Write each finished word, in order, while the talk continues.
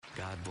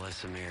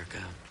bless America.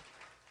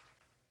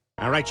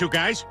 All right, you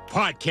guys,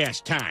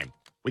 podcast time.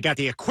 We got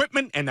the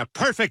equipment and the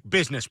perfect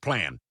business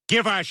plan.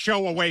 Give our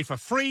show away for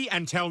free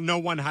and tell no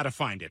one how to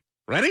find it.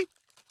 Ready?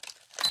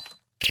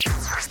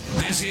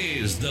 This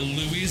is the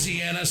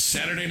Louisiana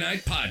Saturday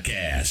Night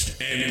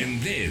Podcast,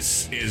 and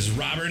this is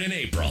Robert and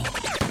April.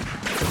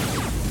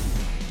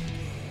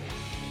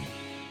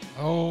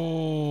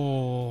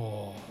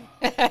 Oh.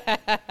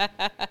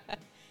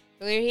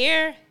 We're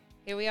here.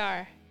 Here we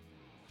are.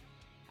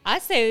 I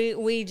say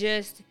we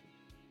just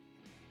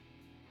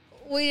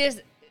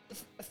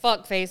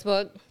fuck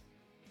Facebook,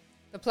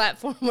 the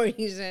platform we're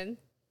using.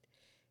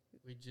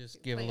 We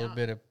just give a little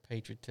bit of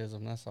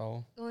patriotism, that's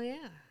all. Oh,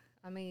 yeah.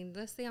 I mean,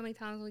 let's see how many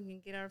times we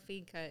can get our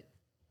feed cut.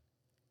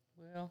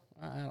 Well,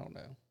 I don't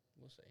know.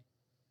 We'll see.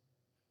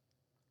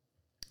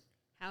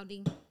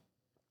 Howdy.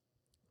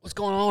 What's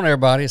going on,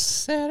 everybody? It's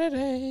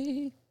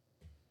Saturday.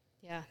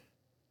 Yeah.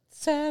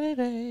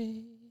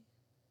 Saturday.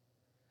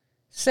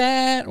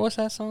 What's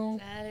that song?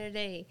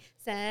 Saturday.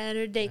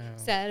 No.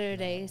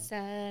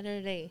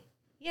 Saturday.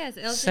 Yes,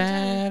 Elton John.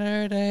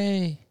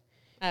 Saturday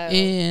Oh,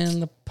 in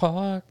the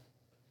park.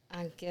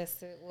 I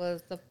guess it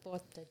was the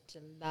 4th of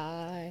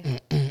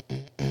July.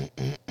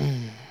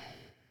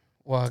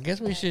 Well, I guess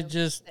we should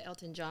just The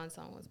Elton John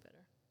song was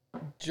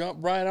better. jump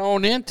right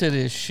on into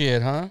this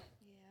shit, huh?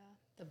 Yeah.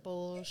 The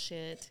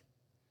bullshit.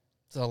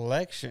 It's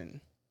election.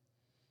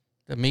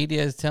 The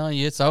media is telling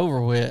you it's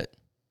over with.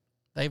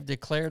 They've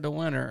declared the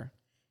winner,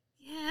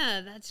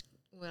 Yeah, that's,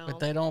 well. but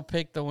they don't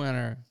pick the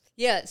winner.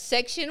 Yeah,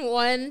 Section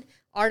 1,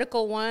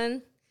 Article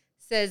 1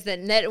 says that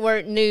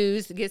network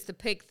news gets to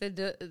pick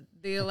the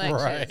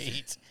elections.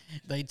 Right.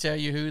 They tell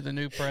you who the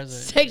new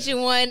president is.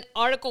 Section 1,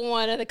 Article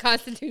 1 of the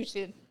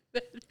Constitution.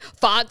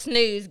 Fox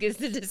News gets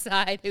to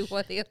decide who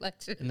won the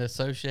election. And the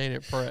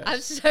Associated Press. I'm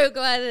so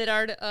glad that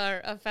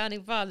our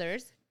founding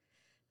fathers.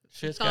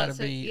 Shit's got to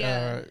so, be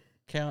yeah.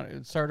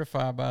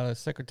 certified by the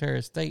Secretary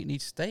of State in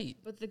each state.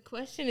 But the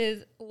question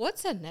is,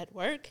 what's a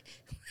network?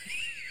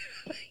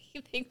 What do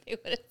you think they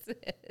would have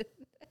said?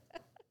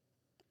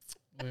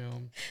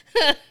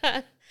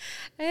 Well,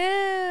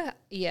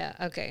 yeah,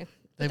 okay.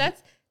 They- But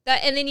that's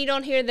that, and then you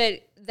don't hear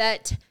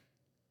that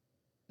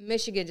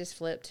Michigan just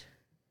flipped.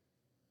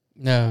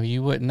 no,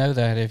 you wouldn't know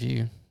that if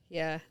you.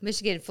 Yeah,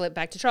 Michigan flipped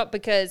back to Trump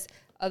because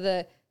of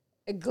the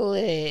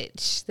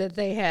glitch that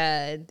they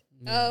had.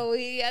 Yeah. Oh,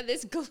 we had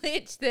this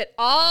glitch that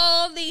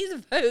all these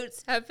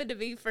votes happened to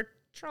be for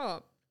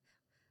Trump.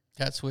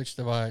 Got switched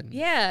to Biden.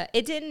 Yeah,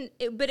 it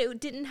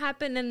didn't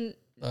happen in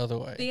The other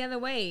way. the other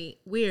way.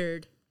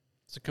 Weird.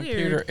 It's a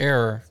computer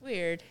error. It's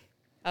weird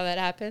how that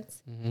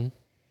happens. Mm-hmm.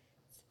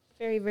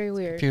 Very, very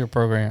weird. Computer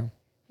program.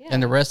 Yeah.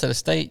 And the rest of the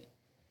state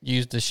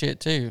used the shit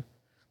too.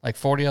 Like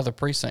 40 other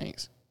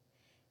precincts.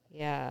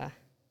 Yeah.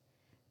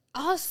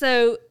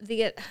 Also, I've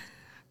got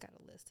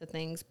a list of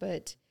things,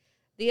 but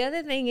the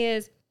other thing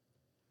is,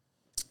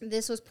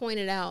 this was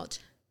pointed out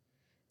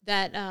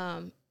that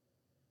the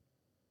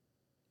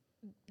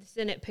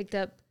Senate picked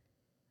up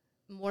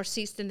more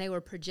seats than they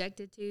were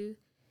projected to.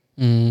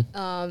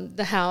 Mm.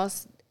 The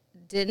House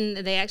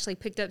didn't. They actually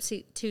picked up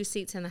 2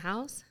 seats in the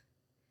House.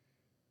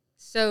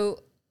 So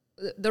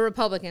the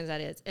Republicans,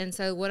 that is. And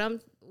so what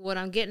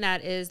I'm getting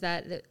at is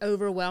that the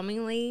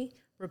overwhelmingly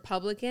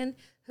Republican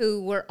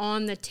who were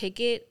on the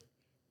ticket,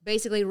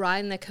 basically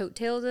riding the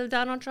coattails of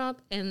Donald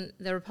Trump, and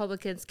the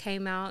Republicans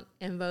came out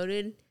and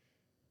voted.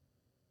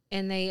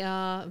 And they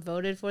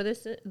voted for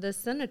the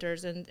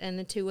senators and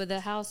the 2 of the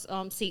House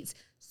seats.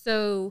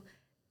 So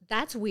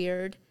that's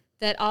weird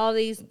that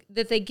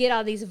they get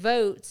all these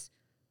votes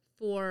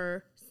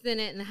for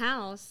Senate and the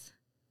House,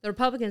 the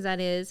Republicans that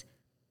is,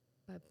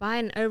 but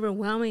Biden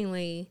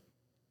overwhelmingly.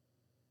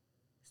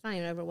 It's not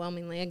even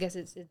overwhelmingly. I guess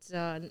it's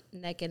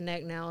neck and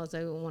neck now, as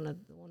I want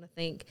to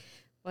think,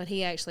 but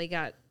he actually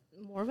got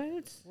more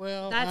votes.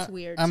 Well, that's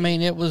weird. I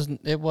mean, it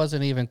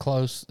wasn't even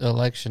close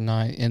election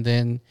night, and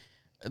then.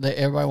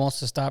 Everybody wants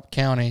to stop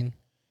counting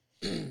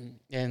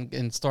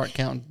and start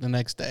counting the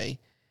next day.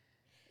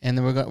 And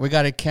then we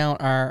got to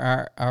count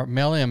our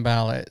mail-in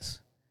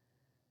ballots.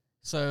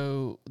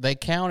 So they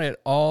count it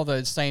all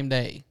the same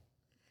day.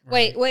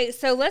 Right? Wait.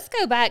 So let's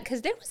go back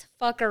because there was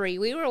fuckery.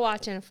 We were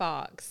watching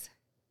Fox.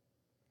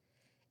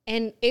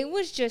 And it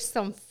was just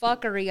some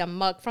fuckery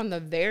amuck from the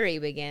very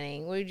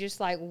beginning. We were just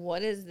like,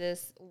 what is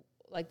this?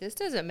 Like, this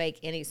doesn't make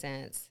any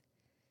sense.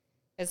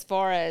 As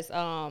far as...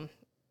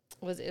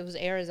 It was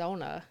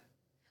Arizona.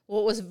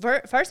 Well, it was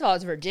first of all, it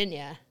was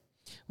Virginia.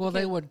 Well,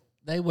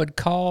 they would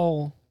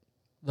call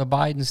the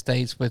Biden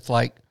states with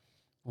like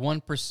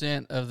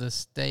 1% of the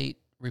state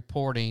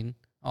reporting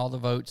all the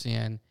votes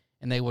in,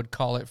 and they would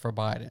call it for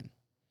Biden.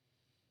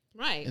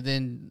 Right. And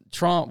then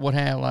Trump would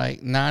have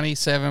like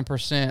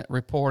 97%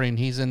 reporting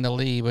he's in the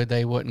lead, but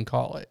they wouldn't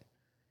call it.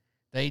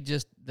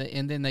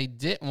 And then they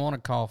didn't want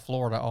to call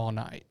Florida all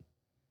night.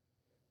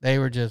 They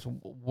were just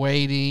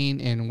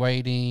waiting and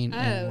waiting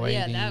and waiting.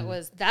 Yeah,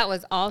 that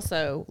was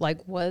also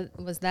like, what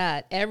was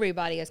that?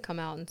 Everybody has come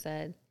out and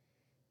said,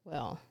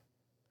 well,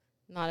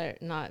 not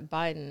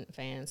Biden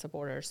fan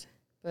supporters,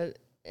 but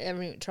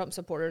every Trump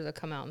supporters have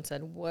come out and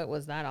said, what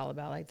was that all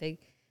about? Like, they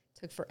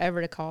took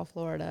forever to call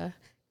Florida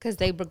because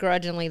they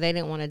begrudgingly, they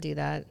didn't want to do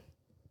that.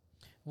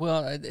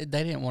 Well, they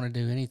didn't want to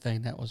do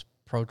anything that was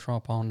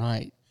pro-Trump all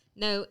night.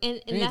 No,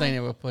 and Anything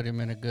that would put him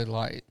in a good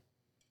light.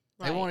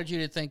 Right. They wanted you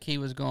to think he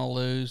was going to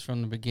lose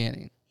from the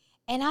beginning.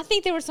 And I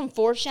think there was some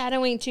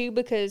foreshadowing, too,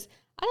 because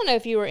I don't know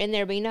if you were in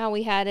there, but you know how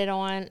we had it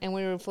on and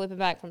we were flipping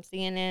back from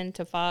CNN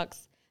to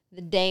Fox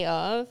the day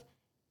of.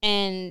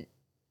 And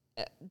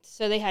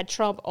so they had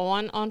Trump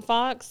on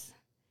Fox.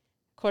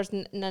 Of course,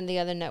 none of the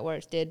other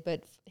networks did,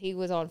 but he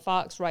was on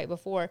Fox right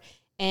before.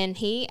 And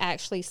he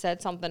actually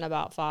said something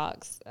about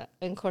Fox.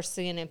 And, of course,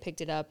 CNN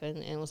picked it up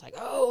and was like,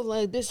 oh,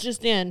 like, this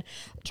just in.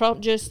 Trump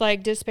just,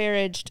 like,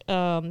 disparaged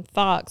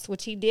Fox,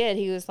 which he did.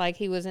 He was like,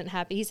 he wasn't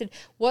happy. He said,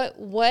 what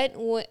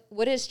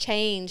has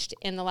changed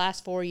in the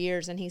last 4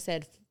 years? And he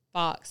said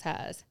Fox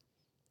has,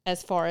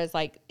 as far as,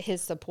 like,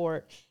 his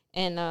support.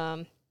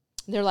 And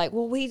they're like,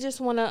 well, we just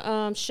want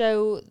to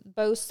show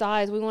both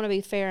sides. We want to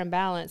be fair and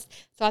balanced.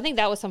 So I think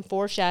that was some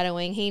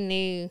foreshadowing. He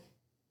knew,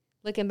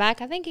 looking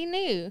back, I think he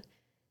knew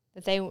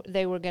that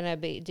they were going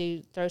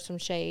to throw some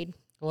shade.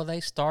 Well,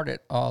 they started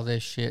all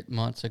this shit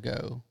months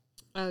ago.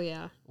 Oh,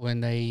 yeah. When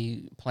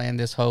they planned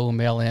this whole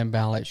mail-in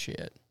ballot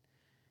shit.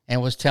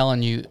 And was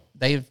telling you,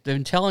 they've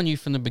been telling you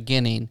from the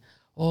beginning,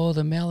 oh,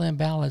 the mail-in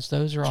ballots,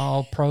 those are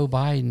all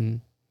pro-Biden.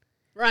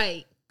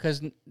 Right.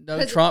 Because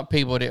no Trump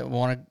people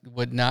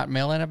would not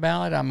mail in a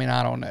ballot? I mean,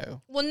 I don't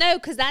know. Well, no,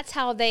 because that's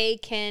how they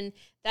could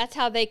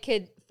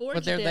forge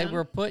But them. they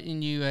were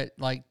putting you at,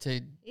 like,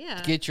 to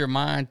Yeah. get your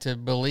mind to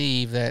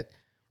believe that,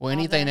 well,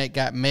 anything that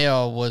got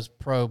mailed was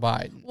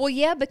pro-Biden. Well,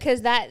 yeah,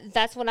 because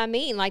that's what I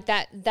mean. Like,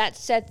 that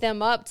set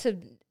them up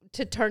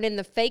to turn in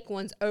the fake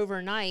ones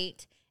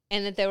overnight,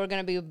 and that they were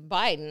going to be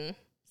Biden.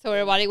 So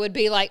everybody would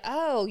be like,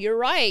 oh, you're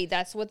right.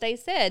 That's what they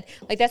said.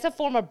 Like, that's a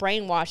form of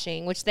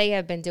brainwashing, which they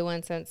have been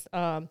doing since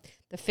the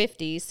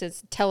 50s,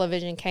 since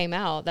television came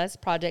out. That's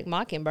Project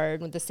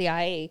Mockingbird with the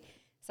CIA.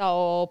 It's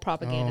all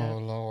propaganda. Oh,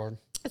 Lord.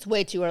 It's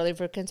way too early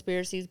for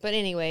conspiracies. But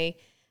anyway,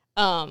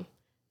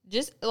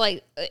 just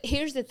like,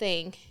 here's the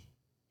thing.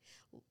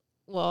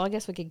 Well, I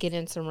guess we could get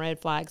in some red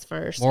flags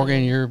first.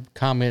 Morgan, your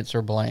comments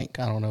are blank.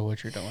 I don't know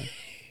what you're doing.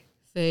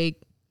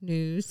 Fake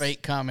news.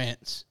 Fake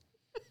comments.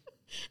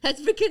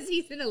 That's because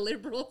he's in a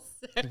liberal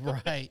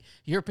sector. Right.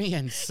 You're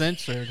being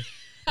censored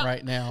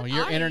right now.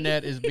 Your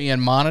internet is being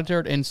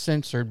monitored and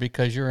censored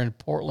because you're in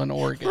Portland,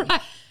 Oregon.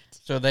 Right.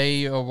 So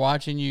they are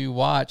watching you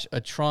watch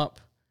a Trump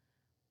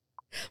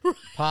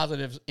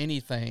positive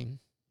anything.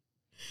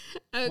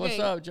 Okay. What's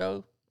up,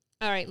 Joe?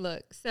 All right,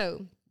 look.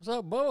 So, What's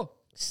up, Bo?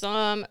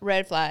 some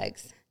red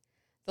flags.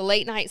 The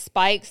late night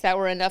spikes that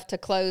were enough to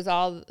close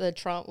all the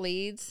Trump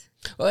leads.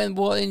 And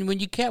when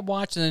you kept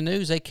watching the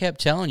news, they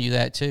kept telling you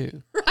that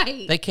too.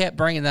 Right. They kept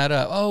bringing that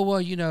up. Oh,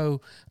 well, you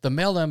know, the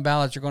mail-in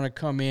ballots are going to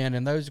come in,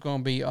 and those are going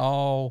to be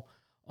all,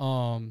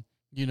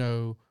 you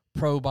know,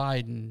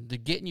 pro-Biden. They're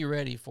getting you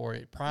ready for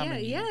it,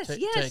 priming you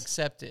to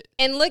accept it.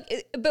 And look,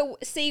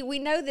 but see, we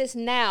know this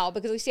now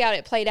because we see how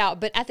it played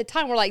out. But at the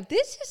time, we're like,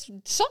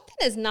 something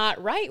is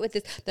not right with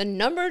this. The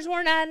numbers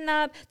weren't adding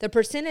up. The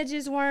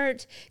percentages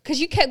weren't. Because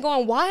you kept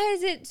going, why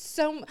is it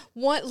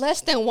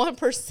less than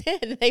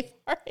 1%? They've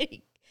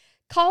already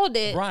called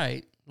it.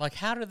 Right. Like,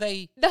 how do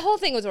they... The whole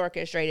thing was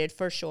orchestrated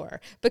for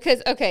sure.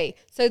 Because, okay,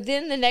 so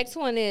then the next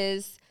one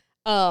is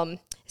the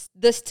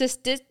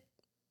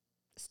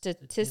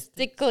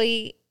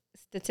statistically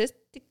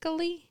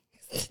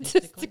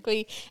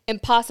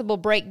impossible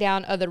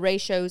breakdown of the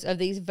ratios of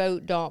these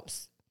vote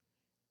dumps.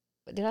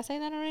 Did I say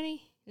that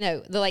already?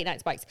 No, the late night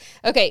spikes.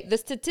 Okay, the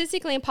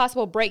statistically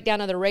impossible breakdown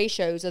of the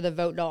ratios of the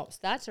vote dumps.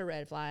 That's a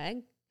red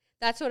flag.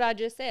 That's what I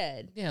just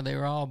said. Yeah, they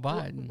were all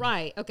Biden.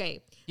 Right,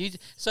 okay.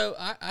 So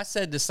I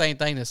said the same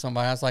thing to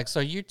somebody. I was like, so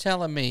you're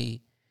telling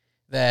me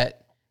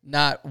that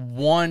not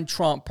one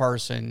Trump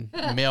person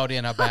mailed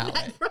in a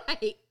ballot?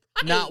 Right.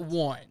 Not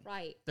one.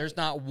 Right. There's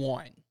not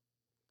one.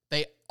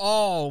 They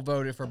all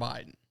voted for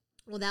Biden.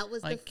 Well, that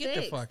was Like, the get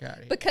fix. the fuck out of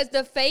here. Because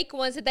the fake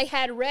ones that they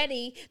had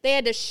ready, they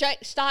had to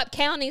stop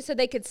counting so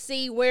they could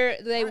see where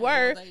they Right,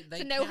 were well, they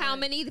to know how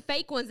counted- many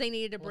fake ones they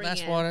needed to Well, bring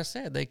that's in. what I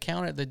said. They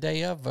counted the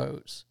day of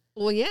votes.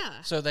 Well,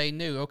 yeah. So they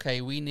knew,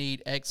 okay, we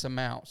need X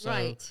amount. So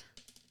Right.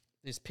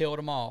 just peeled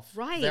them off.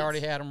 Right. They already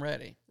had them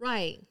ready.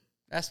 Right.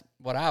 That's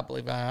what I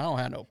believe. I don't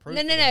have no proof.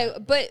 No.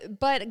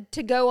 But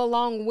to go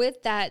along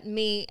with that,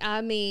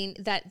 I mean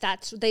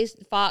that's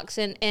Fox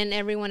and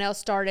everyone else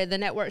started. The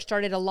network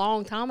started a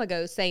long time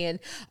ago saying,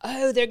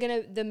 "Oh,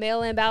 the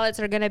mail-in ballots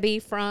are gonna be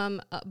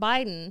from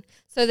Biden."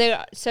 So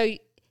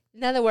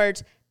in other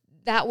words,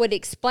 that would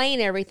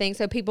explain everything,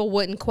 so people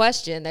wouldn't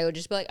question. They would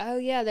just be like, "Oh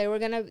yeah,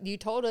 you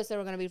told us they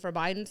were gonna be for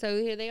Biden, so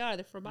here they are.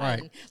 They're for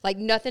Biden." Right. Like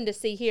nothing to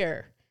see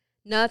here,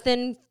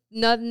 nothing,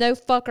 no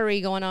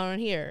fuckery going on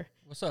here.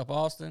 What's up,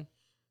 Austin?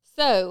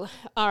 So,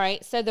 all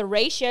right. So the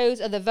ratios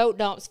of the vote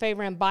dumps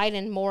favoring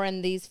Biden more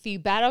in these few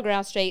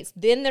battleground states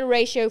than the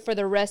ratio for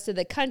the rest of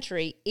the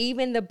country,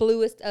 even the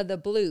bluest of the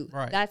blue.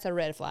 Right. That's a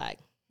red flag.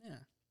 Yeah.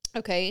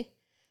 Okay.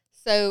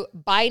 So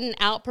Biden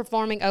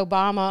outperforming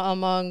Obama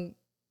among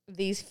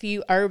these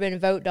few urban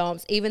vote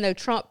dumps, even though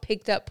Trump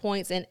picked up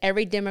points in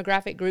every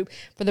demographic group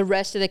for the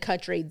rest of the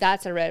country.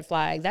 That's a red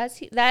flag. That's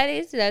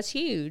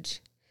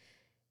huge.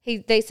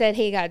 They said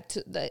he got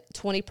the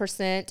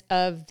 20%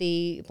 of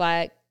the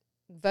black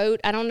vote.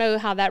 I don't know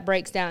how that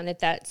breaks down, if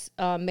that's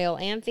male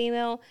and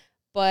female,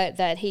 but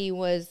that he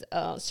was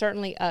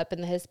certainly up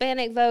in the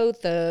Hispanic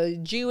vote, the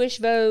Jewish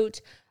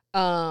vote,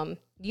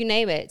 you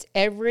name it,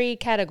 every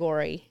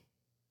category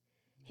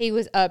he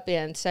was up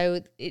in.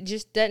 So it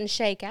just doesn't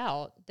shake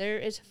out. There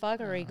is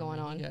fuckery going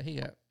on.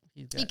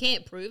 You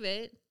can't prove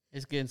it.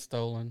 It's getting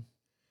stolen.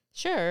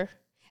 Sure.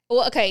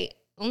 Well, okay,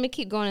 let me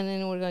keep going, and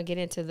then we're going to get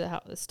into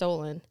the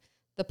stolen.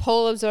 The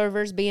poll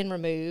observers being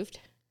removed.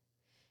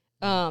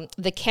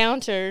 The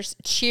counters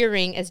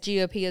cheering as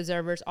GOP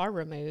observers are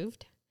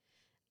removed.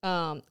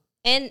 And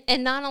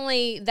not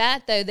only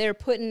that, though, they're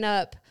putting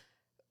up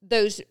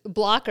those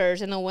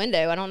blockers in the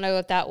window. I don't know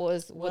if that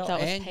was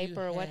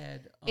paper or what.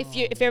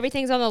 If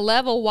everything's on the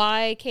level,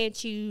 why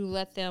can't you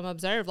let them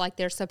observe like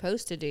they're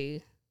supposed to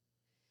do?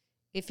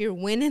 If you're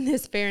winning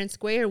this fair and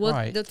square, well,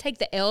 right. They'll take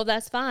the L.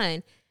 That's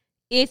fine.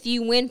 If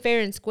you win fair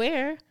and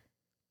square,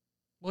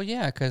 well,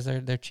 yeah, because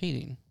they're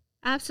cheating.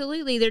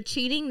 Absolutely, they're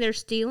cheating. They're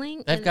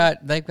stealing. They've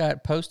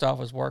got post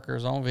office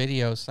workers on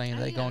video saying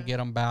they're gonna get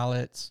them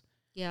ballots.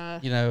 Yeah,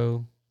 you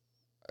know,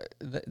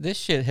 this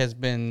shit has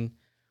been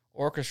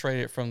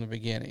orchestrated from the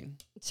beginning.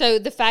 So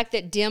the fact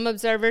that Dem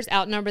observers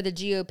outnumber the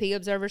GOP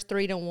observers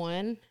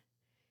 3-1,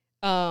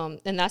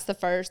 and that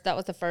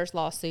was the first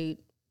lawsuit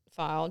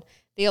filed.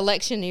 The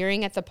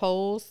electioneering at the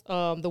polls,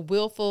 the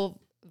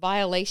willful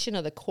violation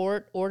of the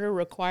court order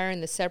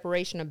requiring the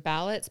separation of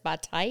ballots by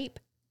type.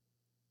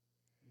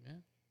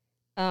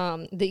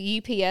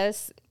 The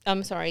USPS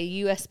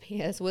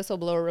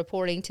whistleblower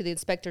reporting to the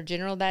Inspector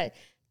General that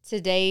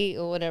today,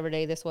 or whatever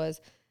day this was,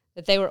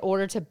 that they were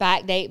ordered to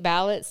backdate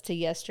ballots to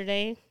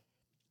yesterday.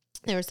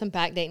 There was some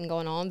backdating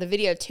going on. The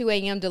video of 2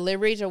 a.m.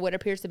 deliveries or what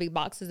appears to be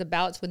boxes of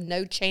ballots with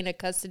no chain of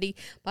custody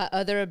by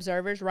other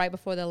observers right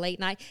before the late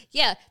night.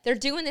 Yeah, they're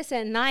doing this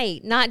at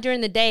night, not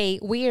during the day.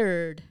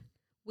 Weird.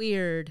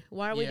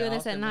 Why are we doing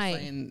this at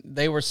night?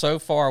 They were so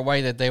far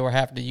away that they were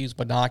having to use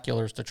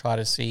binoculars to try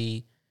to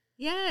see.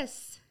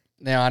 Yes.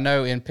 Now, I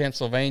know in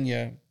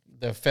Pennsylvania,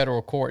 the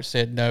federal court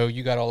said, no,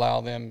 you got to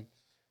allow them,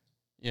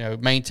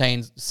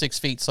 maintain 6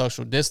 feet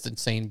social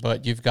distancing,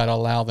 but you've got to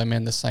allow them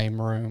in the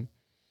same room.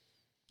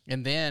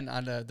 And then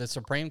the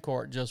Supreme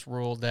Court just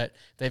ruled that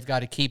they've got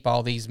to keep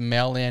all these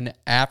mail-in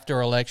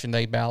after Election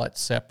Day ballots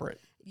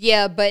separate.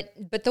 Yeah, but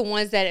the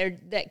ones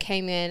that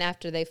came in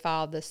after they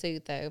filed the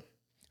suit, though.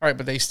 All right,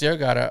 but they still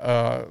got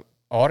to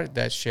audit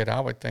that shit, I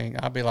would think.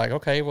 I'd be like,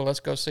 okay, well, let's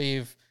go see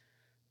if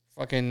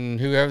fucking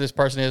whoever this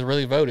person is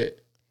really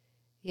voted.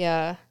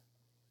 Yeah.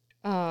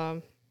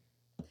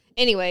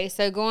 Anyway,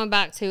 so going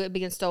back to it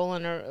being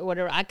stolen or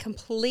whatever, I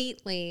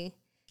completely...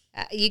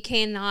 you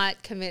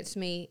cannot convince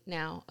me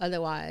now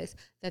otherwise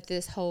that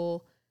this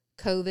whole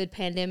COVID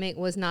pandemic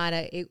was not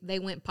they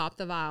went pop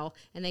the vial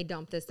and they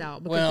dumped this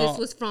out because this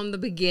was from the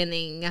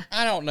beginning.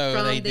 I don't know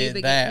if they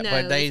did that,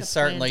 but they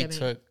certainly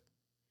took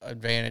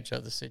advantage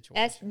of the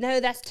situation.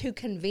 That's too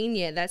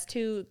convenient. That's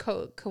too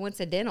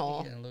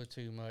coincidental. A little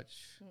too much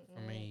for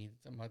me.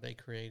 What they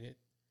created.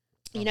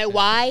 You know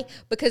why?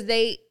 Because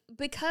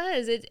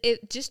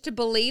it just to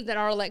believe that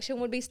our election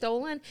would be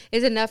stolen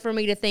is enough for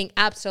me to think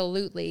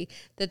absolutely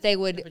that they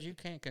would. But you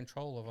can't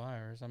control a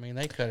virus. I mean,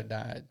 they could have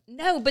died.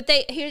 No, but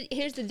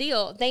here's the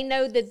deal. They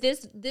know that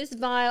this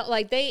vial,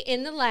 like they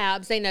in the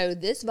labs, they know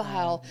this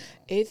vial.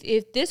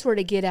 If this were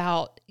to get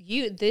out,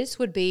 this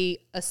would be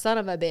a son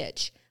of a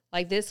bitch.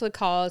 Like this would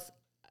cause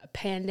a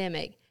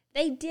pandemic.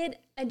 They did.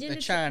 The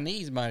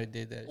Chinese might have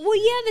did that. Well,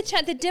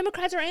 yeah, the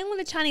Democrats are angling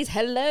the Chinese.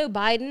 Hello,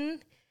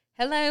 Biden.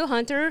 Hello,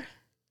 Hunter.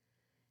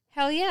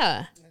 Hell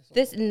yeah.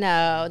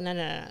 No.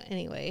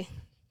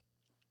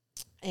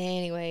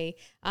 Anyway,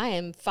 I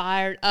am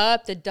fired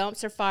up. The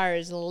dumpster fire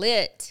is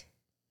lit.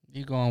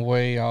 You're going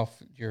way off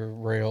your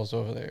rails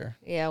over there.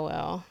 Yeah,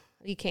 well,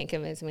 you can't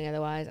convince me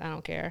otherwise. I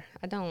don't care.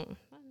 I'm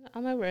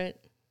over it.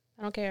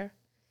 I don't care.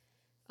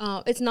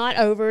 It's not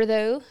over,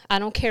 though. I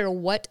don't care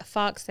what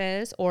Fox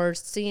says or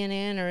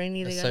CNN or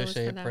any of the other ones.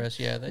 Associated Press,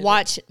 yeah.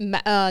 Watch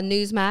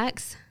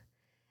Newsmax.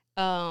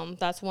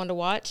 That's one to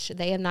watch.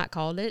 They have not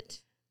called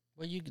it.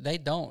 Well, they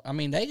don't. I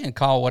mean, they can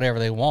call whatever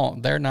they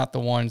want. They're not the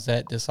ones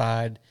that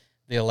decide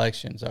the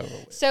election's over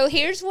with. So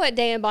here's what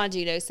Dan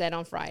Bongino said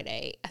on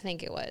Friday. I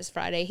think it was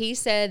Friday. He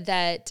said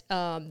that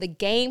the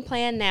game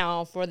plan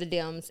now for the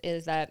Dems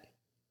is that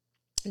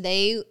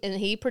and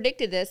he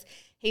predicted this.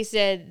 He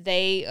said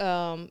he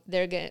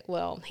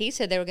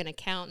said they were going to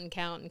count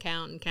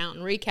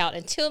and recount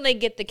until they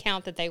get the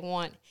count that they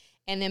want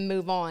and then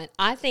move on.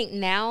 I think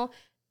now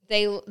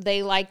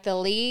they like the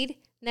lead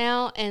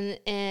now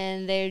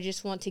and they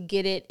just want to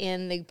get it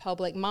in the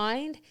public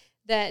mind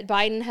that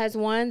Biden has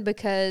won,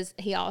 because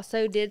he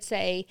also did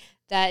say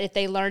that if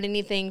they learned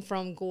anything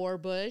from Gore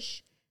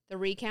Bush, the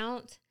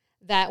recount,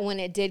 that when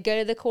it did go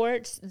to the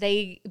courts,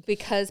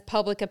 because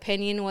public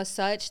opinion was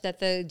such that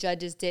the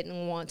judges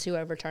didn't want to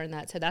overturn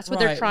that. So that's what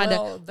they're trying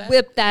to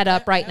whip that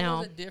up right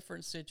now. That was a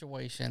different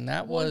situation.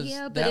 That Well, was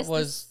yeah, but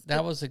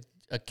that was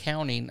a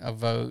counting of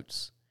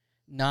votes,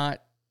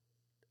 not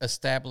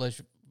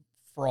established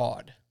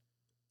fraud.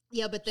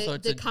 Yeah, but So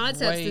it's the a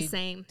concept's way the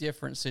same.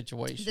 different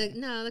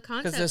situation. The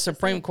concept. Because the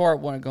Supreme Court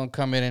wasn't going to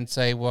come in and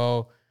say,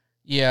 well,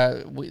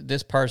 yeah,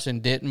 this person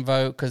didn't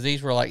vote, because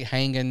these were like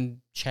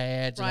hanging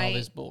chads and all Right.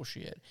 this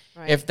bullshit.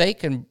 Right.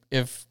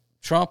 If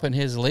Trump and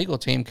his legal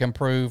team can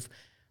prove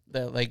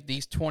that like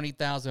these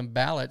 20,000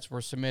 ballots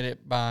were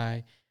submitted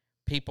by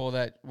people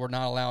that were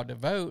not allowed to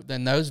vote,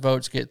 then those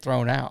votes get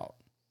thrown out.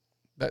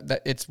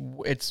 That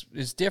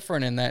it's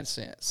different in that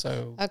sense.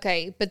 So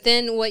Okay, but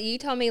then what you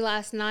told me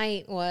last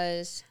night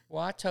was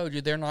well, I told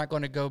you they're not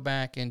going to go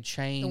back and the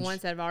change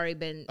ones that have already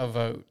been a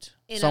vote,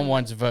 In a-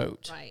 someone's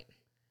vote. right.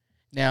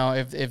 Now,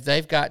 if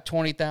they've got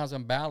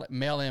 20,000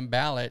 mail-in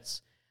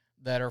ballots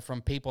that are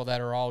from people that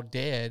are all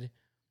dead,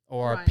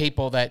 or Right.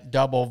 people that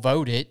double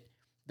voted,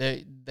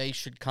 they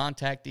should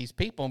contact these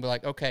people and be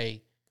like,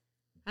 okay,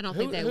 I don't who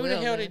think they will. the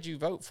hell though. did you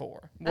vote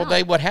for? Well, Oh.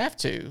 they would have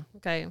to,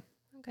 Okay.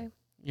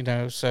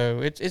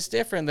 So it's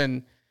different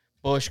than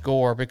Bush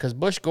Gore, because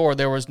Bush Gore,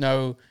 there was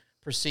no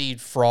perceived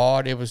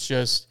fraud. It was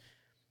just,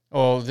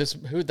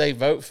 who they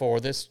vote for,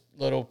 this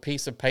little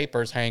piece of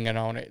paper's hanging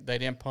on it. They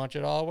didn't punch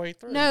it all the way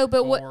through. No,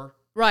 but Or-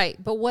 Right,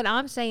 but what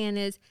I'm saying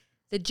is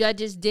the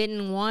judges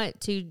didn't want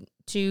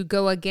to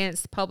go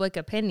against public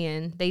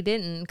opinion. They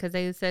didn't, because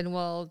they said,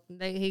 well,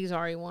 he's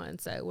already won,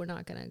 so we're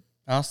not going to.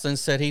 Austin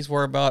said he's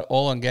worried about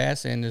oil and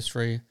gas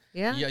industry.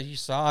 Yeah. Yeah,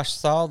 I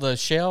saw the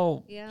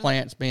Shell Yeah.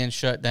 plants being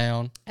shut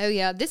down. Oh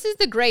yeah, this is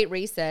the Great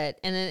Reset,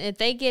 and then if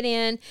they get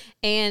in,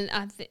 and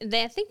I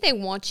think they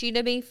want you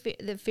to be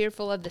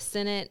fearful of the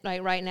Senate.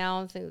 Like right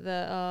now,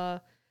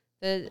 the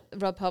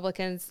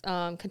Republicans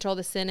control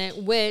the Senate,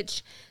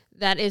 which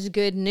that is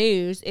good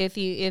news if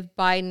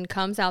Biden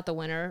comes out the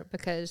winner,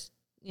 because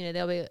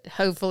they'll be,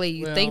 hopefully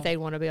you think they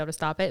want to be able to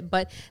stop it,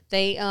 but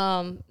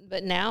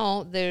but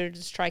now they're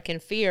striking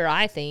fear,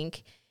 I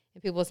think,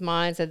 in people's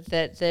minds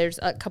that there's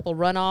a couple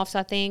runoffs,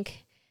 I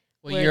think.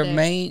 Well,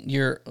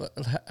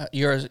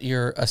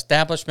 your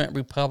establishment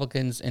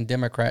Republicans and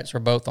Democrats are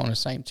both on the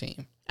same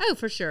team. Oh,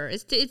 for sure.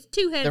 It's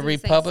two heads. The of the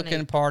same Republican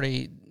snake.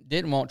 Party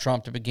didn't want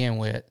Trump to begin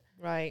with,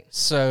 Right.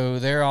 so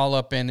they're all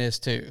up in this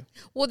too.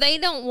 Well, they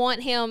don't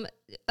want him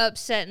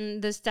upsetting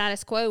the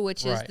status quo,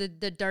 which Right. is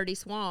the dirty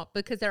swamp,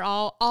 because they're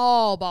all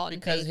bought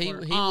and Because paid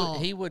for.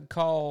 he would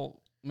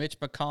call Mitch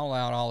McConnell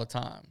out all the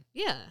time,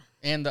 Yeah.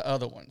 and the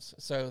other ones.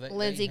 So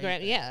Lindsey hate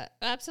Graham. that. Yeah,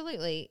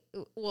 absolutely.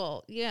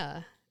 Well,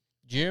 yeah,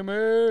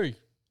 Jimmy.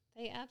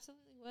 they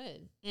absolutely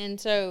would. And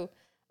so,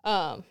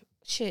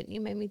 shit, you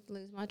made me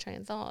lose my train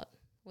of thought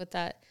with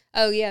that.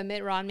 Oh yeah,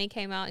 Mitt Romney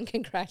came out and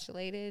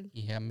congratulated.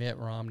 Yeah, Mitt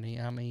Romney.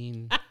 I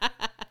mean,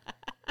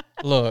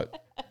 look,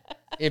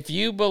 if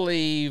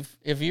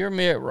you're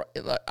Mitt,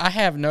 I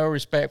have no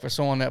respect for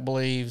someone that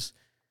believes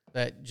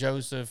that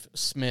Joseph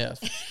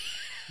Smith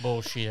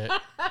bullshit,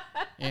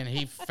 and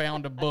he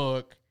found a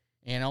book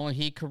and only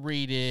he could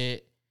read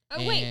it.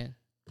 Oh, wait. and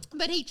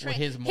But he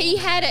his he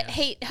had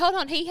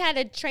Mormon he had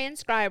a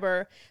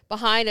transcriber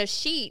behind a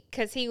sheet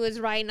because he was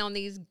writing on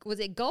these. Was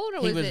it gold or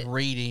he was was it?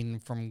 reading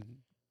from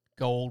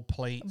gold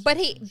plates. But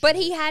he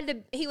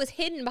was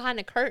hidden behind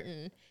a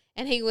curtain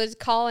and he was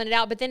calling it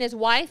out. But then his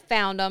wife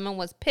found him and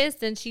was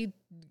pissed, and she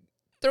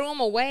threw him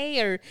away,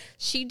 or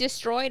she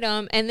destroyed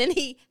him. And then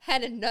he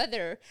had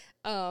another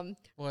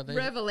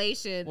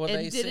revelation. Well, and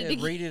they did said it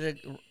again. read it.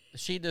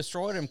 She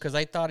destroyed him because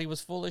they thought he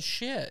was full of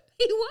shit.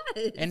 He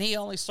was. And he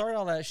only started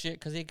all that shit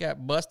because he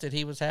got busted.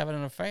 He was having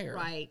an affair.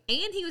 Right.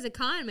 And he was a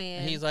con man.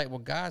 And he's like, well,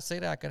 God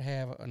said I could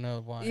have another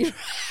wife.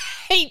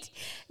 Right.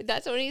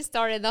 That's when he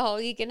started the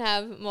whole, you can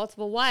have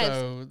multiple wives.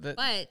 So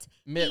but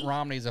Mitt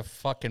Romney's a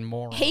fucking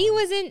moron. he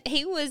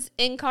was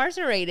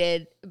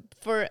incarcerated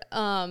for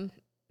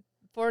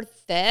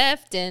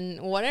theft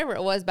and whatever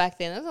it was back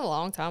then. That was a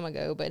long time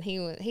ago, but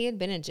he had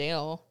been in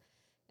jail,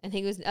 and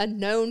he was a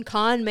known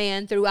con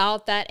man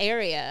throughout that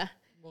area.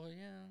 Well, yeah.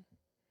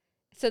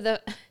 So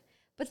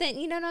but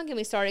then don't get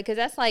me started, because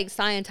that's like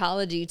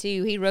Scientology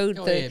too. He wrote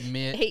Go ahead,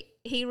 Mitt.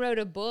 he wrote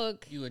a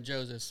book. You and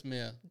Joseph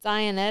Smith.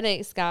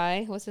 Dianetics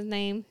guy, what's his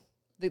name?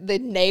 The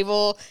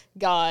naval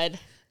god.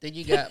 Then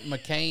you got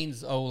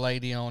McCain's old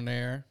lady on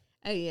there,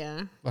 Oh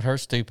yeah, but her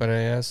stupid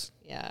ass.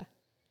 yeah.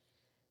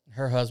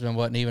 Her husband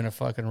wasn't even a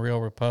fucking real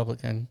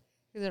Republican.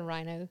 He's a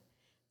rhino.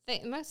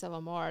 Most of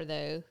them are,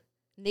 though.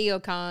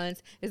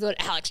 Neocons is what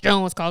Alex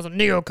Jones calls them,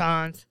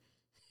 neocons.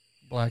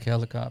 Black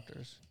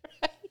helicopters.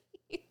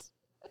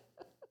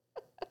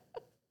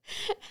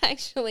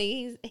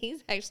 Actually,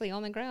 he's actually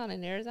on the ground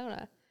in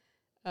Arizona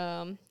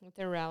with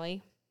their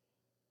rally.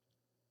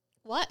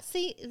 What?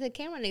 See, the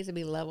camera needs to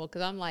be level,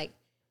 because I'm like...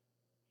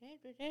 I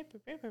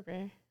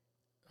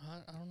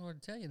don't know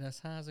what to tell you. That's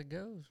high as it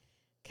goes.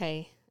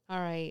 Okay, all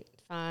right,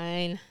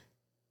 fine.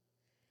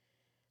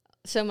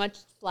 So much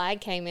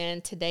flag came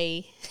in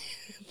today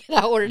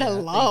I ordered a I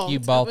long. think you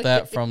bought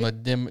that from the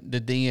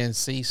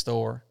DNC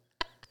store.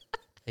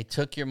 They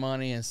took your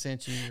money and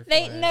sent you your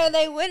flag.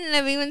 They wouldn't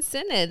have even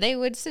sent it. They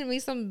would send me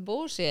some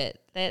bullshit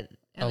that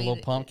A little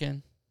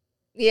pumpkin.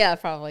 Yeah,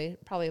 probably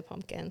a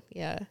pumpkin.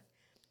 Yeah.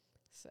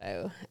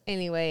 So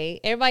anyway,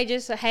 everybody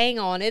just hang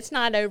on. It's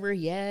not over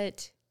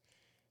yet.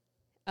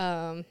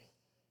 I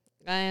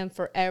am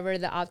forever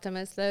the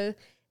optimist, though.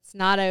 It's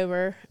not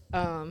over.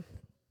 It's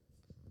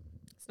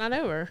not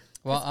over.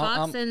 Well,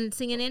 Fox and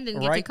CNN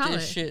didn't get to write call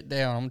this it. shit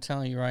down. I'm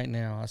telling you right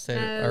now. I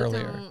said it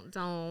earlier.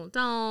 Don't.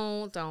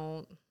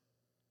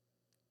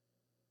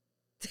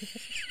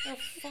 The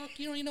fuck,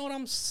 you don't even know what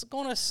I'm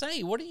gonna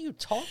say. What are you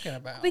talking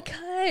about?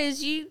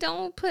 Because you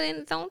don't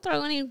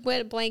throw any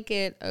wet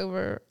blanket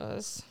over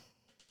us.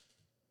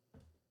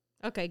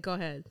 Okay, go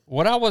ahead.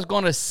 What I was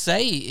gonna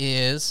say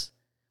is,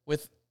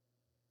 with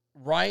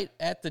right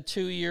at the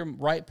 2 year,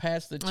 right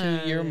past the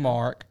 2 year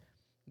mark,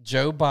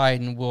 Joe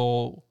Biden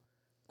will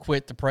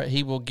quit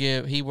he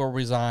will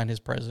resign his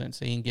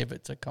presidency and give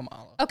it to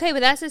Kamala. Okay, but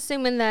that's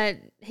assuming that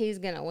he's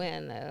gonna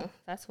win, though.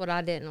 That's what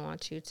I didn't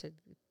want you to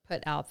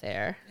put out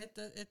there.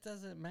 It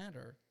doesn't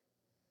matter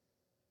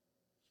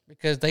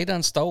because they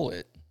done stole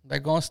it. They're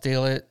gonna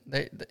steal it.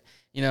 They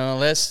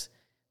unless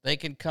they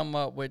can come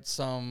up with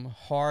some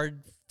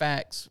hard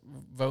facts,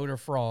 voter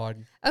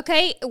fraud.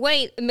 Okay,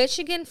 wait.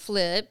 Michigan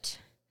flipped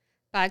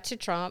back to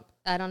Trump.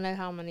 I don't know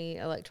how many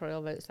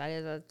electoral votes that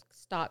is. I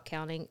stopped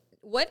counting.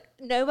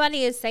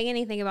 Nobody is saying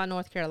anything about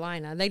North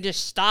Carolina. They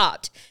just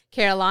stopped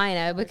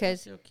Carolina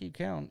because Still keep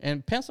counting,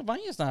 and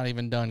Pennsylvania's not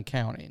even done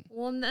counting.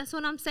 well, that's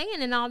what I'm saying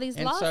in all these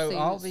And lawsuits. so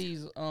all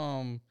these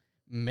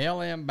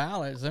mail-in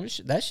ballots,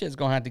 that shit's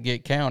gonna have to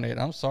get counted.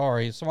 I'm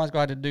sorry, somebody's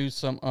gonna have to do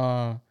some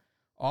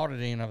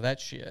auditing of that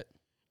shit.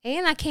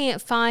 And I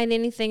can't find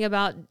anything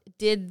about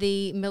did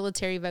the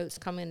military votes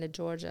come into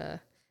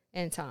Georgia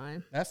in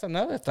time. That's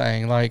another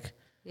thing. Like,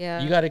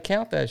 Yeah. you got to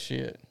count that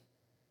shit.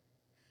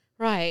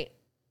 Right.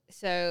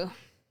 So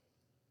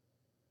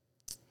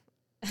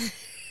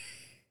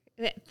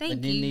thank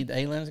And you. you need the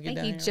aliens to get Thank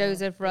down you, here?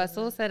 Joseph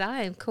Russell said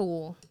I am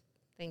cool.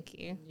 Thank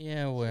you.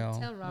 Yeah, well,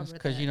 Tell that's Robert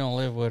because that. you don't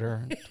live with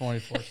her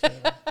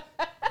 24/7.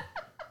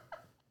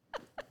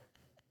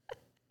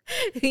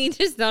 You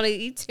just don't.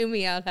 You tune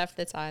me out half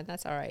the time.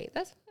 That's all right.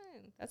 That's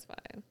fine. That's fine.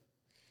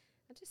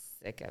 I'm just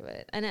sick of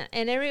it.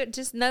 And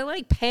just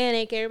nobody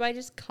panic. Everybody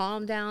just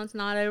calm down. It's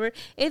not over.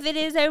 If it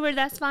is over,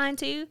 that's fine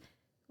too.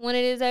 When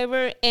it is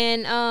over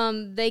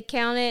and they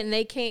count it and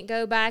they can't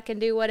go back and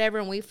do whatever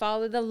and we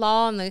follow the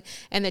law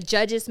and the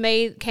judges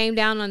came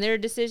down on their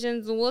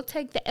decisions and we'll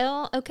take the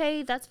L.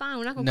 Okay, that's fine.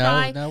 We're not gonna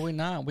cry. No, we're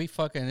not.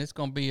 It's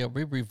gonna be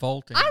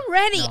revolting. I'm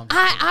ready. No,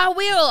 I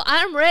will.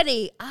 I'm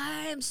ready.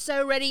 I am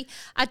so ready.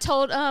 I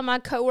told my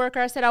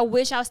coworker, I said, I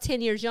wish I was 10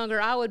 years younger.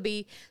 I would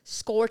be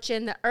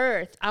scorching the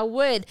earth. I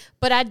would.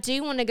 But I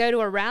do want to go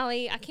to a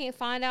rally. I can't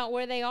find out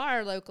where they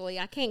are locally.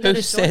 I can't go Who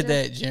to said Georgia.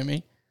 that,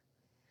 Jimmy?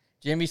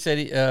 Jimmy said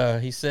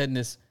he said in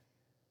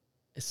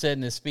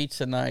his speech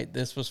tonight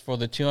this was for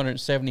the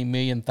 270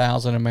 million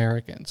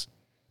Americans.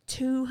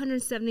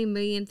 270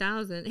 million.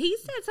 He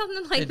said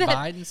something like Did that.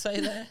 Biden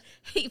say that?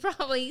 He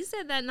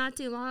said that not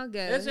too long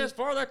ago. This is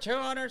for the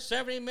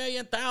 270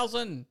 million.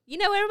 You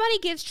know, everybody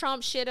gives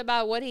Trump shit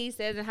about what he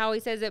says and how he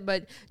says it,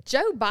 but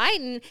Joe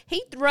Biden,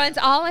 he runs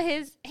all of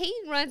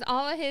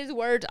his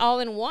words all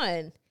in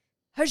one.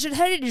 That's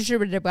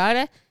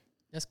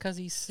because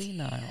he's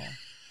senile.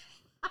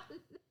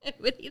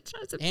 But he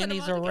tries to put And them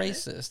he's all a together.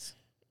 racist.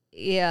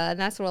 Yeah, and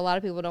that's what a lot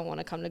of people don't want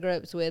to come to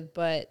grips with.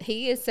 But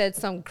he has said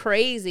some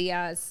crazy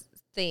ass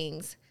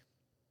things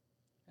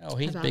Oh,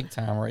 he's About- big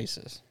time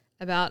racist.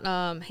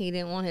 about he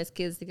didn't want his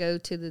kids to go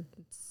to the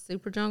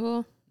super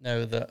jungle,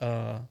 No,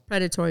 the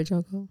predatory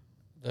jungle.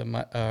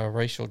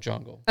 racial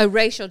jungle. Oh,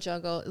 racial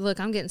jungle. Look,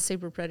 I'm getting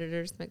super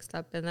predators mixed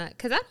up in that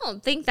because I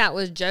don't think that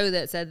was Joe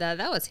that said that.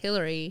 That was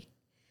Hillary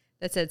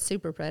that said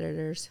super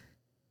predators.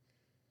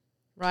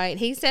 Right.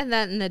 He said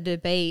that in the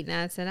debate, and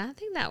I said, I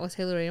think that was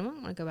Hillary. I might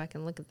want to go back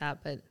and look at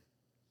that, but,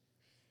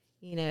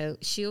 you know,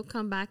 she'll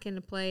come back into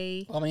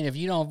play. I mean, if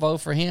you don't vote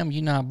for him,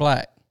 you're not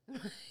black.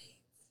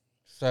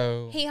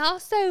 So He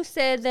also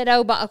said that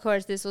Obama, of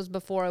course, this was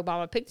before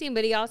Obama picked him,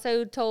 but he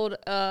also told,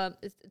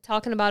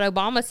 talking about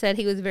Obama, said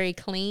he was very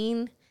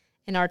clean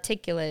and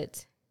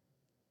articulate.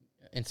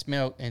 and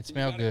smell You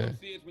gotta good. come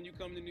see us when you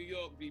come to New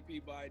York,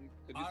 VP Biden.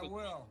 'cause I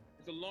will.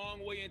 It's a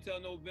long way until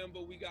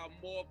November. We got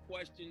more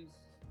questions.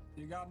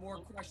 You got more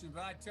questions,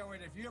 but I tell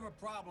you, if you have a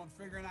problem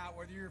figuring out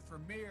whether you're for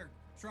me or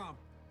Trump,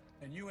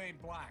 then you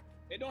ain't black.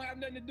 It don't have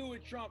nothing to do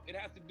with Trump. It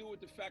has to do with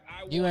the fact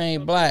I You want ain't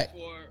something black.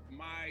 for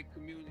my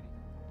community.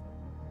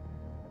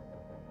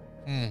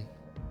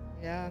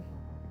 Yeah.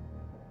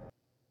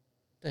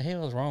 The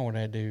hell is wrong with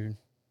that dude?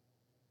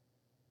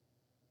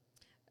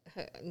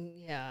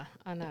 Yeah,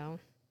 I know.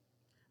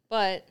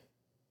 But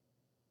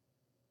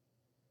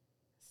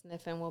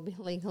sniffing will be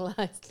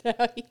legalized now.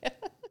 Yeah.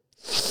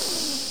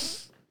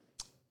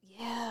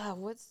 Yeah,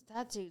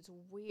 that dude's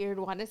weird.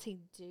 Why does he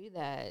do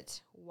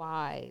that?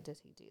 Why does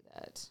he do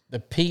that? The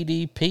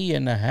PDP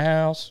in the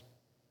house.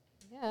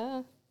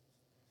 Yeah.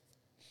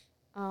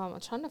 I'm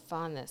trying to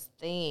find this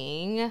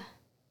thing.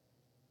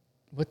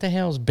 What the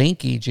hell's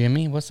binky,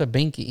 Jimmy? What's a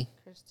binky?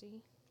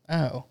 Christy.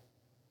 Oh.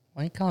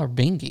 Why do you call her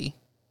binky?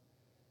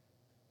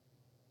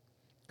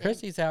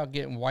 Christy's out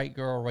getting white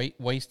girl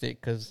wasted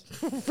because...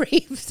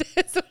 Raped.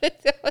 That's what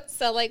it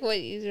sounds like. What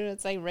you should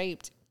say,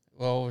 raped.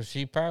 Well,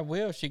 she probably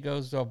will. She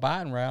goes to a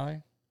Biden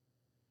rally.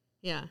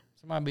 Yeah.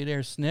 Somebody be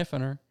there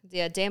sniffing her.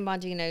 Yeah, Dan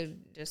Bongino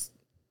just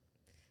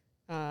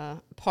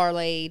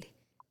parlayed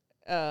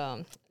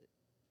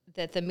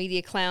that the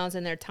media clowns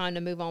in their time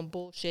to move on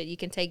bullshit. You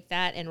can take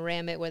that and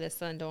ram it where the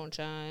sun don't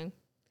shine.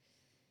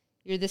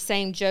 You're the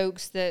same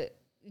jokers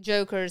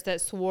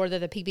that swore that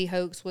the PP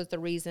hoax was the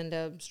reason to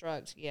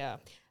obstruct. Yeah.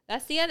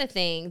 That's the other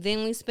thing.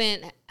 Then we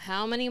spent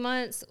how many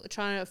months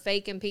trying to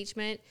fake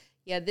impeachment?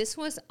 Yeah, this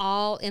was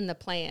all in the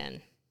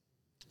plan.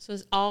 This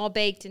was all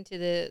baked into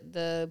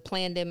the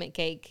pandemic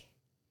cake.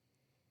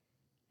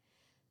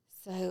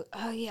 So,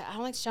 oh yeah,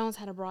 Alex Jones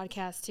had a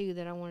broadcast too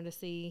that I wanted to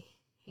see.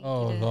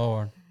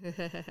 Lord.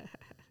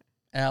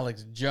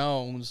 Alex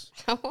Jones.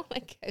 I want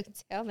to go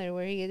down there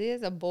where he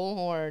is a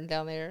bullhorn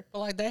down there.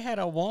 Well, like they had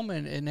a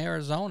woman in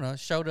Arizona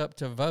showed up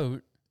to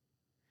vote,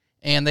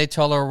 and they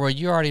told her, "Well,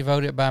 you already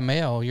voted by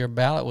mail. Your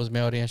ballot was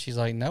mailed in." She's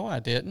like, "No, I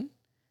didn't."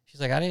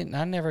 She's like, I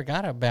never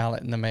got a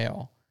ballot in the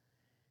mail."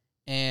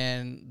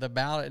 And the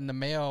ballot in the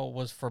mail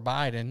was for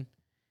Biden.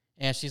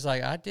 And she's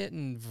like, "I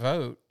didn't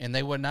vote." And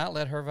they would not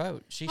let her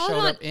vote. She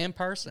showed up in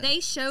person. They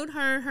showed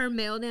her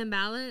mailed-in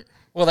ballot?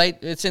 Well,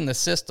 it's in the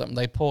system.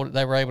 They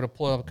were able to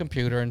pull up a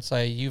computer and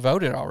say, "You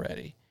voted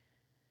already."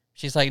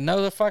 She's like,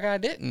 "No, the fuck I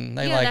didn't."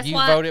 They you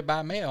voted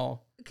by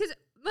mail. Because,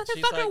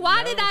 motherfucker, like,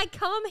 why did I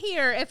come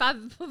here if I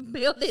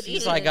mailed it in?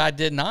 She's like, "I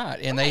did not."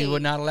 And they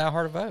would not allow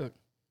her to vote.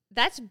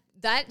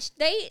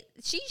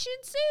 She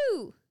should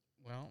sue.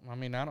 Well, I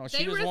mean, I don't.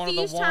 She was one of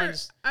the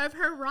ones of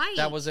her right.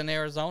 That was in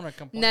Arizona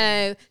complaining.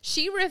 No,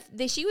 she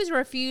was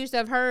refused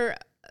of her.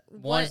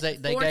 Ones they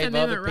gave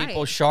other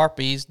people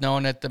Sharpies,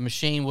 knowing that the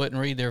machine wouldn't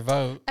read their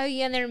vote. Oh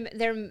yeah,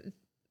 and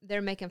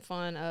they're making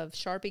fun of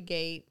Sharpie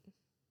Gate.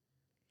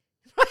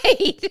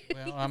 Right.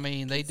 Well, I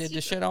mean, they did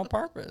the shit on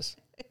purpose.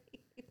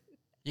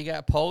 You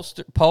got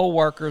poll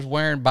workers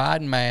wearing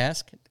Biden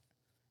masks.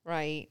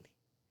 Right.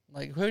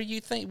 Like, who do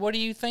you think? What do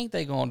you think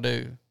they gonna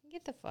do?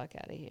 Get the fuck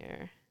out of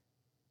here.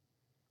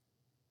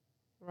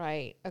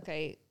 Right.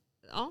 Okay.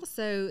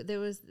 Also, this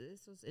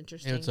was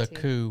interesting. It's a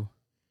coup.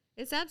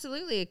 It's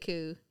absolutely a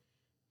coup.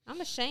 I'm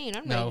ashamed.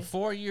 No,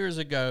 4 years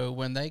ago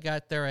when they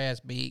got their ass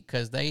beat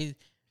because they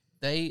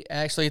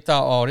actually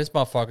thought, "Oh, this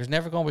motherfucker's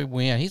never going to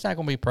win. He's not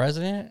going to be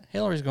president.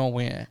 Hillary's going to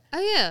win." Oh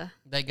yeah.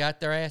 They got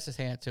their asses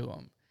handed to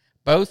them.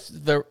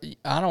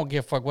 I don't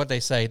give a fuck what they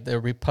say. The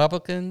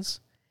Republicans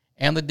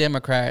and the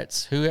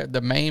Democrats, who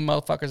the main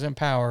motherfuckers in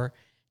power,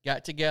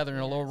 got together in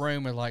a little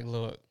room and like,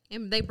 "Look."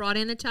 And they brought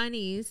in the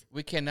Chinese.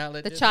 We cannot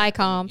let the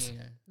Chi-Coms.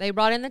 They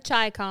brought in the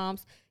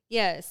Chi-Coms.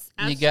 Yes,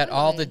 absolutely. You got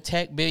all the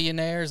tech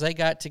billionaires. They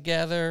got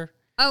together.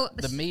 Oh,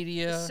 the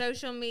media.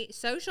 Social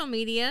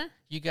media.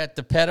 You got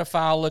the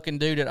pedophile-looking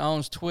dude that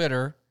owns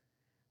Twitter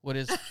with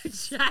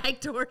his...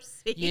 Jack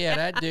Dorsey. Yeah,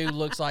 that dude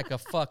looks like a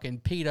fucking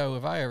pedo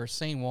if I ever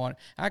seen one.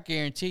 I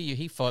guarantee you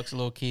he fucks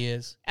little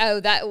kids.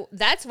 Oh,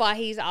 that's why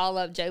he's all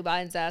up Joe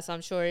Biden's ass,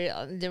 I'm sure,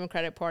 the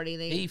Democratic Party.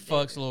 He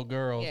fucks little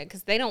girls. Yeah,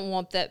 because they don't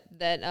want that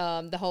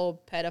the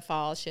whole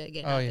pedophile shit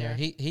getting out there.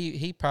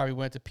 He probably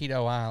went to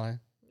Pedo Island.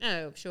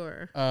 Oh,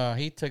 sure.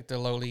 He took the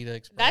Lolita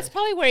Express. That's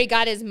probably where he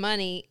got his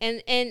money.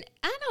 And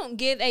I don't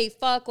give a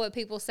fuck what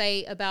people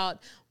say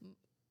about,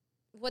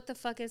 what the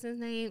fuck is his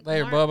name?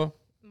 Later, Bubba.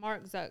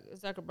 Mark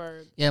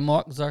Zuckerberg. Yeah,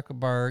 Mark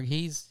Zuckerberg.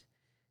 He's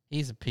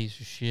a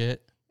piece of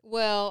shit.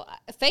 Well,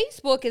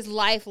 Facebook is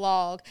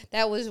LifeLog.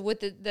 That was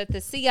that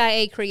the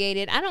CIA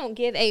created. I don't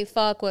give a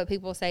fuck what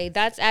people say.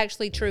 That's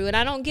actually true. And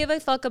I don't give a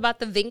fuck about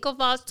the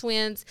Winklevoss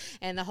twins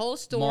and the whole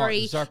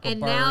story. Mark Zuckerberg. And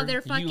now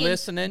they're fucking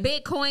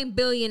Bitcoin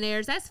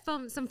billionaires. That's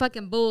some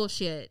fucking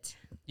bullshit.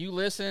 You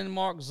listening,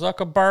 Mark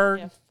Zuckerberg?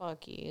 Yeah,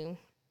 fuck you.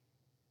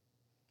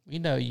 You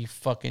know you're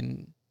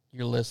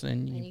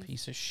listening, you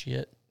piece of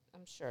shit.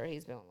 I'm sure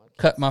he's been looking.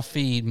 Cut my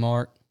feed,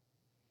 Mark.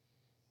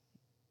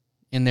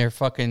 In there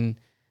fucking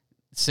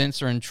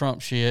censoring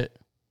Trump shit,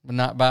 but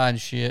not Biden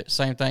shit.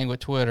 Same thing with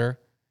Twitter.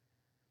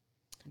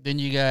 Then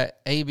you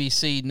got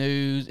ABC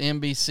News,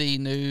 NBC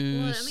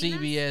News,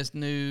 CBS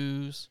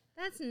News.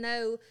 That's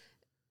no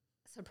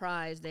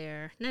surprise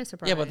there. No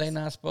surprise. Yeah, but they're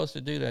not supposed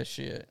to do that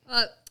shit.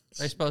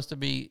 They're supposed to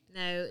be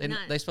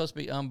they're supposed to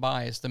be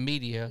unbiased. The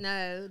media.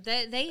 No,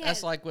 they.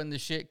 That's like when the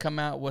shit come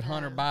out with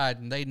Hunter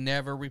Biden. They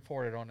never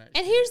reported on it.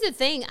 And here's the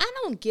thing: I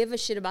don't give a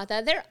shit about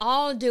that. They're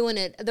all doing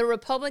it. The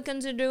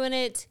Republicans are doing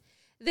it.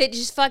 They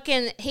just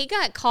fucking. He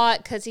got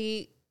caught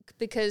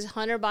because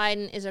Hunter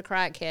Biden is a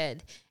crackhead,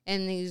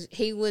 and he's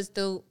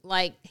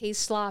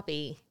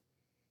sloppy.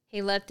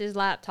 He left his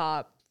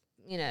laptop.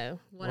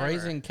 Whatever.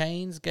 Raising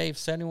Cane's gave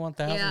 $71,000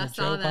 to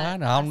Joe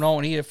Biden. I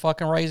don't eat at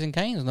fucking Raising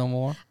Cane's no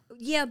more.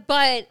 Yeah,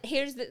 but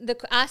here's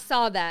I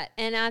saw that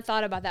and I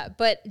thought about that.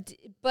 But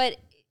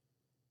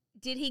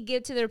did he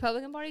give to the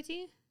Republican Party to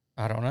you?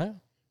 I don't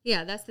know.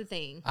 Yeah, that's the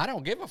thing. I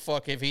don't give a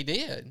fuck if he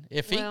did.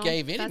 If Well, he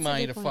gave any that's a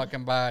money good to point.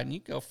 fucking Biden, you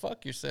go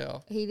fuck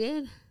yourself. He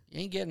did.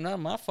 You ain't getting none of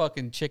my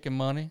fucking chicken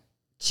money.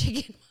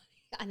 Chicken.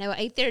 I know. I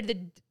ate there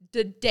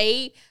the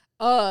day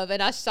of,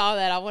 and I saw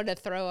that. I wanted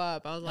to throw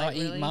up. I was I like,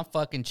 eat really? my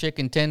fucking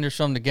chicken tenders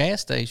from the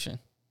gas station.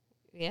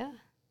 Yeah.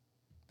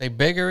 They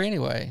bigger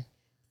anyway.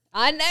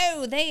 I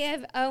know they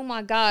have. Oh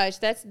my gosh,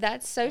 that's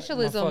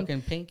socialism. My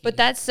fucking pinky. But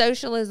that's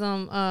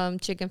socialism.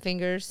 Chicken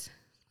fingers.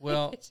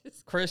 Well,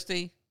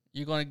 Christy,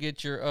 you're gonna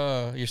get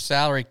your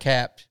salary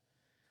capped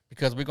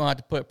because we're gonna have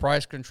to put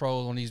price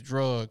control on these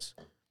drugs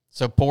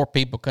so poor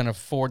people can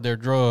afford their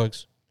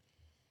drugs.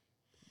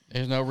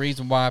 There's no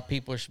reason why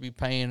people should be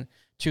paying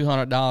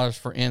 $200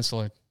 for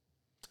insulin.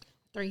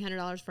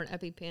 $300 for an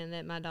EpiPen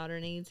that my daughter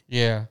needs.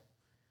 Yeah.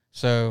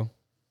 So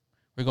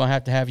we're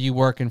going to have you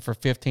working for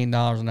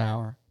 $15 an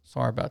hour.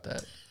 Sorry about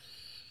that.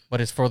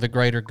 But it's for the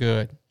greater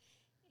good.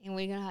 And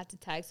we're gonna have to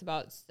tax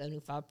about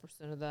 75%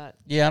 of that.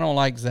 Yeah, I don't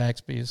like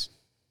Zaxby's.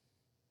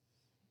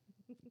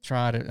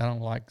 Tried it. I don't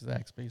like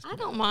Zaxby's. I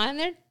don't mind.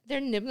 Their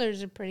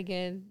nibblers are pretty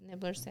good.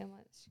 Nibbler sandwich.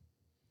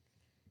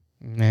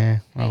 Nah,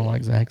 I don't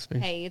like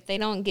Zaxby's. Hey, if they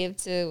don't give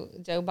to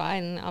Joe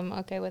Biden, I'm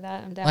okay with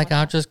that. I'm down. Like, with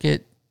I'll that. just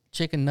get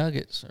chicken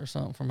nuggets or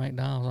something from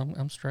McDonald's.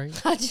 I'm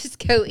straight. I'll just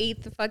go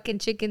eat the fucking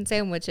chicken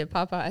sandwich at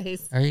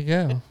Popeyes. There you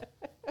go.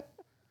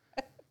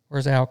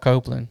 Where's Al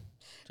Copeland?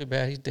 Too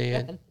bad he's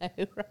dead. I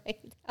know, right?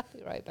 I'll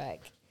be right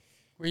back.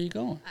 Where are you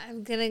going?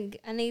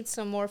 I need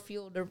some more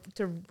fuel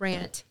to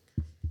rant.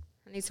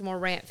 I need some more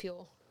rant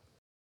fuel.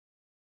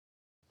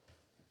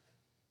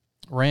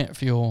 Rant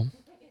fuel.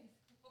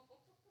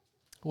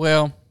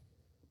 Well,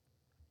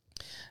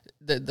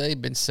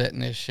 they've been setting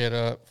this shit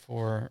up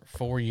for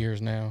 4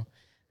 years now.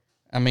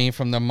 I mean,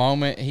 from the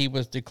moment he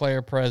was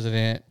declared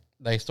president,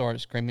 they started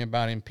screaming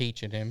about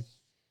impeaching him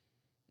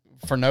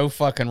for no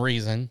fucking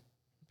reason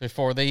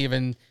before they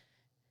even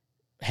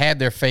had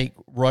their fake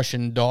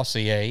Russian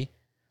dossier.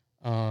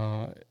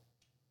 So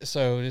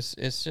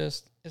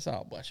it's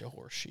all a bunch of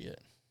horse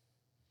shit.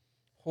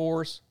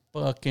 Horse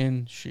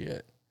fucking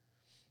shit.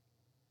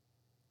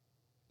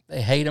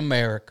 They hate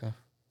America.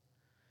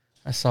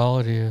 That's all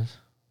it is.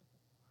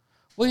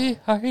 We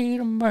hate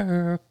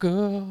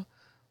America.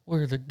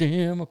 We're the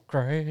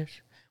Democrats.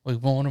 We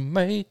want to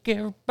make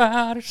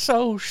everybody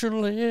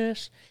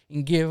socialist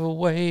and give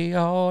away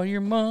all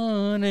your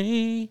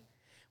money.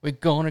 We're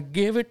going to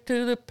give it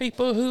to the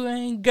people who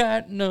ain't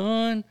got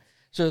none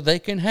so they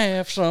can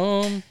have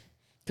some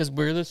because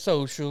we're the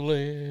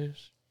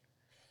socialists.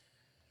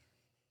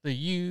 The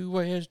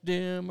U.S.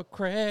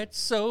 Democrat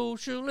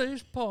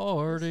Socialist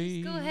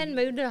Party. Go ahead and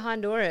move to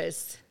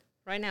Honduras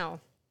right now.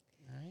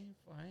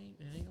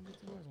 It ain't gonna be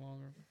too much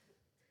longer.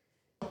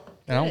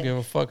 And I don't give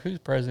a fuck who's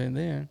president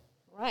then.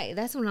 Right,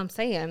 that's what I'm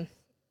saying.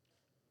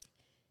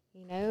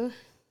 You know,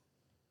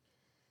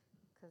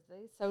 because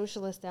they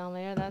socialists down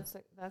there. That's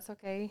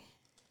okay.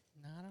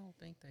 No, I don't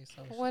think they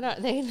socialist. What are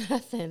they?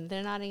 Nothing.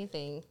 They're not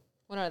anything.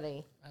 What are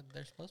they?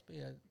 They're supposed to be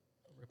a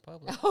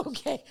republic.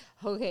 Okay.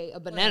 A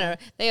banana.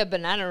 They have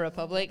banana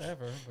republic.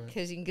 Whatever, but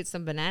Because you can get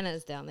some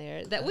bananas down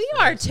there. That we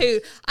are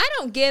too. I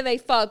don't give a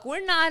fuck.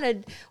 We're not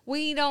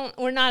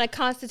a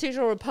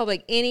constitutional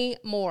republic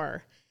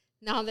anymore.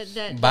 Now that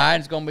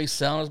Biden's gonna be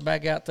selling us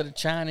back out to the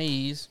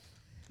Chinese.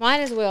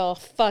 might as well.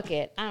 Fuck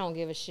it. I don't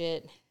give a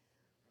shit.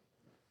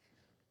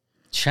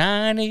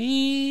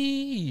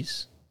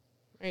 Chinese.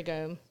 There you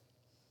go.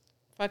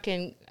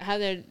 Fucking how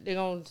they're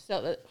gonna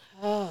sell it.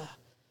 Oh,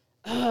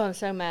 I'm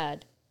so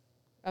mad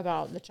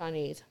about the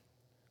Chinese.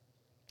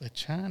 The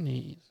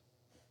Chinese.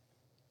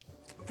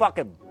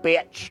 Fucking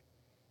bitch.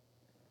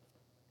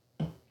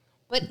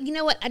 But you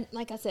know what?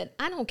 Like I said,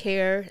 I don't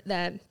care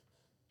that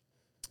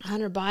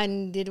Hunter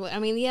Biden did what. I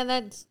mean,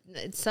 yeah,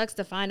 it sucks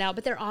to find out,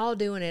 but they're all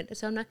doing it.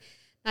 So I'm not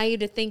naive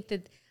to think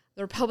that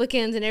the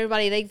Republicans and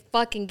everybody, they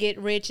fucking get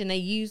rich and they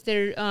use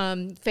their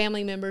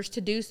family members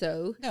to do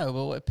so. No,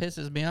 but what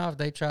pisses me off,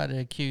 they try to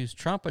accuse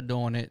Trump of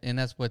doing it, and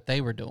that's what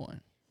they were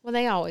doing. Well,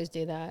 they always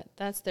do that.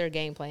 That's their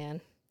game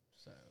plan.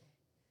 So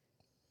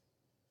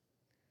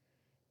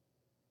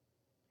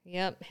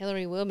Yep,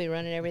 Hillary will be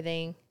running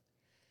everything.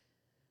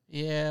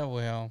 yeah,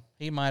 well,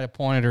 he might have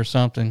pointed or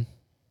something.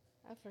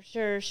 Oh, for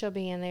sure, she'll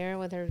be in there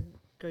with her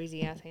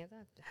greasy ass hands.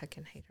 I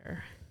can hate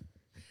her.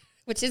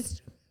 Which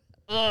is,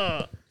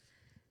 ugh.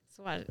 That's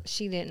why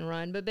she didn't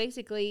run. But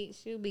basically,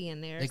 she'll be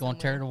in there. They're gonna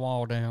tear the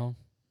wall down.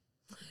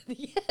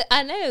 Yeah,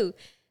 I know.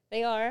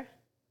 They are.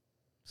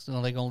 So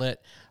they're gonna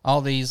let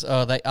all these.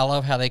 I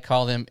love how they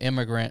call them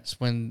immigrants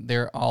when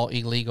they're all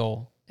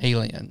illegal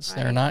aliens.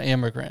 Right. They're not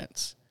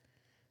immigrants.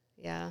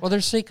 Yeah. Well,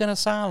 they're seeking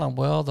asylum.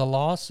 Well, the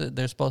law said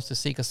they're supposed to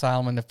seek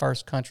asylum in the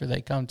first country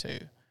they come to,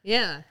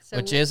 Yeah. So,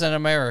 which isn't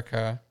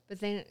America.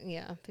 But then,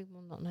 yeah,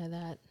 people don't know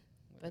that.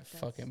 But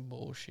that's- Fucking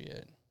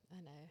bullshit.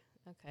 I know.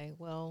 Okay,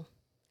 well,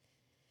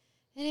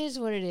 it is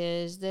what it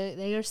is.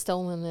 They are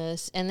stolen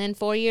this. And then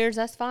 4 years,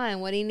 that's fine.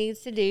 What he needs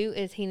to do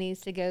is he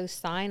needs to go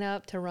sign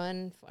up to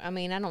run. I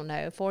mean, I don't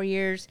know. 4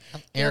 years.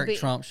 Eric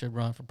Trump should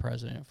run for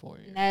president for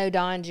you. No,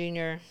 Don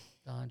Jr.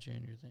 Don Jr.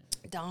 Then.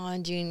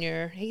 Don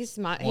Jr. He's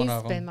One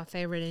of been them. my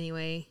favorite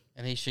anyway.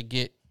 And he should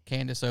get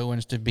Candace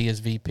Owens to be his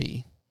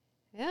VP.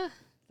 Yeah,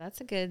 that's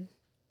a good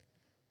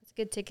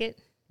ticket.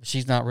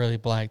 She's not really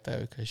black though,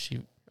 because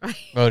she Right.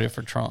 voted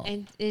for Trump.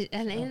 And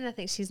I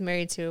think she's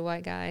married to a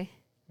white guy.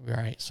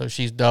 Right. So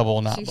she's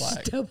double not She's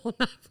black. double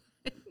not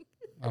black.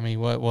 I mean,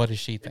 what is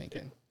she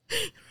thinking?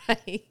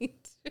 Right.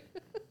 It's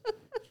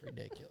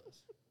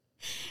ridiculous.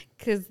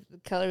 Because the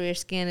color of your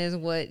skin is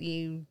what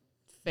you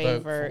Vote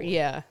favor. for.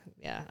 Yeah.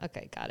 Yeah.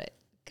 Okay. Got it.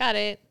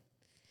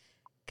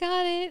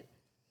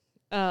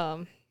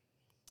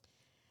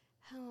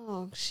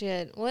 Oh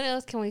shit. What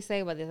else can we say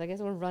about this? I guess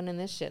we're running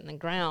this shit in the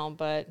ground,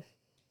 but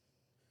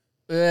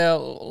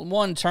Well,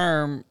 one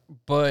term,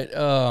 but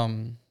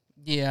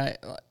yeah,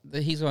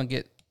 he's going to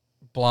get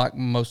blocked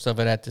most of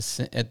it at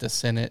the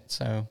Senate,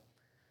 so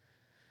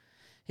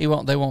they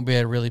won't be able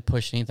to really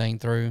push anything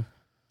through.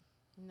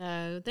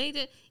 no, they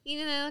did.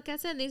 You know, like I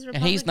said, these And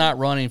Republicans. he's not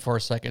running for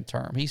a second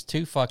term. He's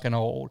too fucking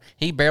old.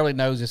 He barely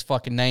knows his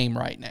fucking name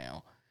right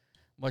now,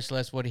 much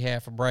less what he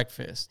had for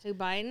breakfast. Who,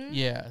 Biden?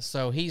 Yeah,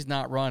 so he's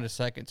not running a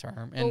second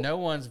term, and no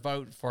one's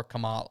voting for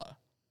Kamala.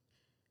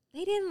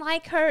 They didn't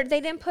like her.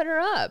 They didn't put her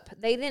up.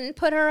 They didn't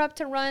put her up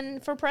to run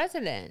for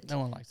president. No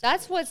one likes her.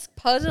 That's what's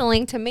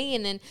puzzling to me.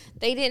 And then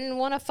they didn't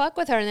want to fuck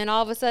with her. And then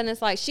all of a sudden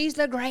it's like, she's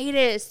the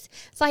greatest.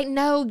 It's like,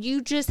 no,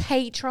 you just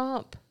hate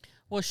Trump.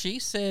 Well, she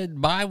said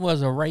Biden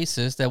was a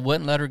racist that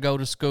wouldn't let her go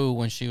to school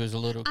when she was a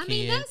little kid. I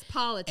mean, that's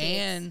politics.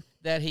 And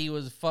that he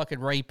was fucking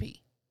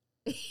rapey.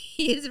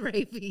 He is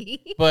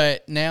rapey.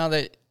 But now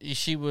that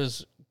she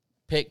was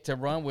picked to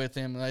run with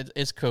him,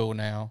 it's cool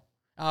now.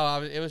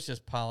 Oh, it was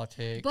just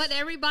politics. But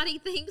everybody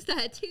thinks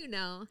that too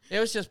now. It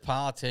was just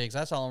politics.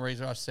 That's the only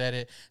reason I said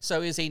it.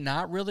 So is he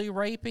not really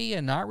rapey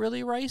and not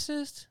really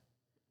racist?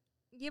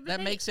 Yeah, but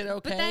That makes it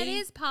But that okay?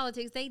 is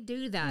politics. They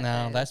do that.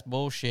 No, though. that's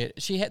bullshit.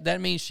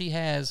 That means she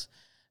has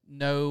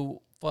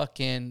no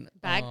fucking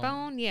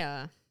Backbone?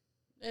 Yeah.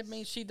 It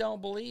means she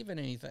don't believe in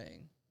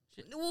anything.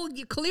 Well,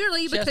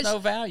 clearly, She has because no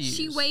values.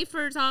 she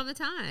wafers all the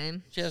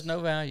time. She has no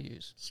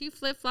values. She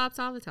flip-flops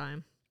all the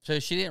time. So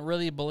she didn't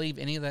really believe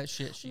any of that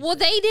shit. Well,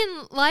 they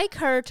didn't like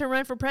her to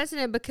run for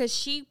president because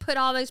she put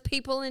all those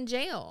people in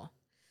jail.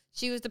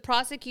 She was the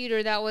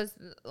prosecutor that was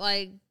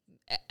like,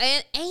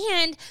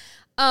 and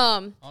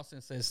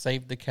Austin says,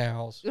 "Save the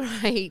cows."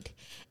 right.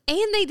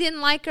 And they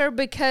didn't like her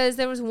because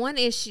there was one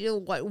issue,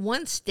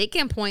 one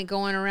sticking point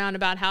going around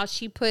about how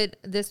she put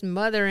this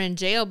mother in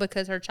jail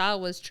because her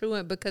child was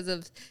truant because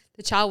of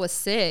the child was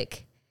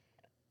sick.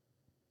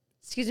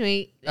 Excuse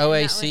me.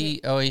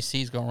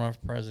 OAC's gonna run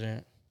for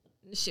president.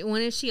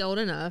 When is she old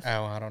enough?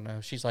 Oh, I don't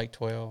know. She's like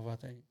 12, I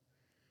think.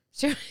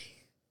 Sure.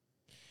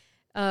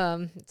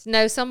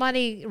 No,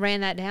 somebody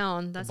ran that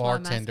down. That's why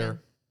I'm Bartender.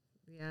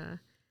 asking. Yeah.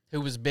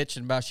 Who was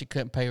bitching about she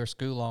couldn't pay her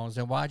school loans.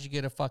 And why'd you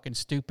get a fucking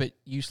stupid,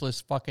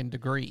 useless fucking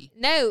degree?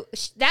 No,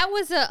 that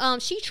was a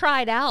she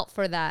tried out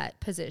for that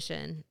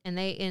position, and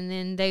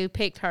then they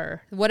picked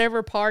her.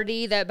 Whatever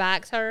party that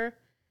backs her,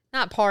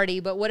 not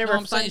party, but whatever. No,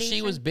 I'm saying funding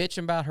she was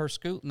bitching about her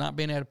school not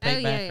being able to pay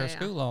Oh, back yeah, her yeah,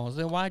 school loans.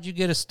 Then why'd you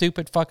get a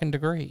stupid fucking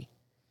degree?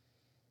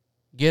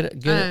 Get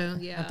it. Oh,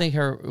 yeah. I think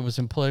it was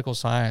in political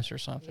science or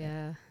something.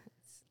 Yeah.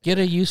 Get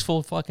a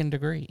useful fucking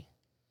degree.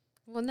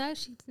 Well, no,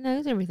 she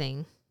knows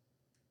everything.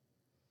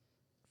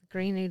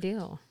 Green New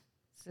Deal.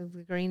 It's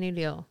the Green New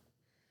Deal.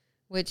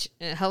 Which,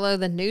 hello,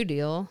 the New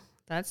Deal.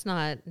 That's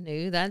not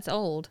new. That's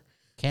old.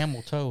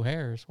 Camel toe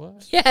hairs.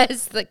 What?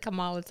 Yes, the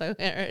Kamala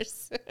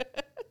Harris.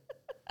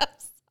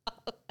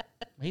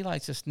 He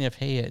likes to sniff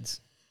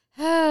heads.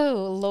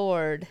 Oh,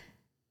 Lord.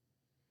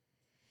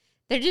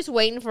 They're just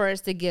waiting for us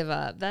to give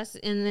up. That's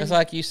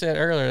like you said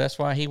earlier. That's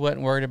why he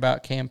wasn't worried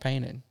about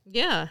campaigning.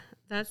 Yeah,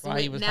 that's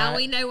why he was now high.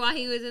 we know why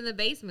he was in the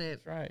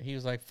basement. That's right. He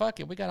was like, "Fuck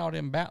it, we got all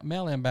them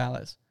mail-in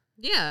ballots.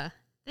 Yeah,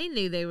 they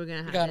knew they were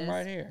gonna have We got this. them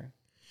right here."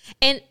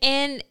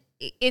 And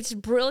it's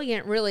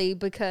brilliant, really,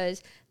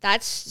 because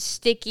that's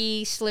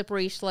sticky,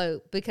 slippery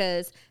slope.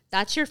 Because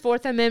that's your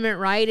Fourth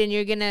Amendment right, and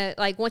you're gonna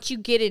once you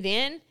get it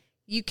in,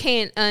 you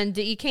can't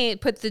undo. You can't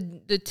put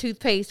the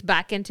toothpaste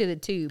back into the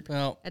tube.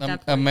 Well, at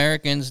that point.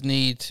 Americans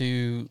need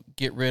to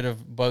get rid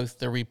of both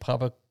the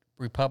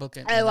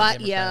Republican and the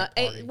Democratic yeah,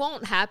 Party. it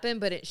won't happen,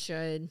 but it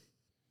should.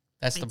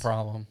 That's the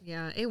problem.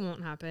 Yeah, it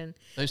won't happen.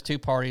 Those two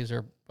parties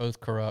are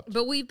both corrupt.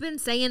 But we've been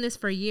saying this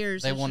for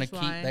years. They want to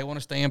keep. They want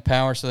to stay in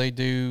power, so they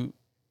do.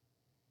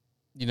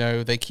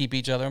 They keep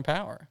each other in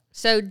power.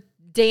 So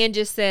Dan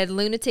just said,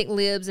 lunatic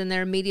libs and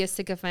their media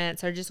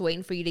sycophants are just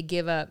waiting for you to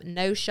give up.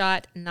 No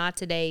shot, not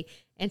today,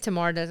 and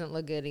tomorrow doesn't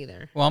look good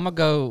either. Well, I'm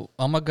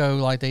gonna go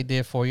like they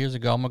did 4 years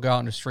ago. I'm gonna go out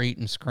in the street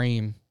and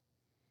scream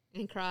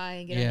And cry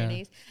and get on your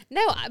knees.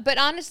 No, but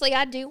honestly,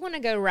 I do want to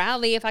go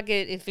rally. If I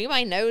could, if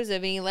anybody knows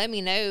of any, let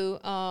me know.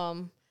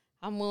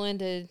 I'm willing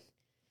to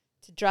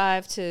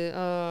drive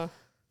to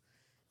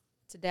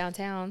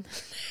downtown.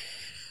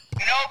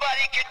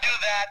 Nobody can do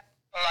that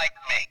like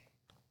me.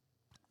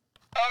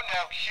 Oh no,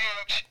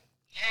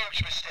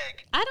 huge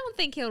mistake. I don't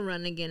think he'll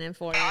run again in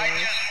 4 years. I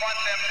just want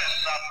them to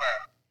suffer.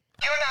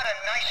 You're not a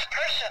nice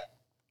person.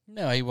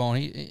 No, he won't.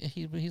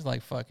 He's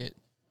like, fuck it.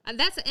 And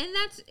that's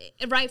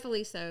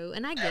rightfully so,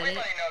 and I get Everybody it.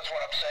 knows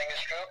what I'm saying is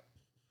true.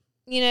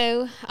 You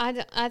know,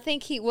 I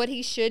think what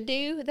he should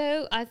do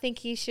though, I think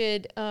he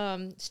should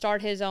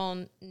start his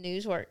own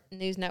news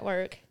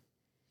network.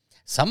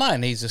 Somebody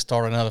needs to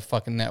start another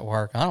fucking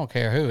network. I don't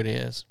care who it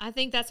is. I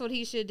think that's what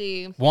he should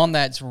do. One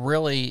that's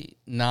really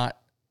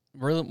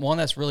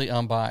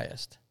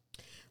unbiased.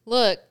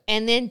 Look,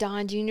 and then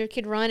Don Jr.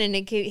 could run, and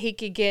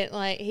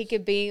he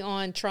could be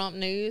on Trump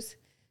News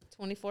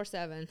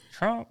 24/7.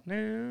 Trump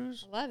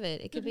News. I love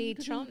it. It could be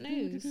Trump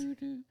News.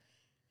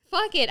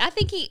 Fuck it. I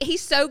think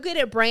he's so good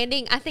at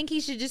branding. I think he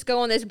should just go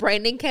on this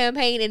branding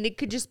campaign, and it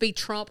could just be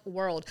Trump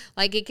World.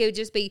 Like, it could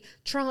just be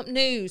Trump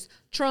News,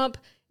 Trump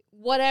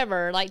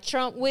whatever, like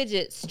Trump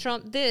widgets,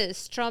 Trump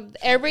this, Trump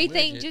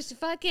everything. Widgets. Just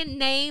fucking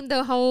name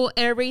the whole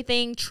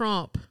everything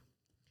Trump.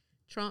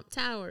 Trump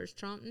Towers,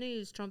 Trump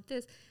News, Trump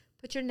this.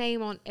 Put your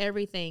name on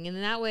everything. And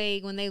then that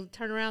way, when they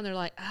turn around, they're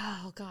like,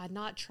 oh, God,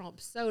 not Trump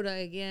soda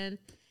again.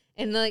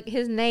 And, like,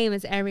 his name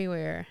is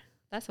everywhere.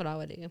 That's what I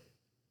would do.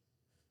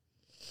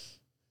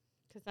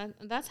 Because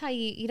that's how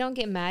you don't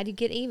get mad. You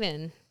get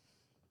even.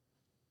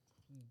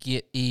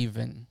 Get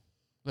even.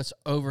 Let's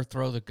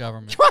overthrow the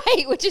government.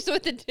 Right, which is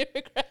what the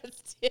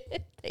Democrats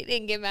did. They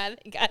didn't get mad.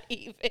 They got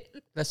even.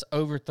 Let's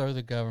overthrow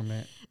the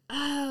government.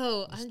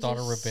 Oh, Start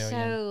a rebellion.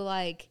 So,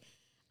 like,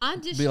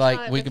 I'm just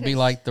We could be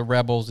like the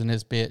rebels in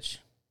this bitch.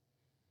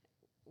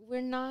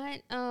 we're not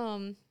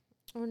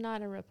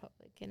a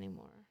republic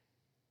anymore.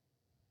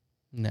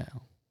 No.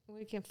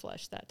 We can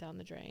flush that down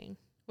the drain.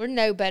 We're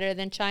no better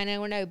than China.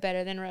 We're no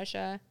better than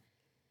Russia.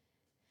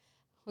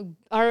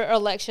 Our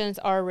elections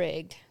are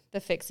rigged. The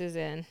fix is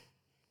in.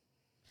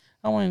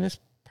 I mean, this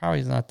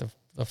probably is not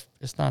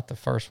it's not the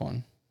first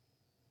one.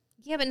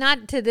 Yeah, but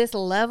not to this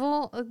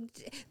level,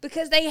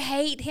 because they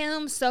hate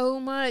him so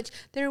much.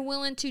 They're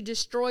willing to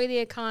destroy the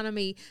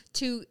economy.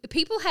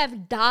 People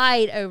have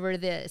died over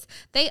this.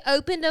 They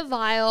opened a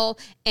vial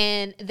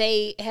and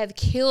they have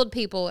killed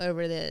people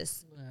over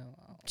this.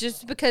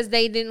 Just because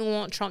they didn't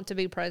want Trump to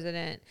be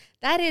president.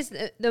 That is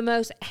the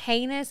most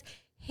heinous,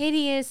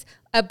 hideous,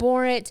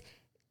 abhorrent,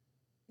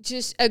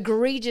 just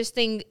egregious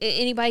thing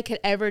anybody could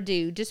ever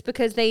do. Just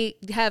because they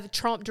have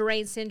Trump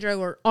deranged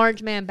syndrome or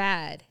orange man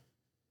bad.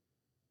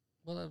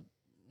 What?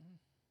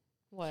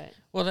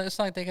 Well, it's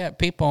like they got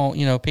people on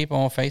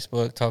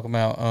Facebook talking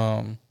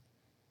about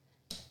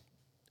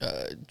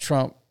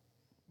Trump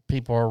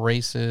people are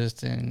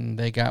racist and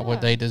they got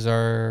what they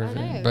deserve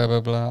and blah, blah,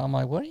 blah. I'm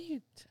like, what are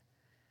you...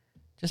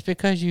 Just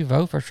because you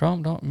vote for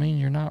Trump don't mean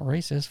you're not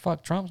racist.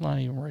 Fuck, Trump's not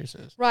even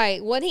racist.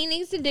 Right. What he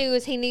needs to do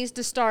is he needs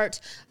to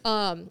start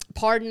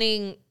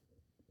pardoning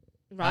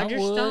Roger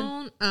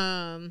Stone.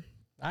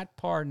 I'd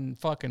pardon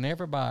fucking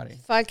everybody.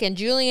 Fucking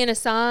Julian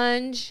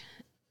Assange.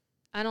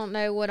 I don't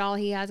know what all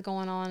he has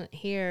going on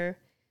here.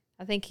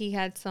 I think he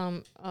had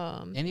some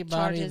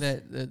anybody charges.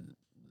 that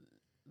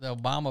the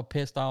Obama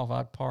pissed off,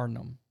 I'd pardon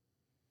them.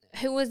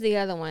 Who was the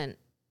other one?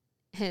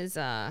 His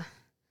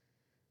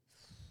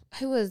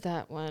who was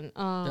that one?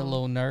 The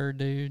little nerd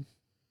dude.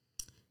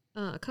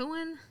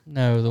 Cohen?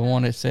 No, the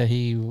one that said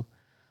he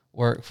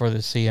worked for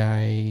the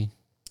CIA.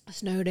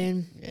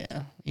 Snowden.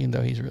 Yeah, even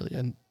though he's really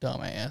a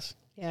dumbass.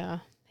 Yeah,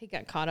 he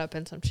got caught up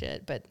in some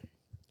shit, but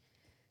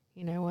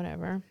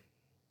whatever.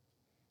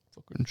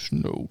 Fucking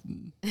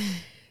Snowden.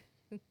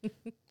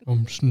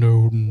 I'm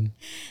Snowden.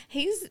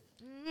 He's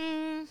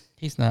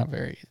not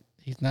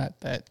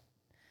that.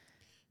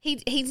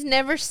 He's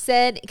never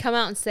come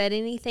out and said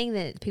anything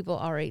that people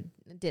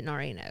didn't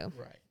already know.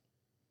 Right.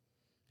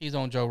 He's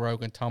on Joe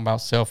Rogan talking about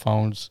cell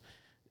phones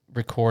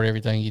record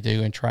everything you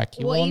do and track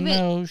you. Well,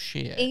 no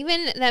shit.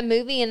 Even that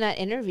movie and that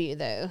interview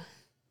though,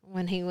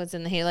 when he was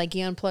in he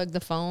unplugged the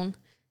phone.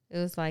 It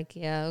was like,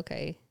 yeah,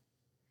 okay.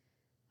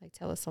 Like,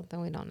 tell us something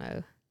we don't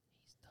know.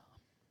 He's dumb.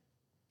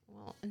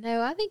 Well,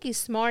 no, I think he's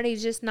smart.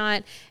 He's just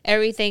not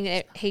everything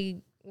that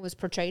he was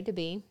portrayed to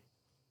be.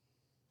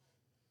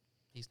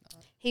 He's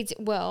not.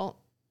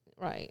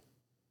 Right.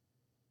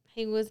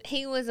 He was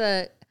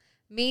a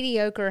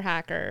mediocre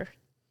hacker.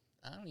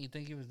 I don't even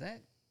think he was that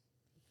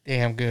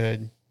damn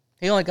good.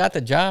 He only got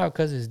the job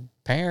because his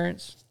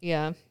parents.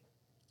 Yeah.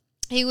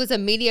 He was a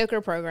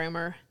mediocre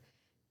programmer.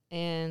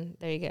 And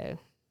there you go.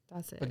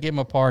 That's it. But give him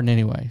a pardon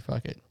anyway.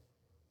 Fuck it.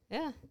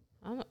 Yeah.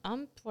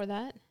 I'm for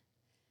that.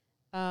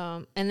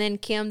 And then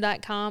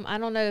Kim.com. I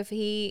don't know if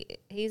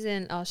he's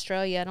in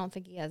Australia. I don't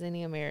think he has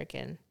any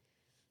American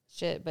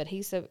shit, but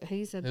he's a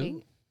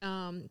big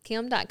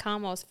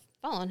Kim.com. I was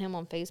following him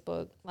on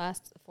Facebook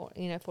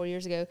 4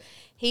 years ago.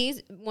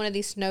 He's one of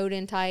these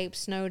Snowden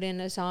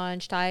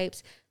Assange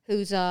types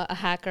who's a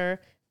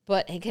hacker,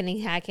 but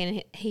he hacked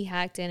in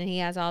and he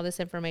has all this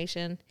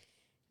information.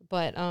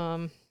 But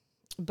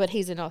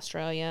he's in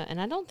Australia, and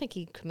I don't think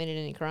he committed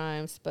any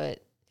crimes,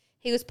 but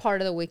he was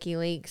part of the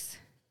WikiLeaks.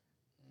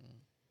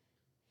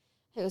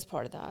 It was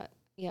part of that.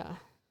 Yeah.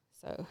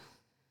 So,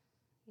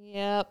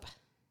 yep.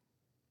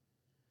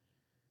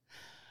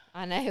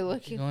 I know.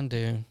 What you gonna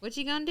do? What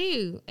you gonna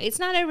do? It's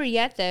not over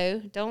yet, though.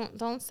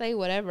 Don't say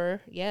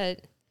whatever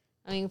yet.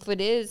 I mean, if it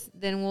is,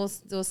 then we'll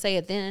say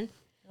it then.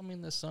 I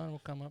mean, the sun will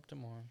come up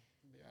tomorrow.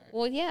 It'll be all right.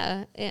 Well,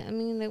 yeah. I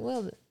mean, it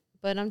will.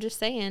 But I'm just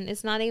saying,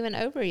 it's not even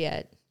over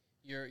yet.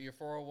 Your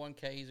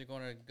 401ks are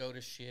going to go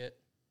to shit.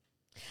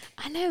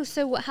 I know.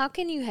 So how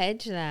can you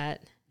hedge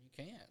that? You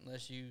can't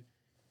unless you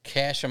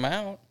cash them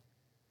out.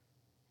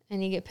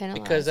 And you get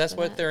penalized Because that's for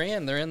what that. they're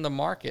in. They're in the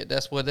market.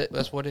 That's what it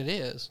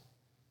is.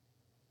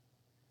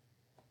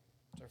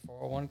 Their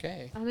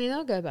 401k. I mean,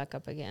 they'll go back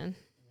up again.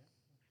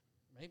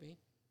 Maybe.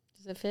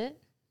 Does it fit?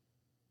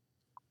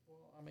 Well,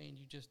 I mean,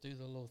 you just do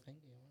the little thing.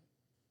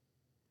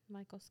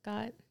 Michael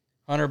Scott?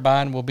 Hunter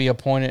Biden will be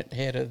appointed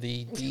head of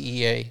the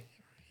DEA.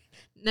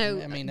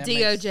 No, I mean, that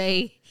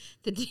DOJ.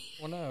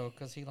 Well, no,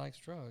 because he likes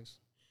drugs.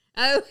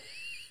 Oh.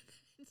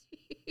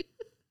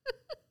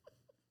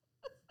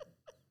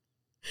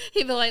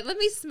 He'd be like, let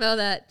me smell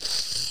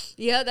that.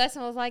 Yeah, that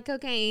smells like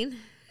cocaine.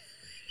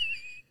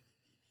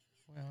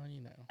 Well,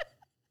 you know.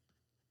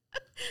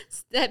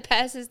 That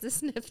passes the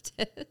sniff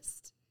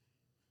test.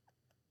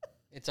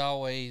 It's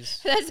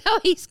always... That's how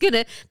he's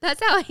gonna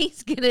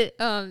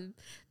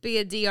be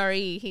a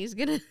DRE. He's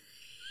gonna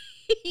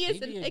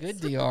He'd be a good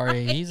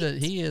DRE.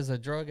 He is a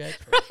drug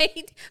expert.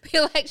 right.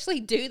 He'll actually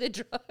do the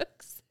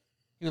drugs.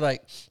 You're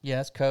like, yeah,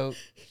 that's coke.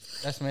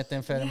 That's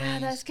methamphetamine. Yeah,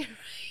 that's good.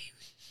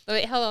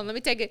 Wait, hold on. Let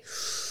me take it.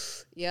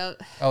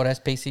 Yep. Oh, that's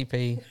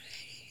PCP.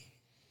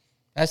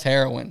 That's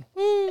heroin.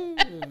 Woo.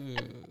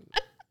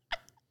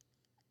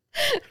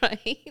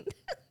 Right.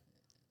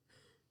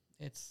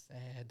 It's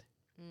sad.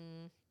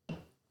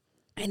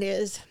 It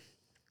is.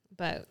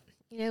 But,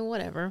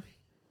 whatever.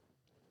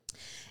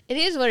 It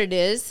is what it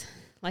is.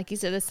 Like you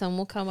said, the sun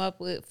will come up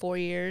with 4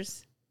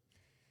 years.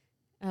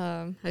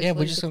 Yeah, we're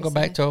hopefully just going to people go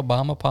back say- to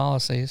Obama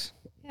policies.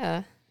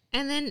 Yeah.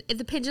 And then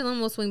the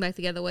pendulum will swing back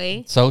the other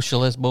way.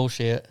 Socialist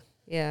bullshit.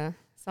 Yeah.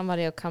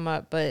 Somebody will come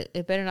up, but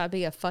it better not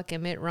be a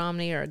fucking Mitt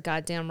Romney or a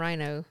goddamn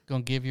rhino.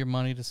 Going to give your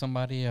money to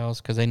somebody else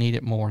because they need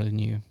it more than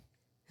you.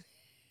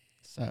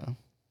 So,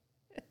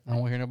 I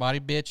don't hear nobody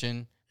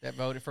bitching that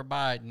voted for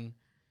Biden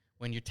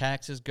when your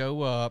taxes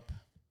go up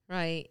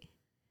Right.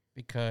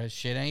 because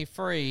shit ain't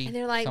free. And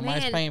they're like,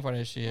 somebody's man, paying for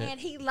that shit. Man,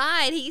 he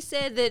lied. He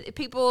said that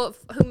people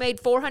who made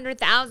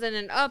 $400,000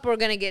 and up were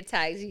gonna get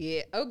taxed.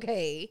 Yeah,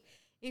 okay.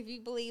 If you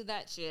believe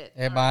that shit,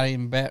 Everybody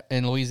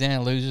in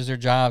Louisiana loses their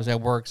jobs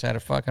that works at a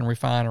fucking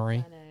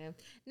refinery. I know.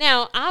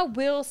 Now, I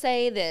will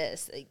say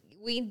this: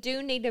 we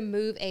do need to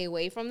move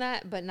away from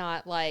that, but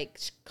not like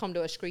come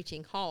to a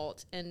screeching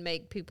halt and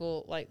make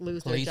people like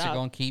lose Police their are job.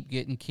 going to keep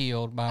getting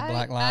killed by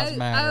Black Lives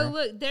Matter Oh,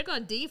 look, they're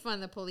gonna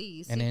defund the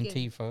police and You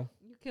can- Antifa.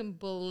 You can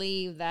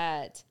believe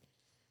that.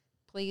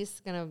 Police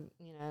gonna,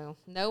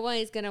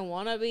 nobody's gonna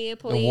want to be a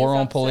police. The war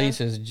on officer.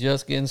 police is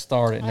just getting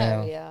started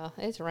now. Oh yeah,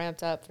 it's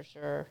ramped up for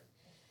sure.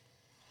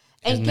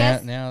 'Cause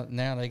And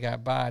now they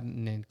got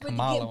Biden and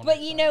Kamala. on but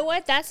their you side. know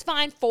what? That's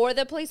fine for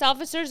the police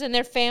officers and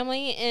their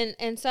family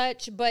and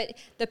such. But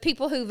the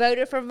people who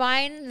voted for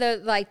Biden,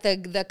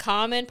 the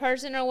common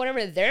person or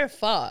whatever, they're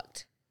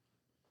fucked.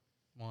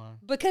 Why?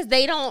 Because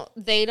they don't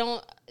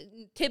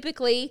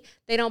typically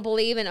they don't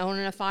believe in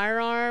owning a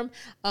firearm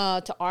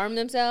to arm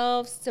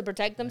themselves, to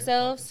protect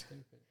themselves.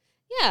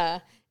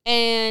 Yeah,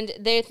 and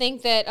they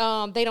think that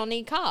they don't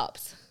need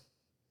cops.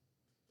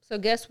 So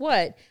guess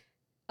what?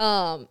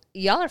 Y'all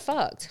are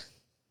fucked.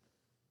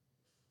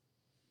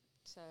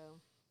 So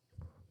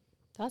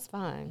that's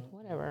fine.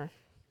 Whatever.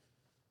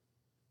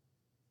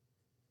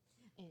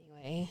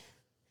 Anyway.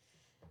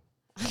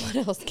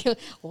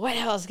 What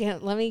else can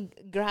let me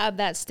grab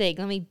that steak.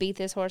 Let me beat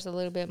this horse a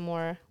little bit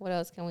more. What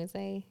else can we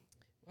say?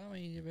 Well, I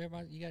mean,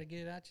 everybody, you got to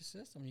get it out your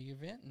system. You're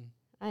venting.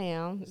 I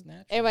am. It's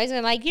natural. Everybody's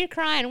gonna like, you're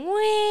crying.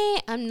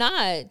 Wait, I'm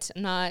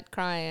not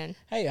crying.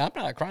 Hey, I'm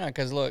not crying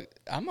because, look,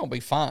 I'm going to be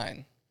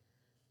fine.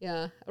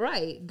 Yeah,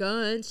 right.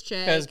 Guns,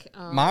 Because check.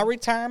 my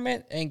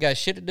retirement ain't got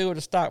shit to do with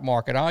the stock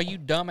market. All you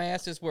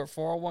dumbasses with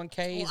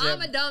 401ks well,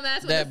 I'm a dumbass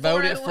with that a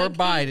voted for 401k.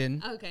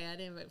 Biden, Okay, I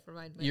didn't vote for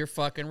Biden. you're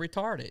fucking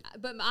retarded.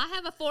 But I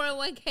have a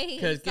 401k.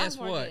 Because guess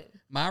what?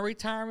 My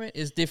retirement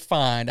is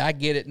defined. I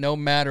get it no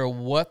matter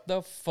what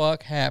the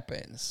fuck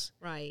happens.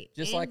 Right.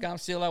 Just And- like I'm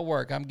still at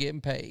work, I'm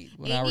getting paid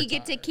when I and retire. you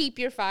get to keep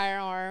your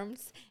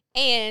firearms.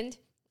 And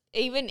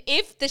even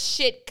if the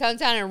shit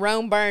comes out and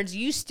Rome burns,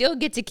 you still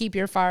get to keep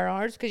your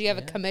firearms because you have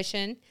a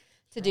commission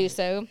to do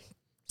so.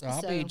 So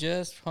I'll be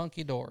just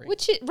hunky-dory.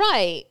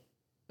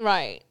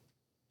 Right.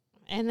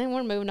 And then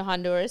we're moving to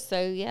Honduras.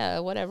 So, yeah,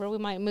 whatever. We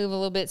might move a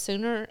little bit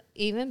sooner,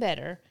 even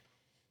better.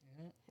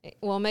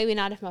 Well, maybe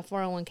not if my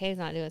 401k is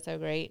not doing so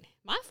great.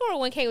 My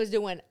 401k was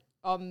doing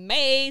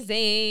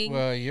amazing.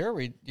 Well, your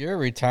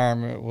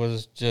retirement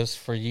was just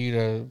for you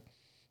to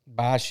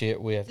buy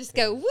shit with. Just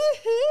go, woohoo.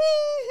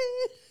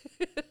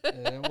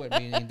 It wouldn't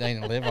be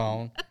anything to live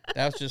on.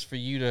 That was just for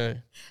you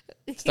to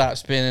stop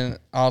spending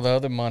all the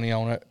other money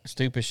on it,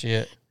 stupid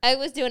shit. I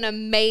was doing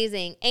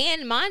amazing.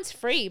 And mine's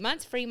free.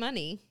 Mine's free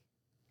money.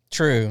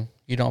 True.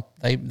 You don't.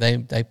 They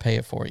pay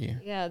it for you.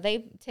 Yeah, they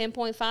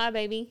 10.5,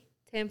 baby.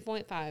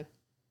 10.5.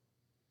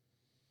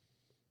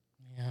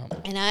 Yeah.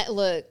 And I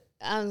look,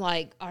 I'm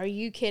like, are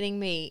you kidding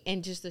me?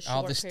 In just a short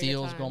All the period of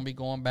steel's time. going to be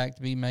going back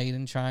to be made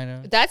in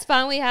China. That's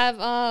fine. We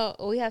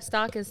have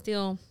stock in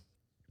steel,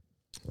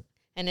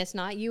 and it's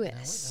not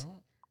U.S. No, we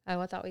don't.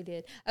 Oh, I thought we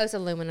did. Oh, it's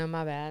aluminum.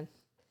 My bad.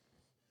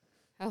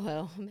 Oh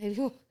well, maybe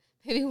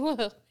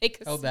we'll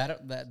make Oh,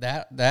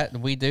 that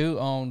we do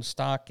own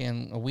stock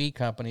in a weed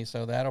company,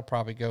 so that'll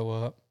probably go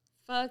up.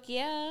 Fuck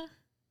yeah.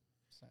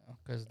 So,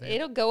 because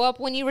It'll go up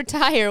when you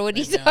retire. What are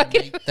you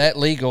talking about? that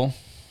legal.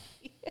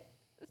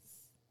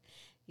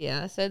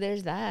 Yeah, so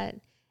there's that.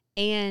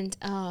 And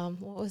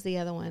what was the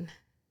other one?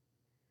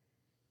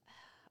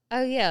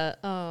 Oh yeah,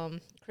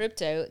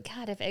 crypto.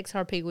 God, if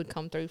XRP would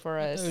come through for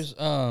us. There's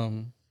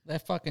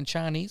that fucking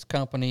Chinese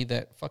company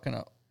that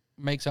fucking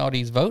makes all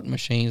these voting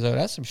machines, though.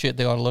 That's some shit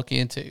they ought to look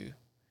into.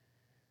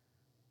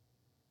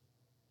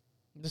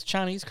 This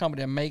Chinese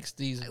company that makes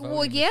these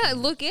voting machines.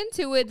 Look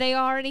into it. They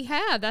already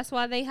have. That's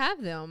why they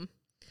have them.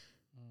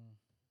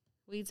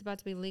 Weed's about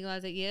to be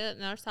legalized yet,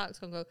 and our stock's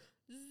gonna go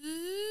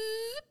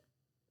zip,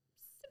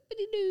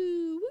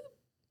 zippity-doo, whoop.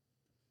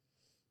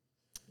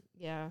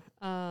 Yeah,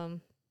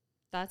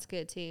 that's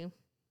good too.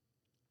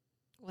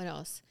 What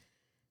else?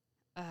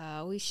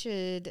 We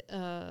should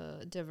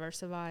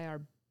diversify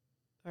our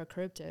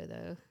crypto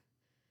though,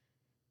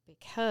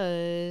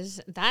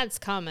 because that's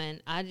coming.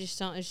 I just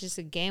don't. It's just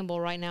a gamble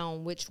right now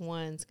on which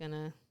one's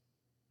gonna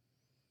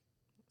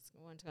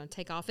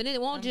take off, and it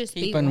won't I'm just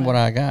keeping be what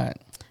I got.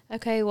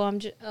 Okay, well,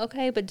 but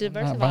I'm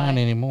diversify. not buying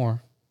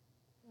anymore.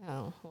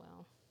 Oh,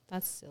 well,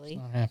 that's silly.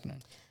 It's not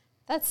happening.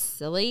 That's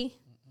silly.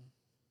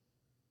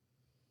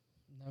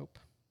 Nope.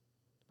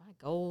 Buy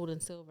gold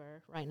and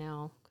silver right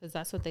now, because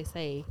that's what they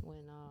say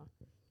when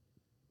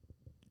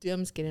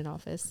Dems get in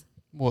office.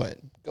 What?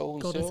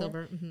 Gold Gold and and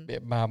silver? silver. Mm-hmm.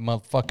 Bet buy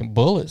motherfucking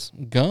bullets,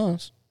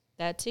 guns.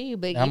 That too,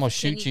 but I'm gonna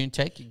shoot you and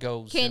take your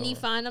gold. Can you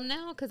silver. find them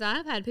now? Because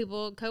I've had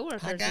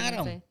coworkers. I got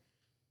 'em. Say,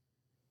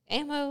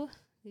 ammo.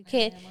 You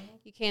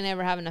can't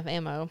ever have enough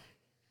ammo.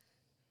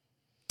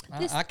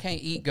 I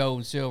can't eat gold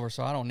and silver,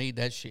 so I don't need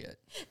that shit.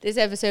 This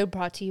episode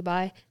brought to you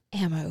by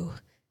ammo.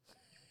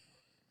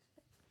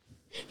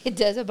 It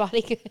does a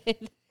body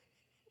good.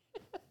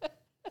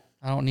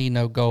 I don't need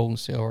no gold and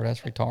silver.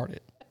 That's retarded.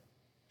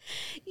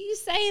 You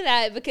say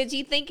that because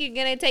you think you're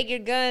going to take your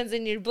guns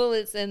and your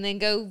bullets and then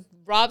go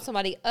rob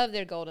somebody of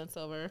their gold and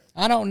silver.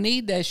 I don't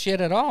need that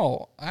shit at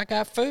all. I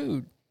got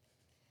food.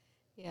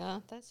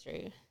 Yeah, that's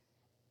true.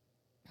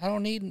 I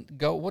don't need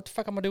gold. What the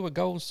fuck am I gonna do with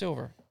gold and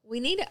silver?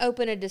 We need to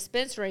open a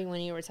dispensary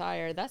when you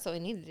retire. That's what we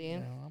need to do.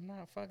 No, I'm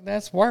not. Fuck.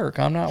 That's work.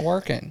 I'm not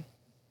working.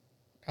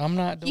 I'm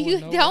not doing. You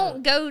no don't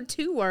work. go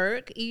to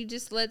work. You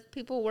just let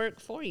people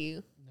work for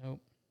you. Nope.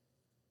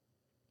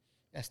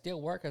 I still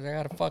work because I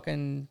gotta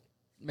fucking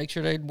make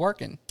sure they're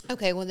working.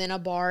 Okay, well then a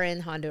bar in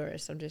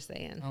Honduras. I'm just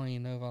saying. I don't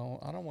even know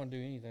if I don't want to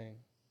do anything.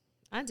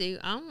 I do.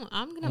 I'm gonna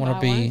I want buy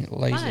to be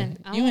one. lazy. Fine.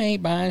 You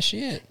ain't buying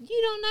shit.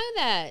 You don't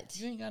know that.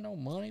 You ain't got no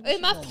money. What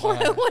In my you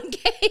gonna buy?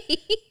 401k.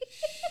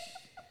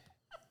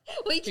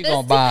 You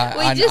gonna buy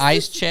an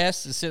ice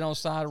chest to sit on the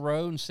side of the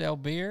road and sell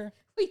beer?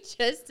 We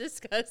just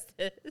discussed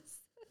this.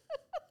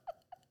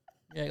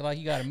 Yeah, like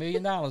you got $1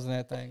 million in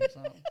that thing or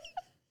something.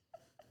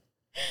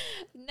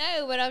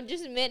 No, but I'm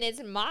just meant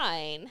it's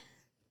mine.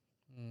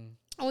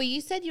 Well, you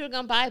said you were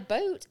gonna buy a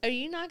boat. Are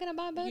you not gonna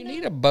buy a boat? You now?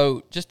 need a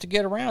boat just to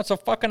get around. It's a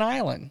fucking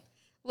island.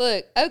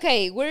 Look,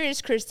 okay, where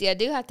is Christy? I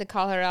do have to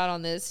call her out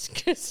on this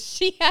because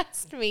she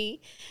asked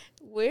me,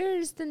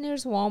 "Where's the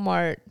nearest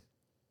Walmart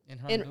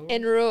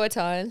in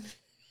Roatan?"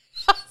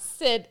 I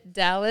said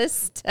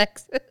Dallas,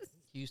 Texas,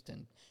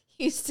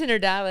 Houston or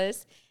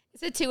Dallas.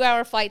 It's a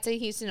 2-hour flight to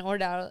Houston or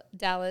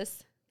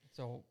Dallas.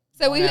 So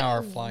 1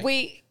 hour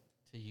flight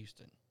to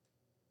Houston.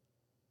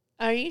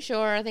 Are you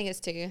sure? I think it's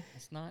 2.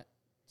 It's not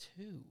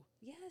 2.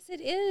 Yes, it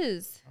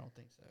is. I don't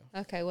think so.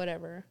 Okay,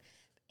 whatever.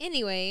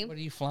 Anyway, What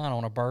are you flying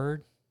on, a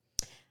bird?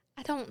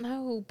 I don't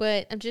know,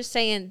 but I'm just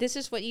saying this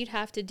is what you'd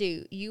have to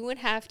do. You would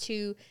have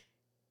to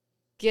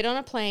get on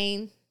a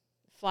plane,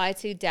 fly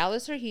to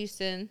Dallas or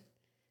Houston.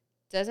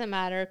 Doesn't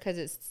matter because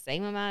it's the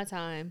same amount of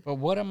time. But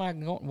what am I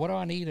going? What do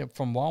I need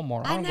from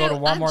Walmart? I don't go to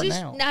Walmart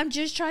now. I'm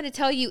just trying to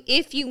tell you,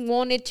 if you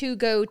wanted to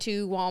go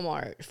to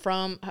Walmart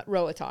from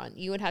Roatan,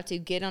 you would have to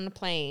get on a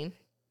plane.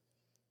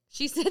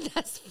 She said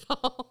that's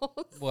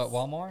false. What,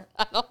 Walmart?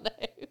 I don't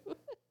know.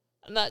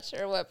 I'm not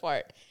sure what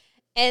part.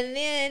 And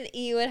then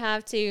you would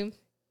have to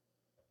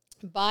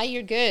buy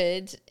your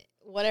goods,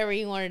 whatever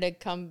you wanted to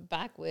come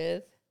back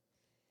with.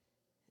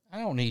 I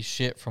don't need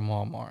shit from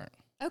Walmart.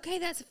 Okay,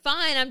 that's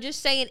fine. I'm just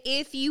saying,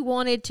 if you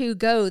wanted to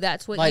go,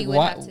 that's what you would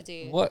have to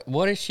do.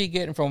 What is she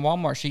getting from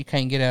Walmart she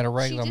can't get at a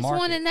regular She just market?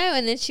 wanted to know.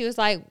 And then she was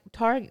like,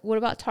 "Target. What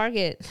about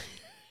Target?"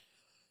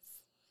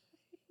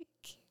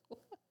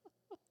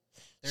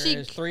 There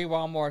is 3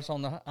 Walmarts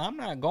on the... I'm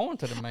not going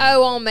to the main.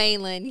 Oh, on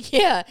mainland.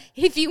 Yeah.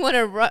 If you want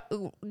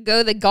to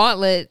go the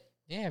gauntlet.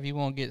 Yeah, if you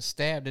want to get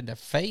stabbed in the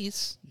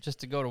face just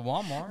to go to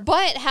Walmart.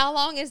 But how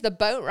long is the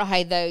boat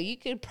ride, though? You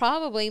could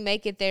probably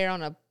make it there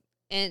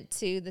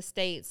into the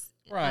States.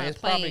 Right, it's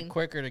plane. probably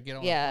quicker to get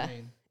on a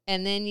plane.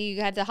 and then you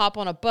had to hop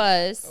on a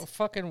bus,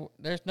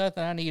 there's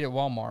nothing I need at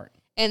Walmart.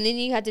 and then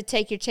you had to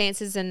take your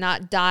chances and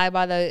not die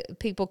by the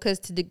people because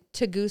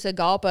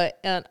Tegucigalpa,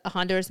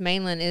 Honduras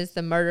mainland, is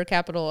the murder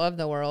capital of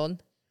the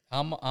world.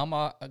 I'm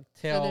So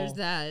tell there's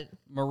that.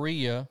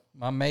 Maria,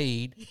 my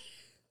maid,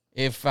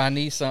 if I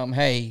need something,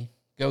 hey,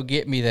 go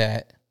get me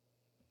that.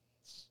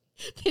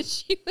 And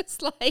she was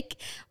like,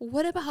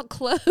 "What about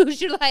clothes?"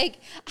 You're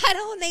like, "I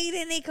don't need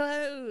any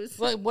clothes."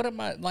 Like, what am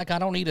I, like, I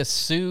don't need a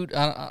suit.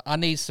 I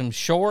need some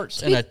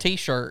shorts and a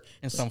T-shirt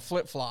and some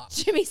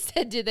flip-flops. Jimmy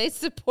said, "Did they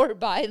support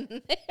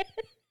Biden there?"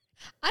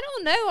 I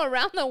don't know.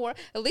 Around the world,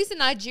 at least in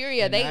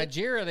Nigeria,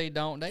 Nigeria, they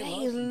don't. They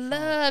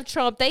love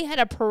Trump. They had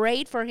a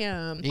parade for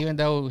him. Even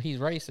though he's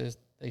racist,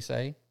 they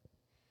say.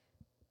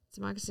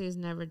 Democracy is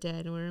never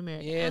dead. We're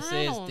American. Yes,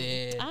 it's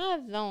dead. I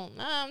don't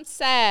know. I'm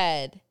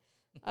sad.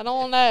 I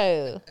don't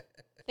know.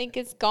 I think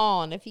it's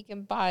gone if you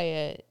can buy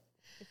it.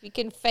 If you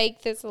can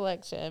fake this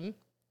election.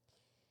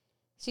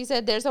 She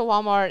said there's a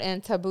Walmart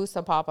in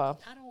Tegucigalpa.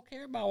 I don't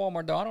care about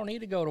Walmart, though. I don't need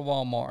to go to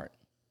Walmart.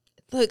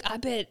 Look, I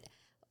bet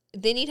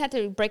then you'd have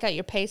to break out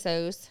your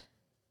pesos.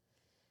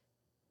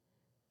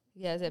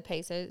 Yeah, is it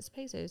pesos? It's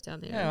pesos down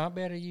there. Yeah, I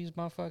better use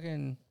my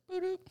fucking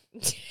boop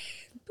Boop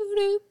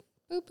doop.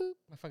 Boop boop.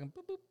 My fucking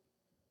boop boop.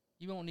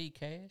 You won't need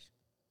cash.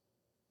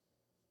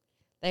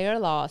 They are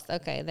lost.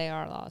 Okay, they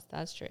are lost.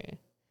 That's true.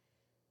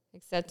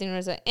 Accepting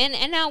result, and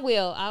I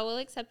will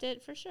accept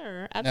it for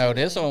sure. Absolutely. No,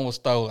 this one was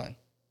stolen.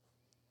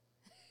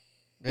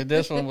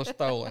 This one was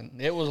stolen.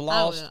 It was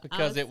lost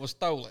because it was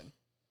stolen.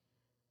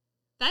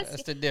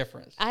 That's the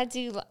difference. I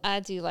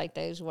do like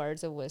those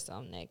words of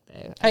wisdom, Nick.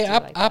 Though. Hey,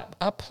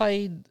 I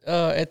played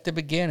at the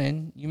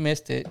beginning. You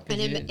missed it, and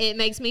it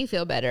makes me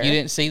feel better. You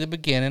didn't see the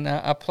beginning.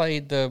 I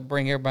played the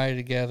bring everybody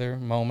together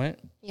moment.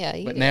 Yeah,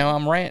 but now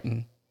I'm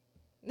ranting.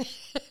 Right.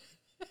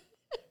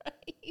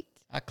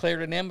 I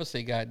cleared an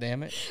embassy.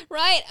 Goddammit.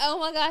 Right. Oh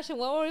my gosh. And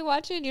what were we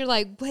watching? You're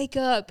like, wake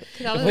up.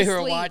 We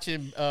were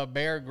watching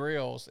Bear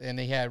Grylls, and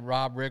he had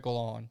Rob Riggle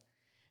on.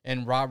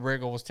 And Rob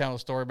Riggle was telling a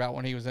story about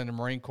when he was in the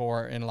Marine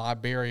Corps in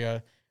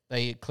Liberia,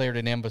 they cleared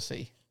an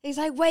embassy. He's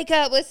like, wake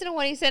up, listen to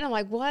what he said. I'm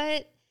like,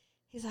 what?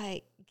 He's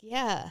like,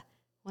 yeah.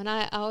 When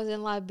I was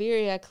in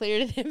Liberia, I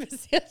cleared an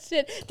embassy. I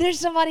said, there's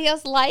somebody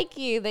else like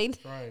you.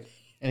 That's right.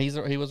 And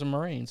he was a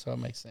Marine, so it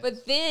makes sense.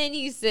 But then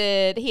you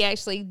said he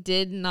actually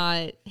did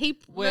not,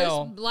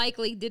 most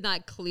likely did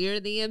not clear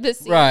the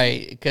embassy.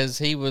 Right, because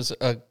he was,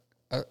 I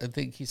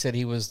think he said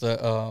he was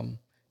the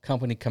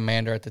company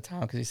commander at the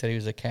time because he said he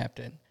was a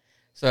captain.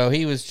 So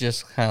he was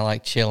just kind of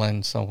like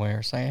chilling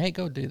somewhere saying, hey,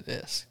 go do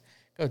this.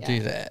 Go do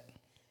that.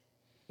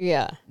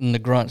 Yeah. And the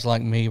grunts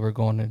like me were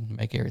going to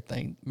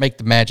make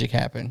the magic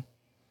happen.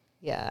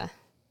 Yeah.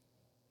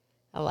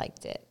 I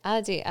liked it. I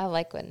do. I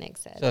like what Nick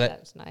said. So that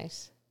was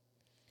nice.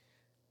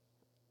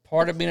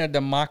 Part of being a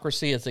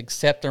democracy is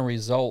accepting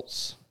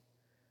results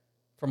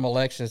from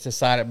elections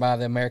decided by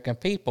the American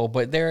people.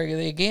 But there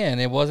again,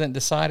 it wasn't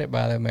decided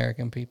by the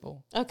American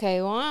people.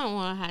 Okay, well, I don't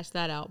want to hash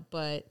that out,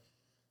 but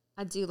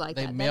I do like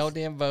that. They mailed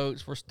in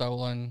votes, were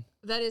stolen.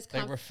 That is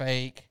they were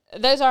fake.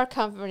 Those are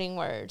comforting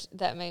words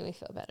that made me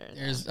feel better.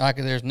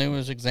 There's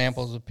numerous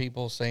examples of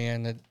people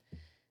saying that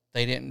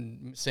they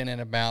didn't send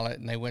in a ballot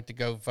and they went to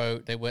go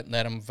vote. They wouldn't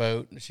let them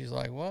vote. And she's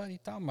like, what are you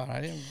talking about?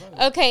 I didn't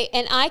vote. Okay,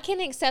 and I can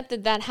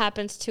accept that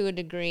happens to a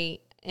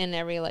degree in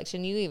every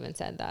election. You even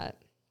said that.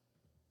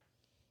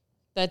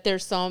 That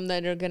there's some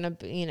that are going to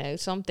be,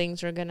 some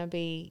things are going to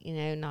be,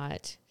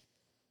 not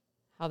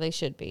how they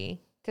should be.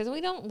 Because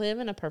we don't live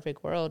in a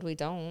perfect world. We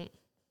don't.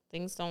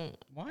 Things don't.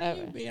 Why are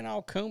you being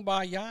all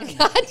kumbaya?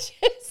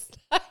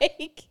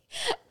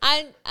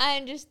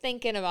 I'm just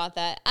thinking about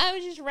that. I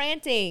was just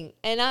ranting,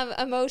 and I'm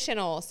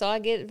emotional, so I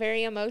get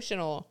very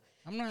emotional.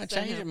 I'm not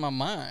changing my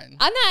mind.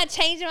 I'm not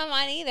changing my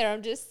mind either.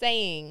 I'm just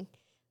saying,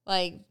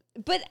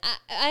 but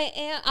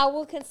I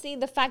will concede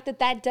the fact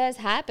that does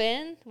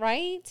happen,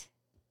 right?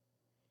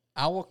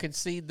 I will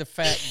concede the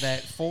fact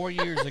that 4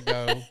 years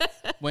ago,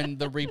 when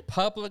the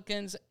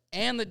Republicans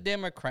and the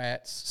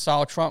Democrats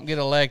saw Trump get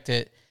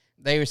elected,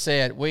 they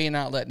said, we're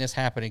not letting this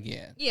happen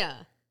again. Yeah.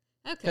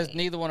 Okay. Because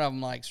neither one of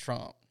them likes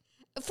Trump.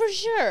 For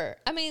sure.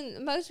 I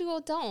mean, most people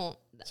don't.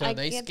 So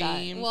they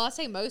schemed. Well, I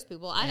say most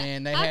people.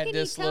 And they had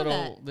this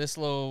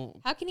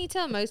little. How can you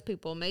tell most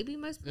people? Maybe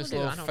most people this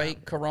little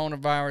fake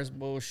coronavirus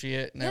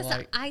bullshit, and they're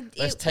like,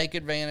 let's take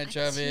advantage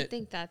of it. I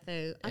think that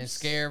though, and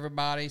scare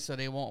everybody so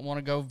they won't want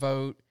to go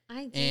vote.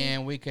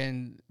 And we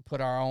can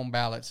put our own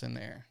ballots in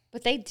there.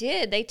 But they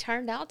did. They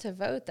turned out to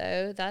vote,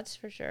 though. That's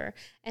for sure.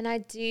 And I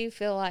do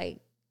feel like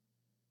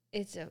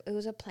it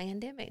was a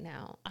pandemic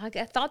now. I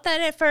thought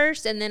that at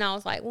first, and then I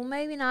was like, well,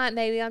 maybe not.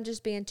 Maybe I'm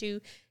just being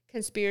too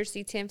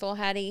conspiracy tinfoil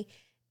hatty.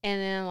 And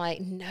then I'm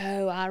like,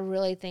 no, I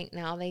really think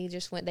now they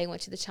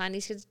went to the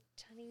Chinese. Cause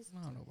Chinese.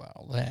 I don't know about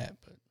all that,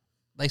 but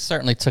they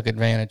certainly took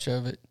advantage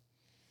of it.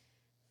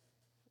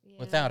 Yeah.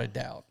 Without a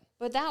doubt.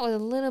 But that was a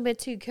little bit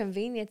too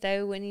convenient,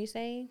 though, wouldn't you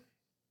say?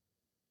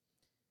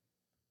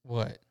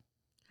 What?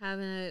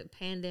 Having a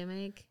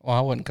pandemic. Well,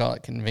 I wouldn't call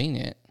it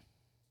convenient.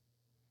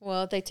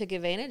 Well, if they took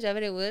advantage of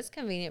it, it was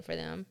convenient for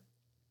them.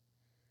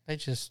 They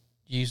just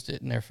used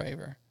it in their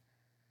favor.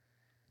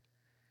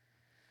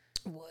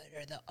 What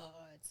are the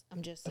odds?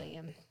 I'm just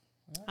saying.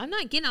 I'm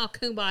not getting all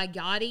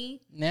kumbaya.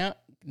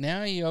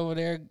 Now you over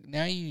there.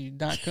 Now you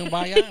not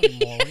kumbaya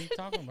anymore. What are you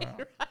talking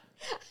about?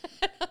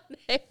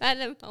 They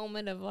had a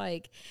moment of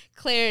like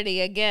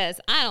clarity, I guess.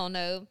 I don't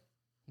know.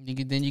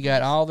 Then you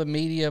got all the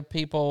media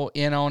people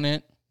in on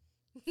it.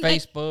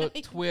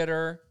 Facebook,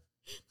 Twitter,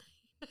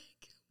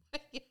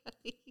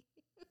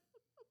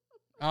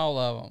 all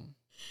of them.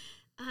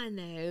 I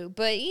know,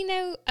 but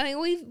I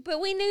mean,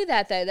 we knew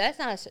that though.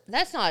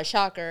 That's not a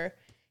shocker.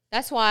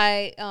 That's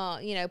why,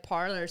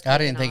 Parler's. I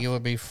didn't think it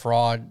would be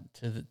fraud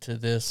to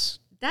this.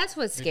 That's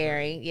what's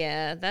scary.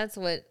 Yeah, that's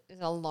what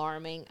is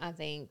alarming. I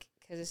think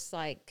because it's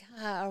like,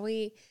 God, are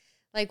we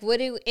like, what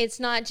do? It's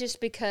not just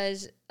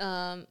because.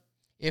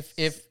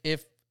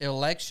 If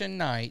election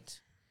night,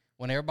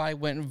 when everybody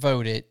went and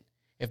voted,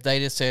 if they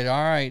just said,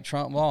 "All right,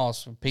 Trump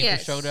lost," people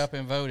showed up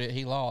and voted,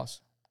 he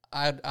lost,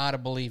 I'd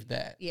have believed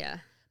that. Yeah.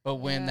 But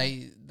when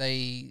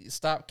they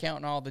stopped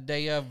counting all the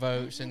day of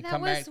votes and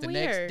come back the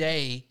next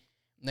day,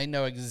 and they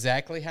know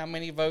exactly how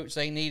many votes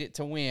they needed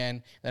to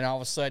win, then all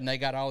of a sudden they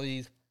got all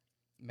these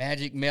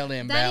magic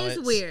mail-in ballots.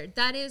 That is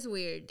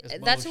weird.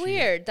 That's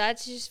weird. That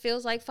just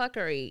feels like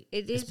fuckery.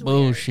 It's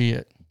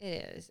bullshit.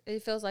 It is.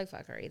 It feels like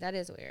fuckery. That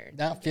is weird.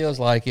 That feels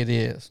like it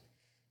is.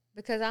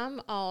 Because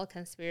I'm all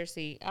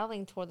conspiracy. I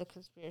lean toward the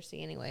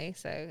conspiracy anyway,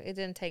 so it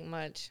didn't take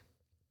much.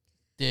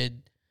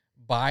 Did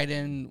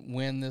Biden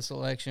win this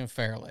election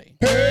fairly?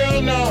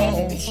 Hell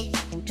no.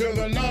 To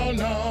the no,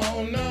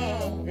 no,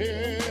 no.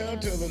 Hell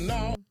to the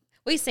no.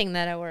 We sing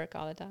that at work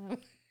all the time. Can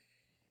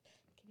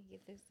you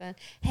get this done?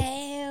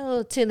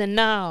 Hell to the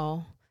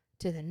no.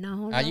 To the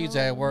no, I use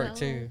that at work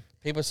too.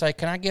 People say,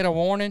 "Can I get a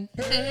warning?"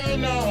 Hell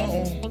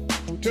no.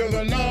 To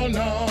the no,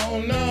 no,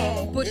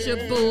 no.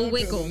 Bishop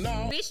Bullwinkle.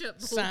 Bishop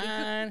Bullwinkle.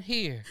 Sign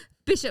here.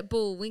 Bishop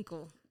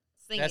Bullwinkle.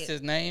 That's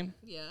his name?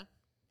 Yeah.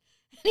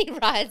 He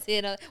rides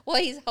in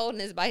he's holding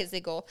his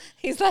bicycle.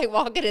 He's like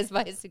walking his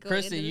bicycle.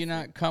 Christy, you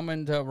not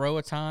coming to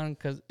Roatan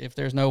because if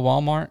there's no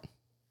Walmart?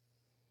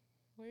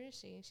 Where is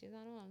she? She's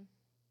not on.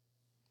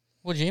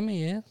 Well,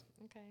 Jimmy is.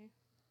 Okay.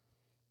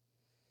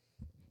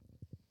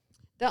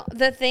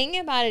 The thing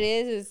about it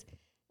is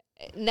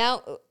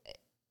now,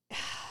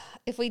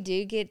 if we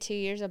do get 2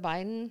 years of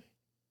Biden,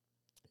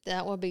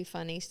 that will be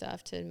funny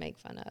stuff to make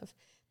fun of.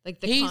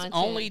 Like He's content.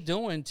 only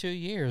doing 2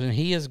 years, and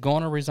he is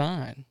going to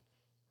resign.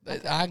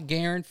 Okay. I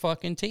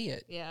guarantee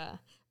it. Yeah,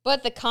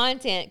 but the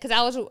content, because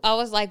I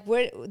was like,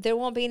 there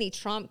won't be any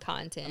Trump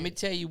content. Let me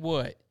tell you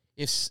what.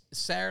 If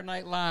Saturday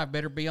Night Live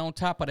better be on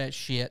top of that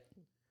shit,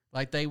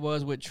 like they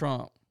was with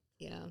Trump.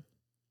 Yeah.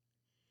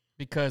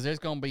 Because there's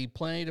going to be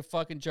plenty to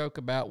fucking joke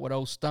about with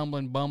old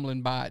stumbling,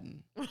 bumbling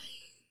Biden.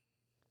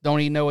 Don't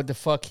even know what the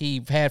fuck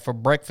he had for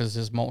breakfast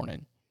this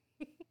morning.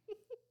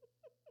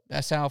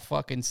 That's how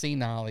fucking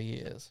senile he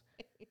is.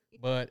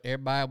 But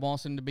everybody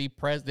wants him to be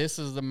president. This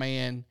is the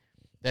man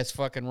that's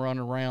fucking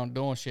running around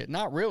doing shit.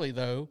 Not really,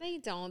 though. They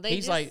don't.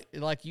 He's just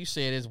like you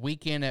said, his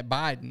weekend at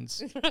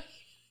Biden's.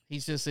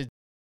 He's just a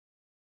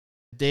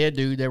dead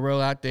dude that roll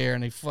out there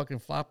and they fucking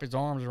flop his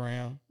arms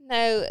around.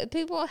 No,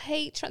 people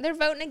hate Trump. They're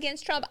voting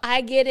against Trump.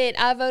 I get it.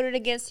 I voted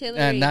against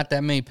Hillary. Not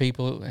that many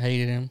people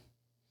hated him.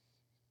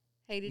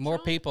 More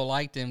Trump? people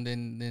liked him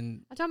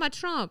than I'm talking about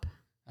Trump.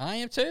 I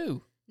am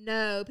too.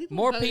 No,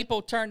 more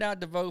people turned out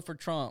to vote for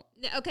Trump.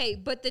 Okay,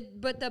 but the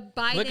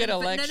Biden. Look at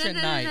election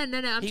night.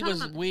 No. He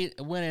was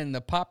winning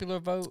the popular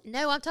vote.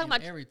 No, I'm talking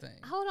about everything.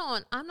 Hold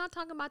on, I'm not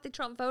talking about the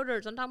Trump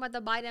voters. I'm talking about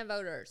the Biden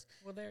voters.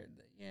 Well,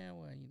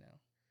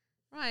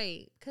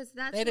 right, because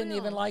they didn't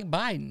even like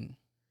Biden.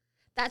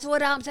 That's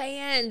what I'm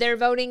saying. They're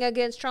voting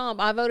against Trump.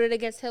 I voted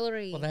against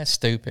Hillary. Well, that's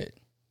stupid.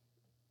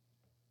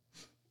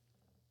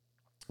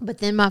 But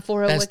then my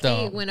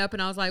 401k went up,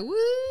 and I was like, "Woo!"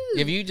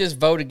 If you just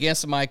vote against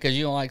somebody because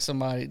you don't like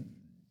somebody,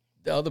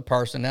 the other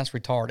person, that's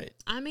retarded.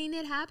 I mean,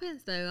 it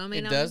happens though. I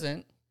mean, it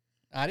doesn't.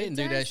 I didn't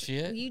do that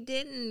shit. You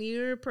didn't.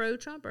 You're a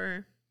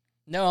pro-Trumper.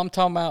 No, I'm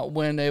talking about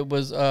when it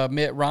was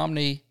Mitt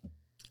Romney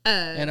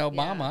and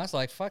Obama. Yeah. I was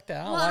like, fuck that.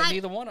 I don't like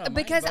neither one of them.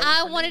 Because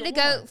I wanted to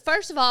go,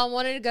 first of all, I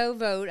wanted to go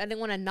vote. I didn't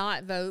want to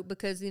not vote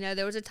because,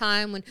 there was a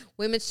time when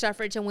women's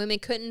suffrage and women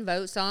couldn't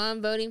vote. So I'm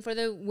voting for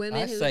the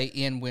women who say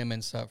in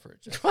women's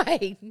suffrage.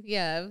 Right.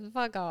 Yeah.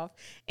 Fuck off.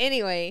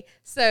 Anyway,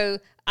 so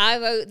I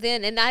vote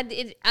then. And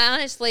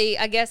honestly,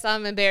 I guess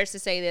I'm embarrassed to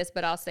say this,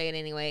 but I'll say it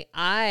anyway.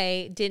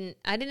 It didn't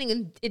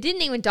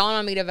even dawn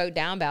on me to vote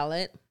down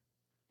ballot.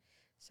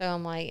 So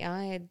I'm like,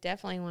 I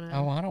definitely want to.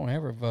 Oh, I don't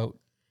ever vote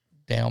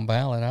down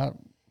ballot.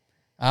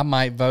 I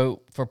might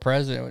vote for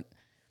president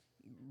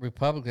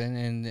Republican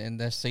and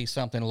let's see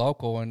something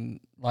local and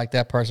like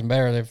that person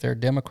better. If they're a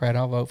Democrat,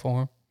 I'll vote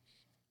for him.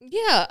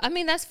 Yeah, I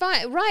mean that's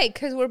fine, right?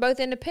 Because we're both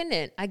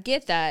independent. I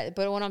get that,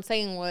 but what I'm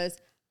saying was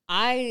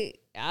I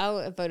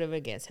voted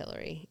against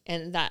Hillary,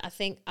 and that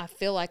I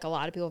feel like a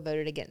lot of people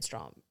voted against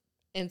Trump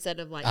instead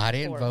of like. I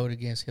didn't vote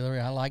against Hillary.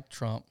 I like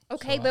Trump.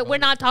 Okay, so but we're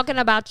not talking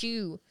about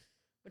you.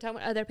 We're talking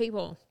about other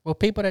people. Well,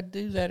 people that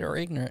do that are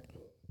ignorant.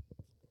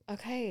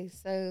 Okay,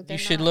 so You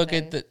should look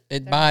at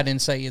Biden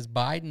and say, is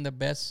Biden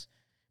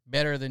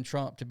better than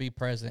Trump to be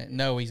president?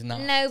 No, he's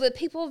not. No, but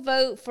people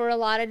vote for a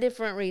lot of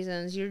different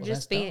reasons. You're Well,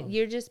 just that's being dumb.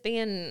 you're just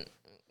being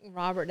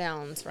Robert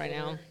Downs right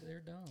now. They're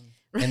dumb.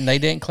 And they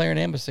didn't clear an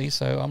embassy,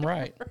 so I'm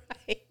right.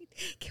 Right.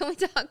 Can we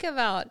talk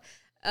about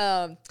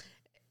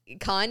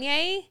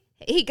Kanye?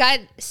 He got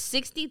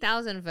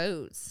 60,000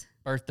 votes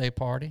Birthday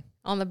party.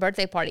 on the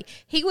birthday party.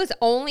 He was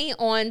only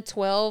on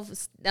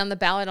the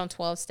ballot on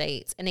 12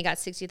 states, and he got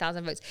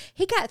 60,000 votes.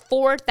 He got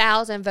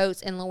 4,000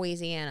 votes in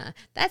Louisiana.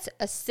 That's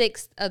a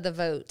sixth of the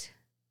vote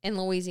in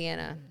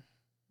Louisiana.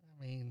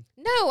 I mean,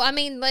 No, I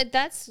mean, like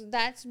that's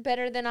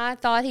better than I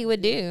thought he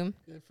would do.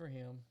 good for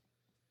him.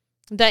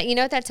 That, you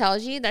know what that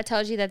tells you? That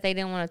tells you that they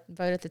didn't want to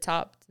vote at the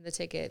top of the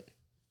ticket.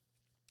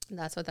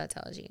 That's what that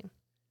tells you.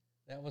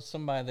 That was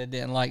somebody that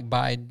didn't like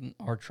Biden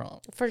or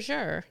Trump. For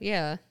sure.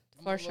 Yeah,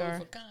 for sure.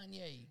 For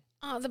Kanye.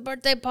 Oh, the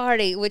birthday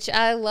party, which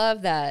I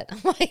love that.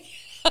 I'm like,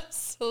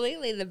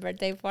 absolutely, the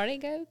birthday party.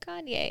 Go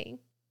Kanye.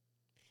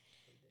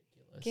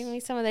 Give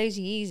me some of those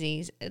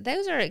Yeezys.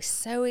 Those are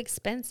so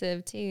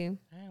expensive, too.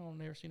 I don't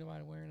never see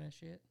nobody wearing that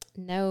shit.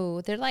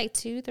 No, they're like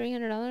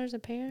 $200-$300 a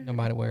pair.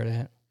 Nobody wear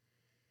that.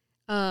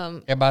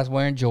 Everybody's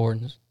wearing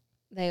Jordans.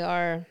 They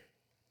are.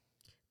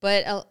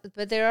 But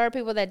there are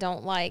people that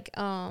don't like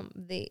how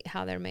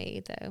they're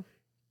made, though.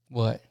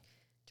 What?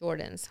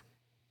 Jordans.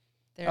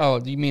 Oh,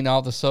 do you mean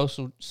all the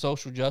social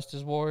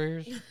justice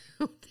warriors?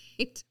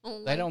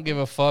 They don't give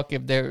a fuck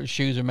if their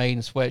shoes are made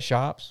in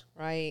sweatshops.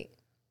 Right.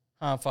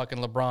 Fucking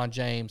LeBron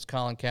James,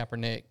 Colin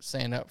Kaepernick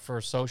stand up for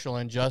social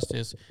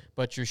injustice,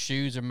 but your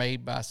shoes are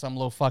made by some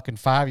little fucking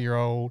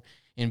 5-year-old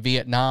in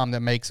Vietnam that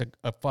makes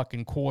a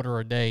fucking quarter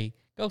a day.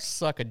 Go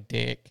suck a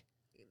dick.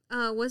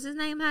 What's his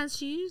name has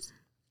shoes?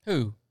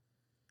 Who?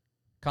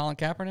 Colin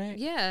Kaepernick?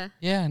 Yeah.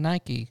 Yeah,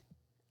 Nike.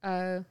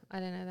 Oh, I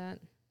didn't know that.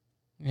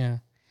 Yeah.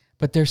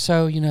 But they're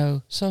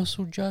so,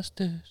 social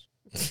justice.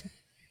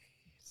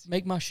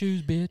 Make my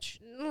shoes, bitch.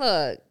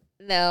 Look,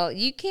 no,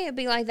 you can't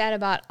be like that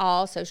about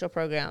all social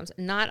programs.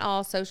 Not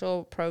all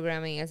social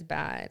programming is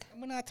bad.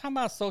 We're not talking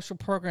about social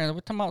programs.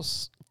 We're talking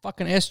about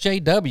fucking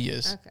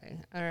SJWs. Okay.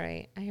 All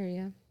right. I hear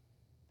you.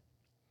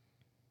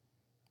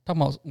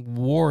 Talking about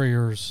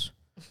warriors.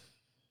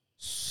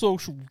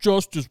 Social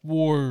justice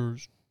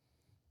warriors.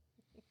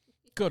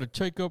 Got to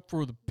take up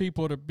for the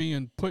people that are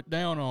being put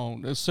down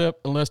on,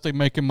 unless they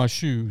making my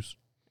shoes.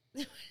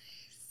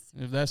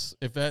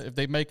 If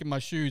they making my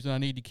shoes, then I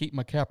need to keep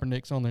my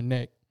Kaepernicks on their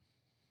neck,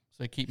 so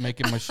they keep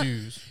making my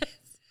shoes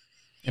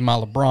and my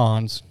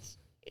LeBrons.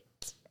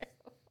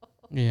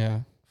 Yeah,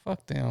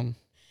 fuck them.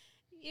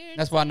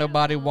 That's why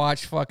nobody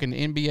watched fucking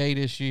NBA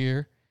this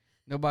year.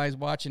 Nobody's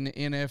watching the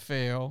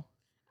NFL.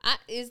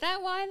 Is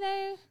that why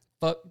though?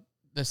 Fuck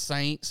the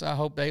Saints. I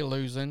hope they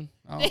losing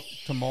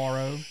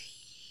tomorrow.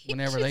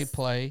 Whenever they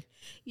play.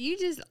 You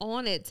just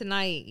on it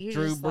tonight. You're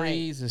Drew just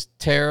Brees is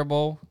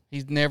terrible.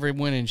 He's never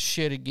winning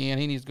shit again.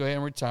 He needs to go ahead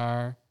and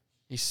retire.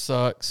 He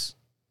sucks.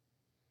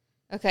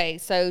 Okay,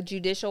 so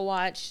Judicial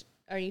Watch,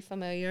 are you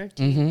familiar?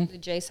 Mm-hmm.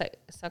 Jay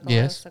Sekulow?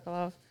 Yes.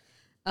 Sekulow.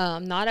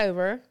 Not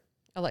over.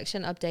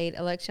 Election update.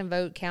 Election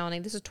vote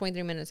counting. This is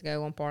 23 minutes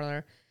ago on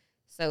Parler.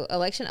 So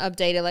election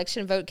update.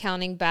 Election vote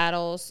counting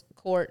battles.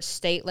 Courts,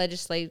 state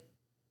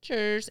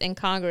legislatures, and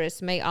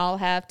Congress may all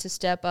have to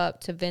step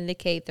up to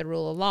vindicate the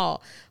rule of law.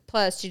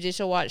 Plus,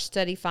 Judicial Watch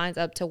study finds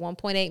up to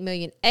 1.8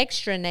 million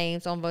extra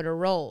names on voter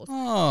rolls.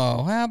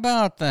 Oh, how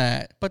about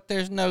that? But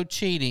there's no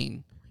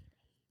cheating.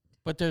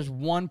 But there's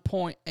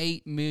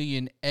 1.8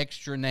 million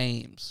extra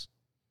names.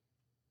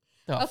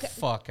 The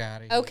fuck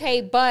out of here.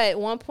 Okay, but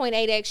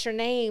 1.8 extra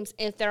names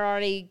if they're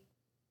already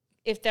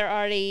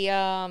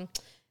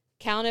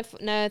counted.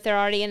 If they're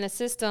already in the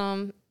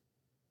system,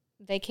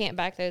 they can't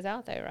back those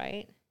out though,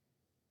 right?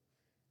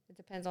 It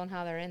depends on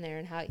how they're in there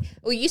and how.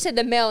 Well, you said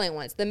the mail-in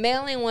ones. The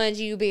mail-in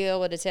ones you'll be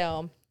able to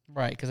tell.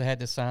 Right, because I had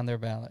to sign their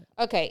ballot.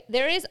 Okay,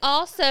 there is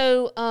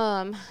also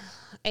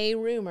a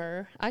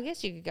rumor. I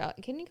guess you could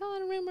can you call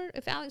it a rumor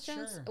if Alex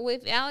Jones? Sure.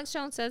 If Alex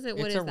Jones says it,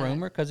 what is It's that? a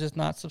rumor because it's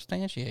not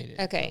substantiated.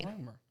 Okay. It's a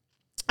rumor.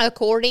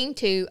 According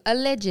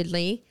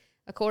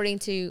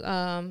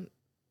to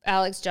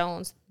Alex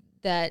Jones,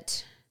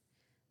 that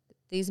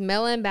these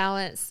mail-in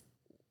ballots,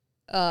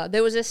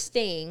 there was a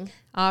sting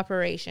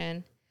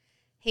operation.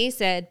 He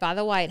said by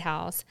the White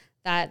House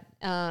that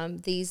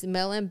these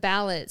mail-in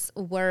ballots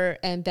were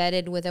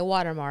embedded with a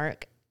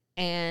watermark,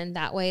 and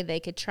that way they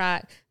could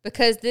track,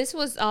 because this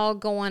was all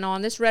going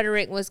on. This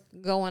rhetoric was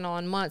going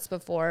on months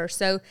before.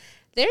 So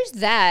there's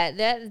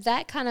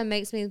that kind of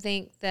makes me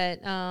think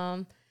that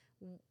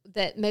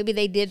that maybe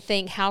they did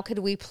think, how could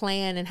we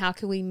plan and how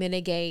could we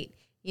mitigate,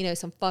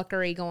 some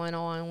fuckery going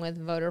on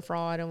with voter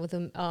fraud and with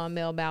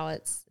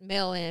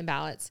mail-in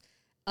ballots.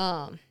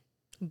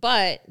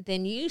 But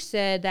then you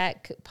said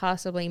that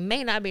possibly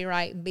may not be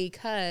right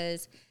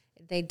because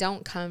they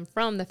don't come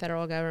from the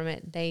federal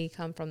government. They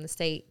come from the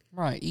state.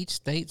 Right. Each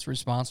state's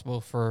responsible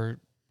for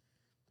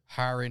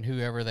hiring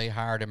whoever they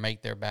hire to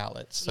make their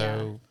ballots.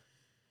 So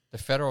The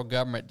federal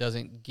government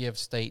doesn't give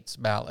states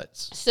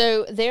ballots.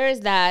 So there is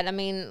that. I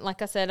mean,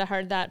 like I said, I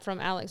heard that from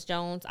Alex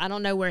Jones. I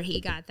don't know where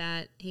he got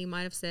that. He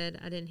might have said,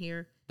 I didn't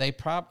hear. They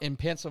in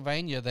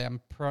Pennsylvania,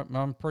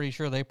 I'm pretty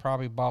sure they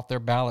probably bought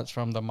their ballots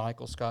from the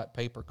Michael Scott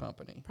Paper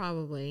Company.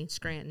 Probably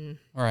Scranton.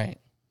 Right.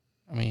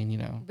 I mean, you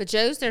know. But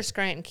Joe's their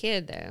Scranton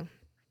kid, though.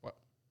 What?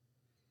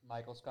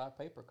 Michael Scott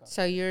Paper Company.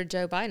 So you're a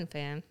Joe Biden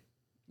fan.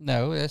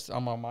 No,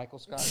 I'm a Michael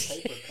Scott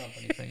Paper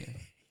Company fan.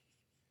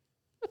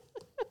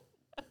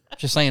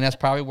 Just saying that's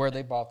probably where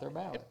they bought their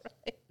ballots.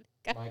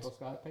 Right. Michael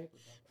Scott Paper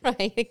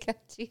Company. Right, got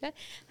you.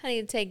 I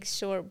need to take a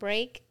short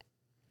break.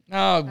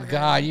 Oh,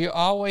 God, you're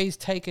always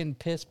taking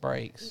piss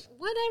breaks.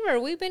 Whatever.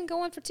 We've been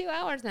going for 2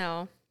 hours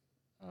now.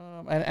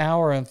 An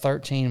hour and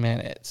 13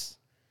 minutes.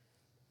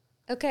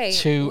 Okay.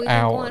 2 hours. We've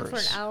been going for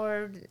an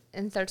hour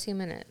and 13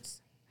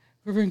 minutes.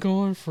 We've been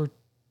going for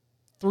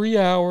 3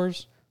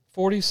 hours,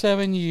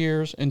 47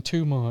 years, and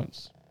 2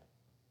 months.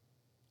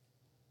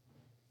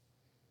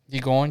 You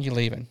going? You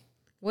leaving?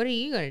 What are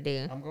you going to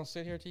do? I'm going to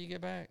sit here till you get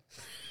back.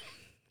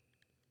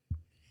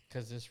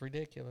 Because it's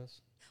ridiculous.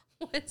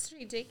 What's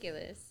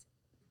ridiculous?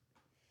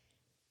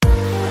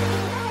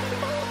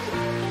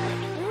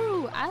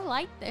 Ooh, I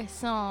like this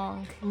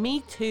song. Me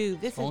too.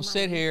 This Don't is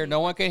sit here. No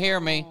one can hear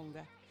me.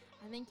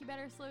 I think you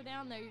better slow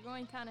down, though. You're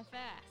going kind of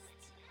fast.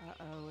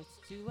 Uh-oh, it's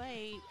too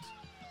late.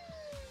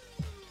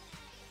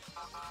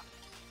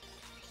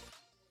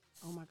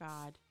 Oh, my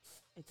God.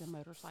 It's a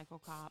motorcycle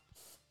cop.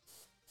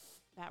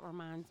 That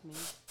reminds me.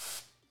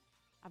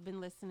 I've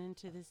been listening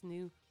to this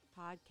new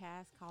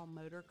podcast called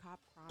Motor Cop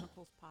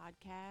Chronicles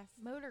Podcast.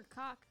 Motor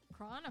Cop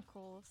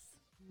Chronicles.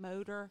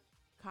 Motor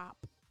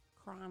Cop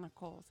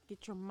Chronicles.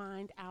 Get your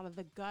mind out of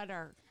the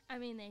gutter. I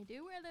mean, they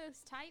do wear those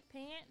tight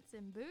pants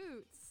and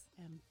boots.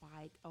 And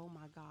bike. Oh,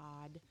 my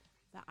God.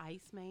 The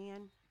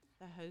Iceman,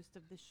 the host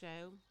of the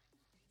show,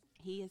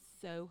 he is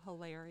so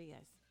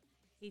hilarious.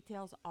 He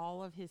tells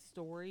all of his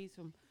stories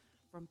from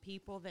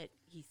people that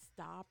he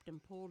stopped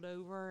and pulled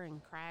over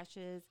and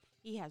crashes.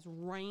 He has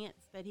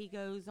rants that he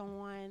goes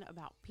on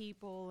about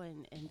people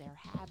and their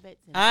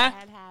habits and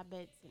bad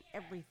habits and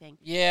everything.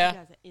 Yeah. He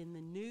does it in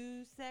the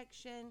news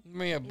section. Give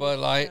me a Bud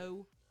Light.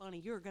 So funny.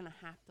 You're going to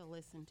have to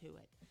listen to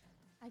it.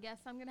 I guess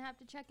I'm going to have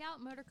to check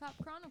out Motor Cop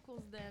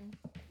Chronicles then.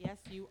 Yes,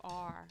 you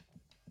are.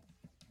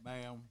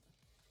 Ma'am,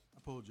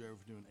 I pulled you over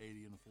for doing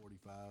 80 and a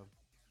 45.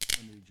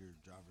 I need your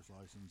driver's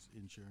license,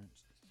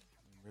 insurance,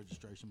 and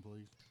registration,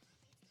 please.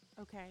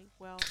 Okay,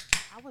 well,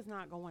 I was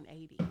not going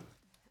 80.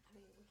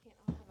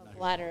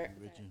 Bladder.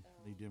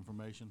 Need the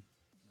information?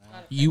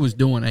 Now? You was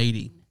doing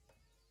 80.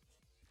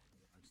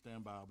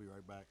 Stand by. I'll be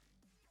right back.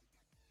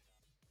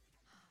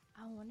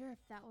 I wonder if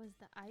that was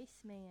the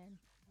Iceman.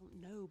 I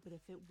don't know, but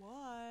if it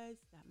was,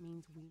 that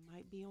means we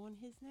might be on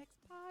his next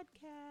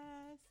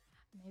podcast.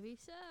 Maybe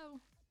so. All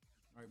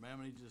right, ma'am,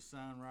 I need you to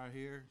sign right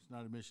here. It's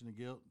not admission of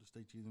guilt. Just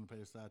state you're going to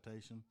pay a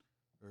citation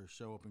or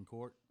show up in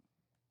court.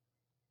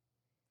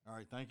 All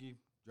right, thank you.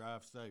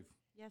 Drive safe.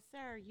 Yes,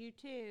 sir. You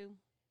too.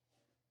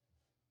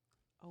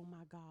 Oh,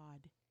 my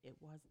God. It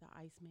was the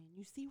Iceman.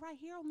 You see right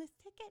here on this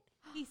ticket?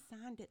 He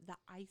signed it, the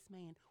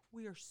Iceman.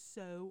 We are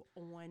so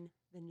on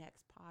the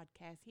next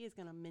podcast. He is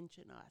going to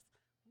mention us.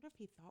 I wonder if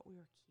he thought we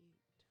were cute.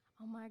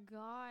 Oh, my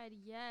God.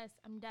 Yes.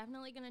 I'm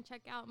definitely going to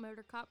check out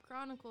Motor Cop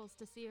Chronicles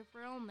to see if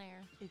we're on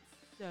there. It's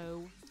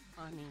so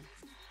funny.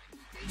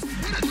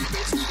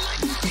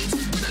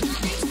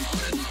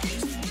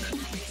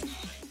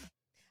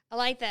 I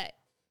like that.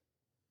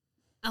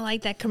 I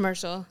like that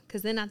commercial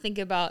because then I think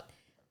about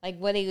like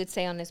what he would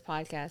say on this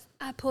podcast.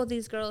 I pulled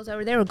these girls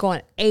over. They were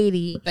going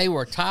 80. They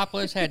were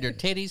topless, had their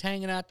titties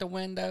hanging out the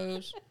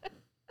windows.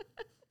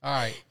 All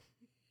right.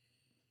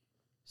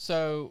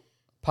 So,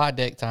 pod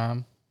deck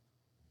time.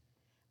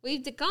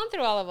 We've gone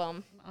through all of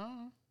them.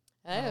 Oh.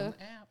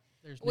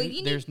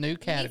 There's new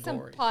categories. You need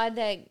some pod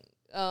deck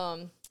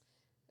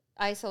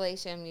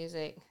isolation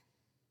music.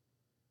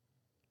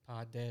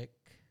 Pod deck.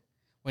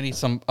 We need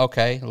some.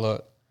 Okay,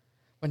 look.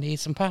 We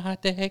need some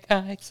pod deck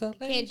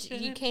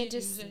isolation. You can't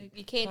just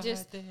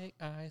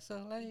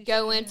isolation.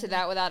 go into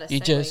that without a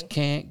You segue. just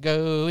can't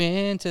go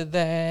into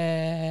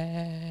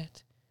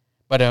that.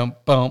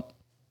 Bump.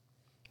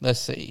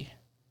 Let's see.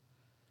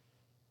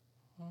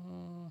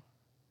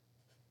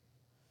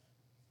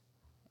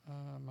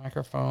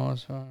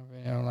 Microphones.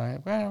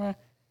 Like, no.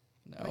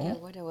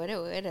 What?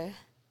 It's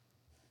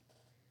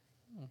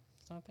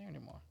not there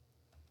anymore.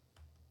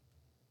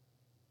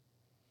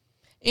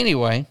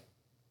 Anyway,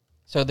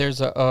 so there's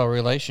a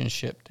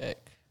relationship deck.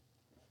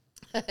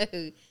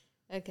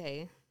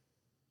 Okay.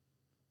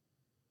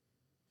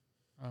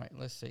 All right,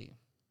 let's see.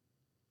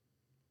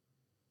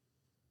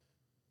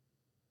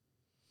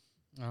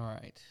 All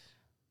right.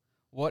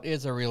 What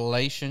is a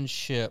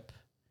relationship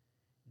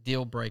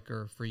deal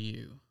breaker for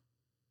you?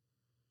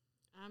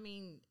 I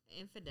mean,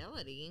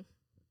 infidelity.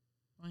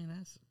 I mean,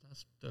 that's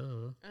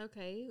duh.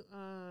 Okay.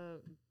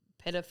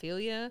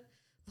 Pedophilia.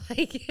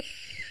 Like,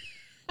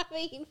 I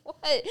mean,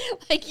 what?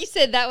 Like you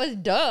said, that was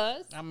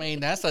dust. I mean,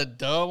 that's a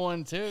duh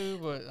one too,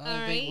 but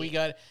I All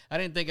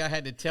didn't think I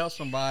had to tell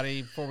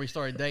somebody before we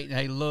started dating,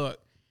 hey, look,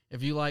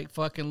 if you like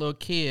fucking little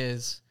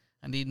kids,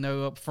 I need to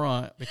know up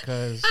front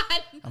because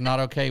I'm not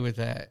okay with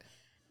that.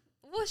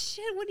 Well,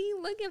 shit, what are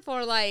you looking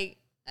for? Like,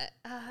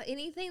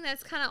 anything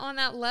that's kind of on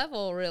that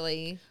level,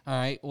 really. All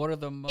right, what are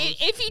the most...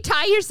 If you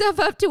tie yourself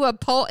up to a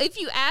pole, if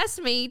you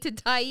ask me to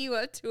tie you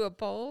up to a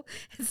pole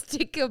and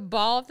stick a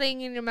ball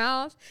thing in your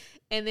mouth,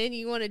 and then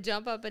you want to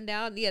jump up and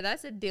down, yeah,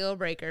 that's a deal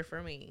breaker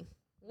for me.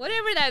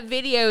 Whatever that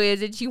video is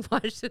that you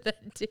watched of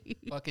that dude.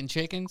 Fucking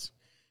chickens?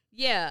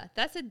 Yeah,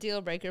 that's a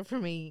deal breaker for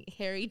me.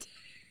 Hairy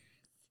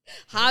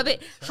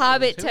Hobbit Who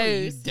are you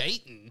toes.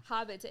 dating?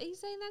 Hobbit toes. He's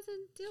saying that's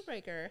a deal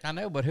breaker. I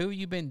know, but who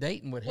you been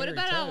dating with What hairy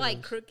about toes?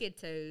 like crooked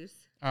toes?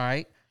 All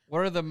right, what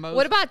are the most...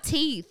 What about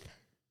teeth?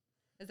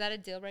 Is that a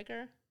deal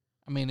breaker?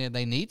 I mean,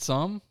 they need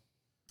some.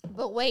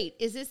 But wait,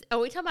 are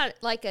we talking about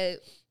like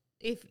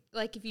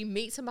if you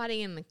meet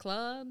somebody in the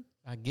club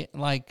I get,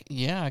 like,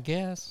 yeah, I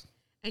guess.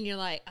 and you're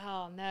like,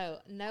 oh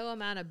no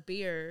amount of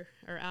beer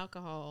or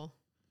alcohol.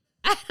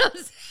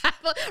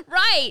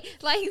 Right,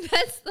 like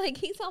that's like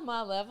he's on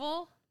my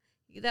level.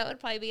 That would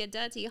probably be a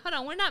dirty. Hold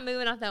on, we're not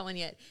moving off that one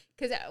yet.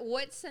 Because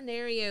what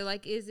scenario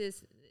like is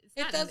this?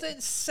 It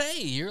doesn't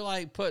say. You're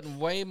like putting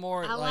way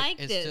more. I like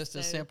it's this, just a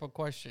though. simple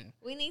question.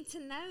 We need to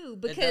know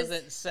It because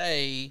doesn't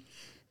say.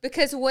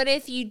 Because what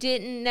if you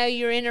didn't know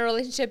you're in a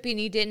relationship and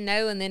you didn't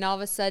know, and then all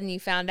of a sudden you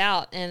found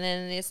out, and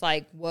then it's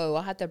like, whoa,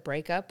 I have to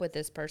break up with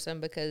this person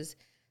because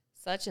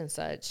such and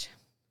such.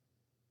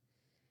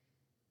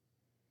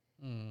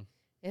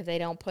 If they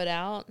don't put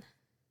out,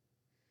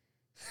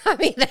 I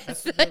mean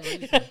that's a good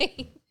reason.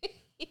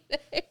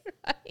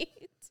 right.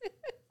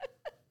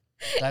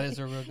 That is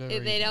a real good If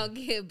reason. they don't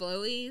get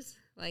blowies,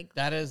 like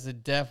that is a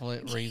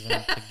definite reason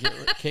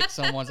to kick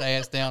someone's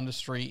ass down the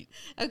street.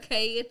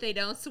 okay, if they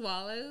don't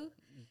swallow.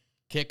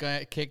 Kick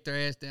their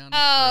ass down the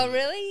Oh, street.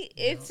 really?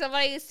 If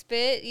somebody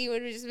spit, you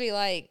would just be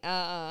like,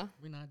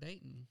 We're not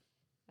dating.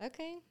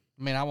 okay.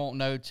 I mean, I won't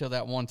know till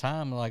that one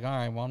time. Like, all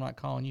right, well, I'm not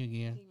calling you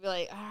again. You'd be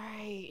like, all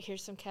right,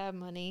 here's some cab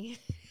money.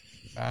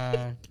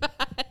 Bye.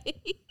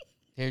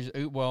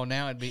 Well,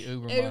 now it'd be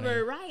Uber money.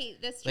 Uber, right?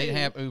 That's true. They'd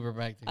have Uber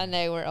back then. I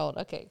know we're old.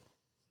 Okay.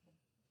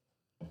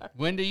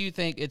 When do you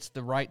think it's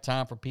the right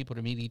time for people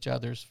to meet each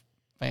other's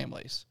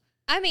families?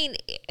 I mean,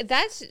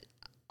 that's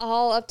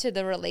all up to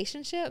the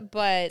relationship,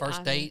 but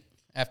First date?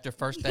 After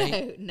first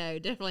date? No,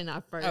 definitely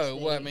not first. Oh,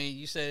 date. well, I mean,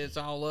 you said it's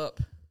all up.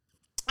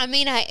 I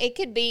mean, it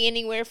could be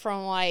anywhere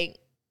from like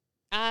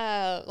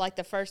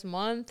the first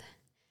month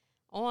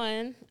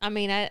on. I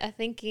mean, I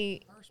think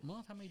First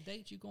month? How many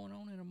dates you going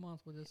on in a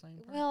month with the same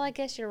person? Well, I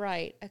guess you're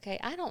right. Okay,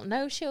 I don't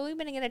know. Shit, we've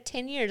been together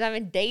 10 years. I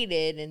haven't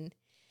dated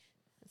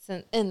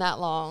in that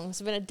long.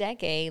 It's been a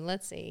decade.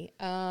 Let's see.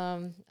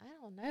 I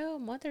don't know, a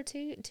month or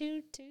two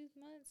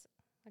months.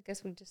 I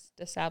guess we just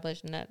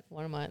established in that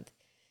 1 month.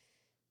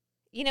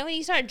 You know, when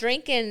you start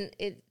drinking,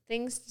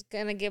 things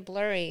gonna get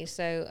blurry.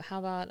 So how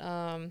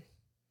about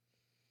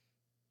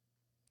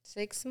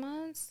 6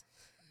 months?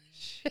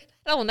 Shit,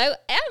 I don't know.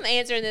 I'm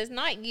answering this,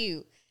 not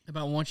you.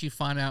 About once you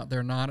find out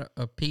they're not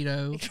a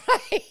pedo.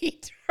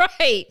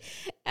 Right.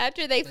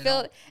 After they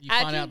feel, you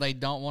find out they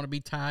don't want to be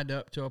tied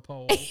up to a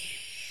pole.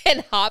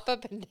 and hop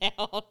up and down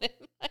and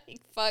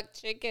like fuck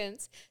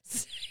chickens.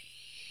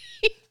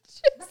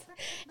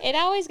 It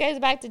always goes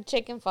back to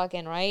chicken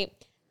fucking, right?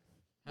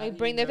 They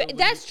bring their.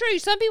 That's true.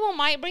 Some people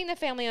might bring the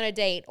family on a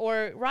date,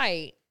 or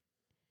right?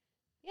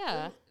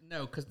 Yeah.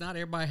 No, because not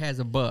everybody has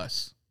a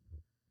bus.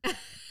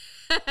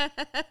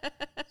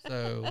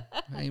 So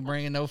I ain't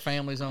bringing no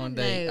families on a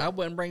date. No. I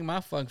wouldn't bring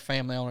my fucking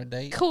family on a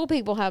date. Cool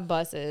people have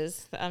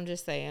buses. I'm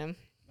just saying.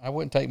 I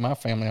wouldn't take my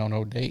family on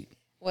no date.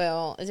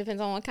 Well, it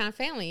depends on what kind of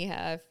family you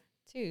have,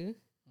 too.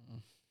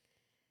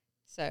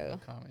 So.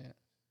 No comment.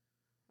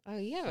 Oh,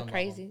 you have Some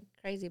a of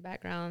crazy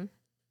background.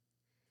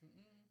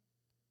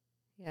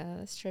 Yeah,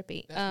 that's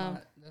trippy.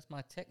 That's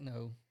my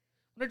techno.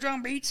 What a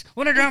drum beats.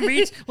 What a drum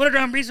beats. What a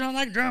drum beats. I don't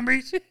like drum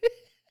beats.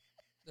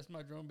 That's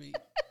my drum beat.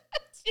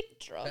 That's your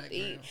drum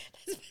beat.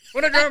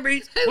 What a drum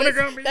beats. What a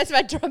drum beats. That's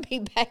my drum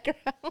beat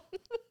background.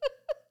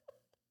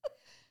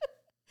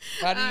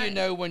 How do you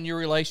know when your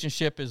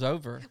relationship is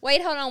over?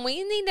 Wait, hold on.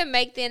 We need to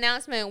make the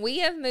announcement. We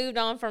have moved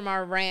on from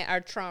our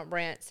Trump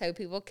rant, so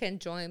people can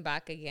join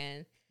back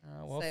again.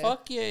 Well,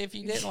 fuck you if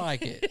you didn't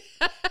like it.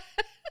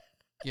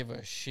 Give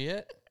a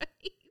shit.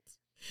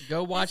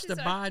 Go watch the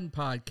Biden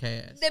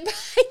podcast. The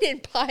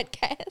Biden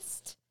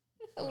podcast.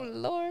 Oh,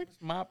 Lord. It's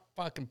my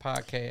fucking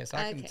podcast.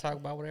 I can Okay. talk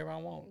about whatever I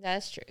want.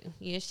 That's true.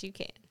 Yes, you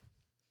can.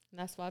 And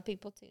that's why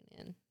people tune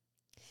in.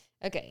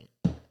 Okay.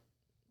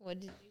 What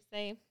did you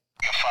say?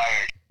 You're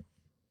fired.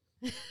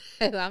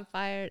 Oh, I'm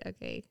fired?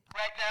 Okay.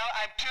 Right now,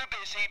 I'm too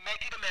busy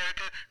making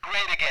America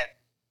great again.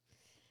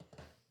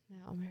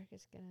 Now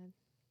America's going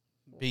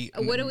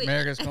What do we?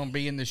 America's gonna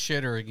be in the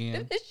shitter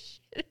again.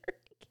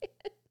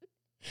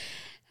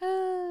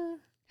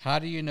 How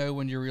do you know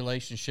when your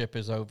relationship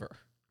is over?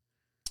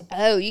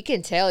 Oh, you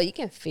can tell. You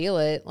can feel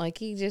it.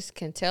 Like, you just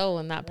can tell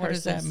when that person. What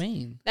does that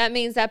mean? That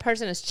means that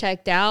person is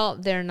checked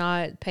out. They're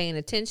not paying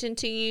attention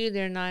to you.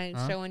 They're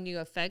not showing you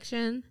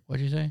affection.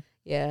 What'd you say?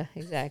 Yeah,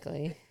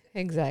 exactly.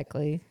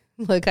 Exactly.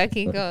 Look, I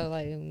can go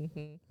like,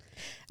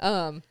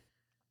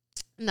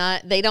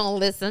 not, they don't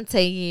listen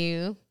to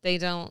you. They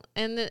don't,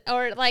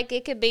 or like,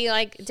 it could be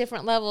like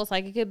different levels.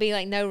 Like, it could be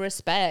like no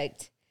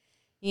respect,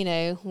 you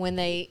know, when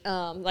they,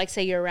 like,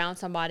 say you're around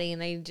somebody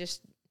and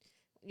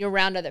you're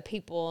around other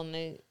people and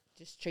they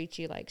just treat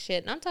you like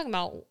shit. And I'm talking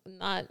about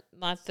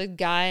not the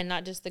guy and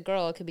not just the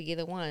girl. It could be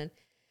either one.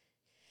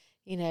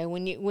 You know,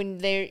 when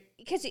they're,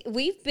 because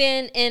we've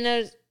been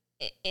in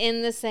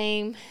the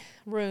same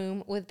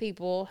room with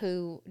people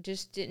who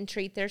just didn't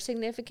treat their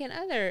significant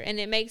other, and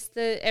it makes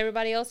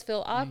everybody else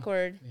feel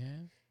awkward.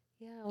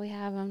 Yeah, we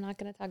have. I'm not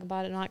going to talk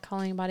about it. I'm not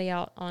calling anybody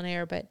out on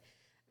air, but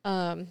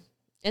and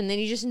then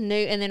you just knew,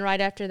 and then right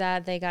after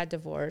that they got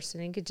divorced,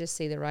 and you could just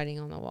see the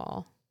writing on the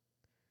wall.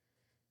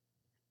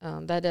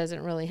 That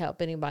doesn't really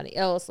help anybody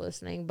else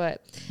listening,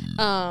 but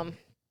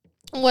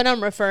what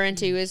I'm referring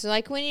to is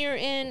like when you're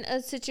in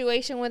a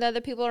situation with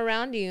other people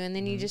around you, and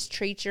then you just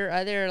treat your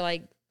other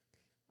like,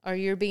 or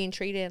you're being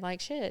treated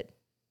like shit.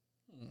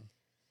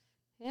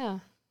 Yeah.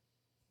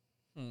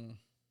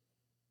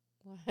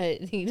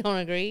 What? You don't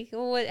agree?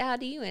 Well, how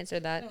do you answer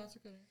that? No, that's a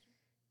good answer.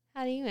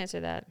 How do you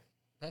answer that?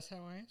 That's how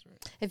I answer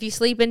it. If you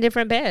sleep in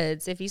different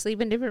beds, if you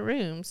sleep in different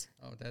rooms.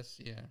 Oh, that's,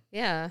 yeah.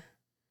 Yeah.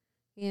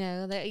 You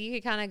know, that you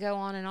could kind of go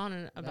on and on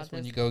about That's this.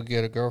 when you go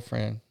get a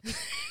girlfriend.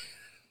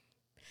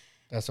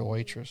 That's a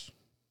waitress.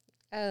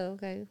 Oh,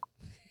 okay.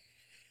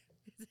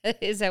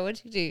 Is that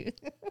what you do?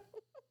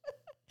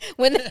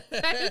 When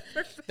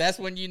that's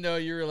when you know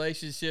your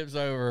relationship's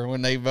over,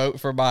 when they vote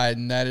for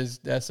Biden.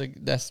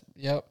 That's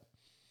yep.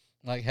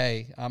 Like,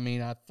 hey, I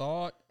mean, I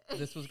thought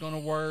this was going to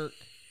work,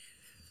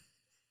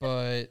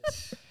 but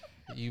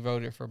you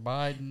voted for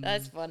Biden.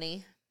 That's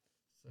funny.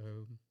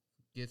 So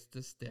gets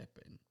to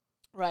stepping.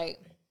 Right.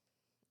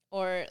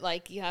 Or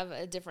like you have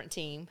a different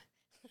team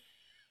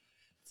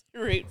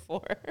to root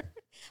for.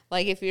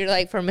 Like if you're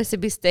like for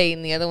Mississippi State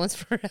and the other one's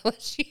for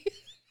LSU.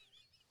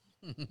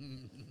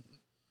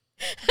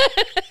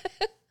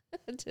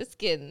 Just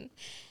kidding.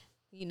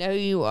 You know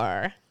you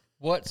are.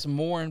 What's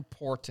more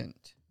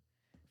important,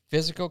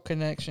 physical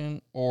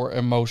connection or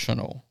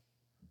emotional?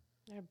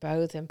 They're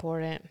both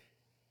important.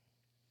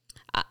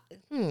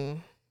 But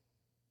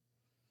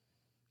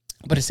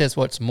it says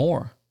what's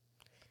more.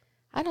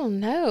 I don't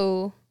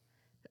know.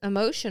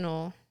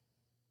 Emotional.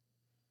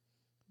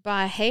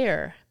 By a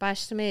hair. By a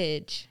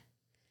smidge.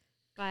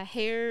 By a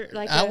hair.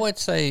 Like I would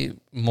say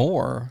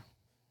more,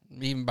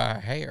 even by a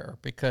hair,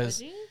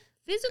 because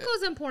physical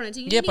is important.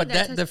 You yeah, but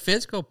the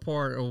physical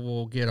part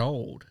will get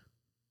old.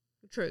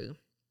 True.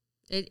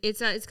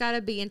 It's got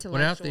to be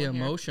intellectual. Without the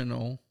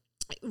emotional,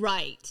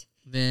 right?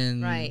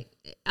 Then right.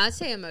 I'd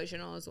say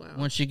emotional as well.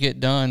 Once you get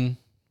done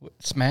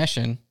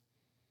smashing,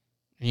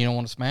 and you don't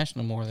want to smash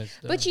no more.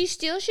 But you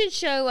still should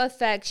show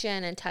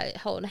affection and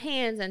hold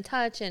hands and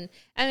touch, and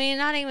I mean,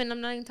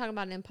 I'm not even talking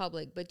about it in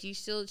public, but you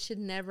still should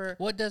never.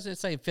 What does it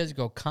say?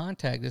 Physical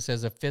contact. It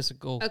says a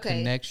physical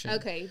connection.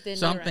 Okay, then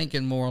so I'm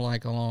thinking more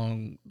like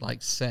along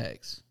like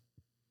sex.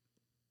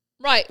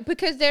 Right,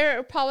 because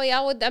they're probably,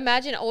 I would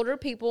imagine older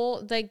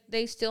people,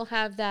 they still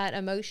have that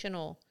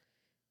emotional.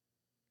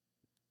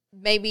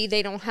 Maybe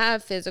they don't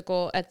have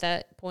physical at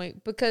that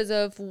point because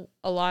of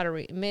a lot of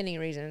many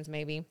reasons,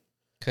 maybe.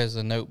 Because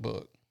the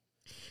Notebook.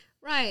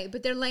 Right,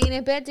 but they're laying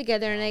in bed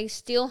together and they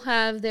still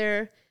have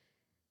their,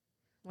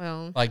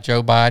 well. Like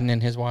Joe Biden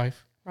and his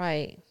wife?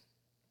 Right.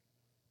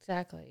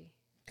 Exactly.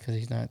 Because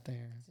he's not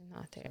there. He's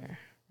not there.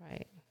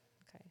 Right.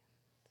 Okay.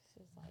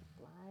 This is like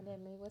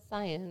blinding me with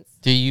science.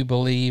 Do you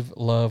believe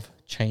love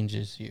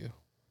changes you?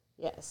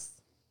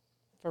 Yes.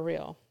 For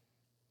real.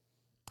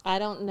 I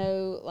don't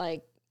know,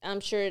 like, I'm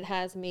sure it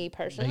has me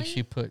personally. Makes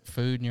you put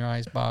food in your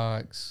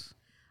icebox.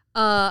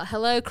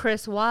 Hello,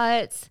 Chris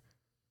Watts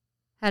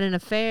had an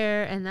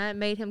affair, and that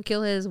made him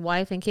kill his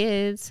wife and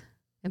kids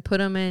and put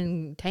them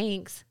in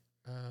tanks.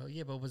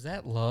 Yeah, but was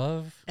that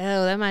love?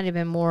 Oh, that might have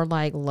been more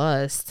like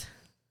lust.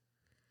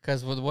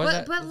 Because what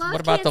love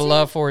about the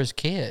love for his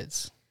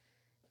kids?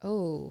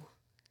 Oh,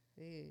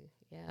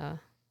 yeah.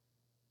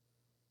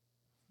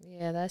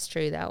 Yeah, that's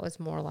true. That was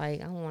more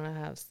like, I want to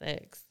have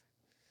sex.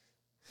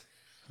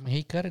 I mean,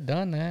 he could have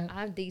done that.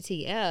 I'm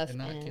DTF. And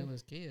not kill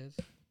his kids.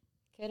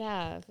 Could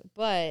have.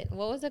 But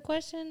what was the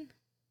question?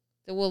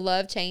 Will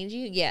love change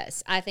you?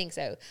 Yes, I think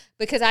so.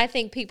 Because I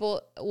think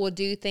people will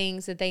do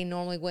things that they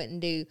normally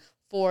wouldn't do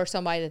for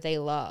somebody that they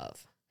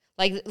love.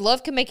 Like,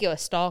 love can make you a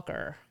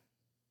stalker.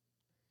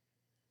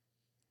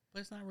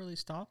 But it's not really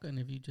stalking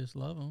if you just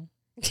love them.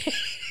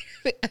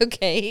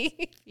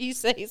 Okay. You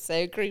say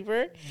so,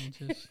 creeper.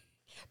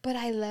 But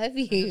I love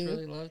you. I just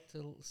really love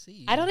to see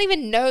you. I don't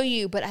even know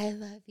you, but I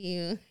love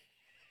you.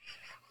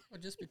 Well,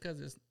 just because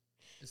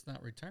it's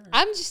not returned.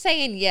 I'm just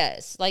saying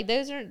yes. Like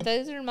those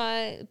are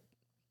my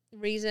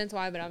reasons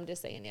why, but I'm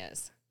just saying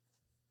yes.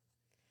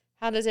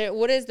 What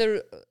does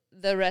the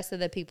rest of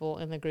the people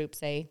in the group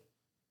say?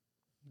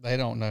 They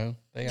don't know.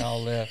 They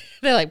all left.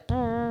 They're like,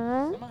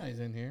 Somebody's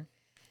in here.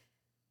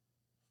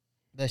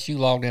 That's you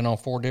logged in on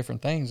 4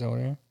 different things over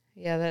there.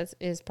 yeah, that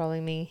is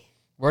probably me.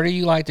 Where do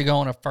you like to go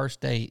on a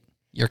first date?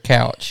 Your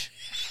couch.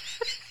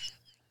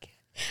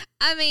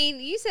 I mean,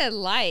 you said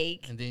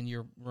like. And then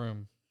your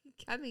room. You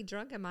got me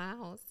drunk in my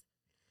house.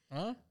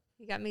 Huh?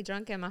 You got me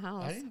drunk in my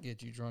house. I didn't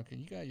get you drunk,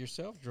 and you got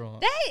yourself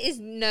drunk. That is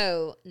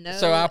no.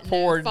 So I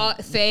poured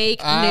fake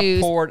I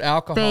news. poured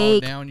alcohol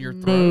Fake down your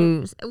throat.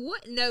 news.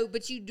 What? No,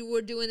 but you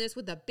were doing this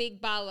with a big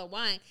bottle of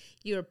wine.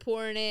 You were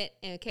pouring it,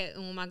 and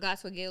when my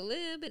glass would get a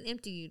little bit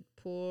empty, you'd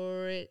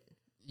pour it.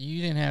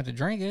 You didn't have to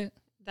drink it.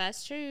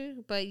 That's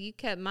true, but you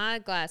kept my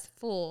glass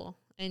full,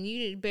 and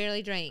you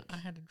barely drank. I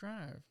had to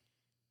drive.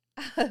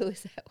 Oh,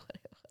 is that what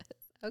it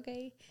was?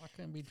 Okay. I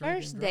couldn't be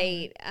drinking. First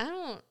date.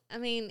 I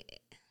mean,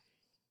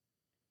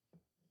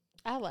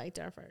 I liked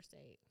our first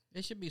date.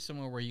 It should be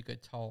somewhere where you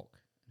could talk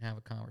and have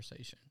a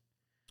conversation.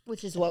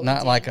 Which is what we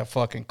Not did. like a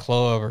fucking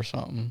club or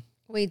something.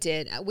 We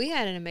did. We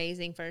had an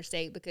amazing first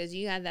date because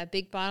you had that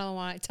big bottle of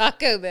wine at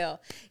Taco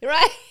Bell.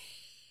 Right?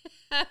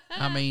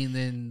 I mean,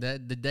 then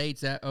the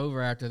date's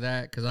over after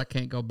that because I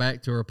can't go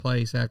back to her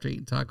place after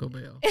eating Taco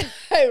Bell.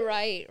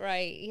 Right.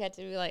 You had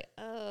to be like,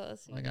 oh.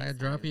 Like, I gotta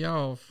drop you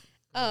off.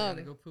 I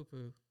gotta go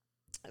poo-poo.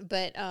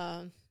 But,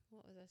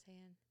 what was I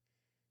saying?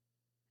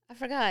 I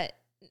forgot.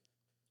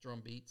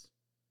 Drum beats.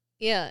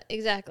 Yeah,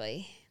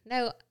 exactly.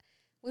 No,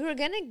 we were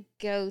going to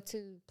go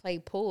to play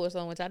pool or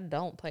something, which I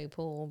don't play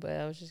pool, but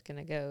I was just going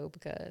to go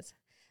because.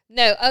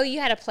 No, you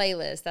had a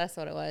playlist. That's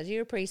what it was. You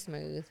were pretty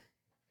smooth.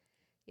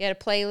 You had a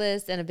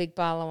playlist and a big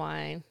bottle of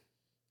wine.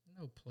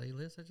 No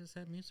playlist. I just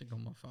had music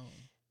on my phone.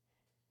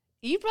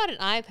 You brought an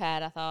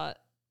iPad, I thought.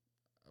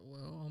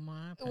 Well, on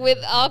my iPad. With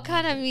all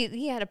kind of music.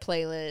 He had a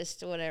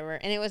playlist or whatever.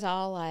 And it was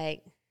all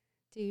like.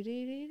 What the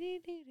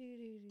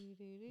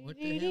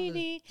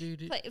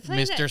hell is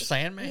Mr.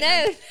 Sandman?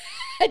 No,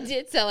 I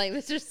did sound like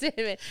Mr.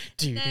 Sandman.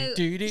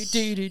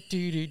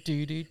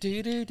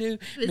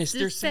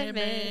 Mr.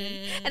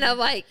 Sandman. And I'm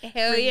like,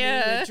 hell Bring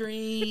yeah. me a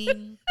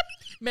dream.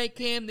 Make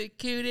him the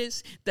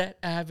cutest that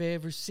I've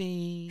ever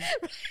seen.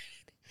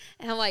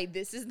 And I'm like,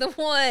 this is the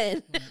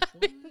one.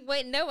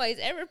 Wait, nobody's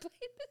ever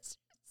played this.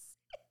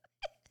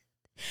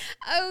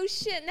 Oh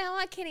shit! Now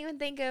I can't even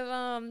think of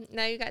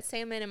Now you got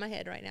Sandman in my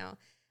head right now.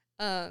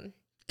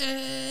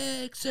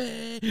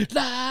 Exit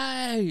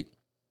light.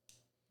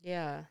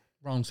 Yeah.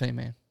 Wrong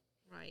Sandman.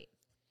 Right.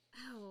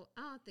 Oh,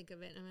 I'll think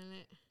of it in a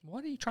minute.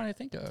 What are you trying to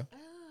think of?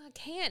 Oh, I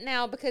can't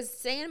now because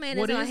Sandman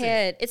What is in my is it?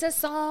 head. It's a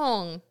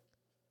song.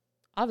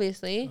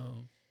 Obviously.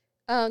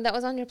 That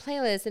was on your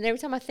playlist, and every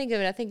time I think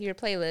of it, I think of your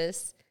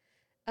playlist.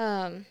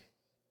 Oh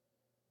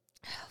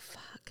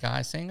fuck.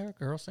 Guy singer,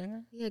 girl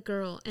singer. Yeah,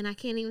 girl, and I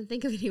can't even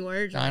think of any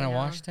words. Dinah right now.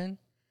 Washington.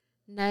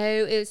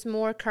 No, it's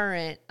more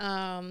current.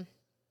 Tony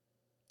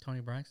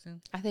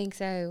Braxton. I think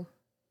so.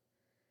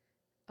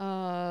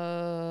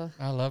 I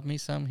love me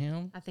some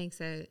him. I think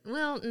so.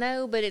 Well,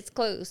 no, but it's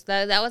close.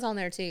 That was on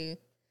there too.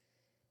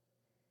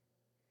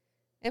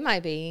 It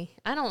might be.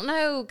 I don't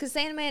know. Because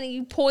Sandman,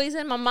 you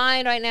poison my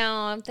mind right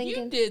now. I'm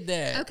thinking. You did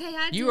that. Okay,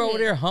 I did. You were over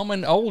there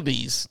humming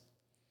oldies.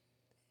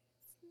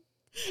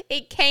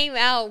 It came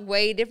out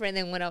way different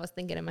than what I was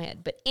thinking in my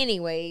head. But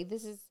anyway,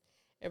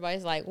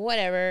 everybody's like,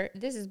 whatever.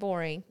 This is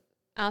boring.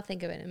 I'll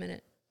think of it in a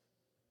minute.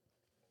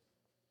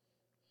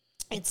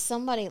 It's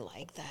somebody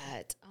like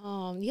that.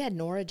 You had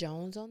Nora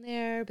Jones on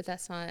there, but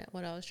that's not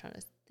what I was trying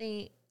to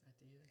think.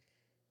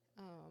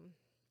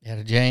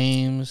 Etta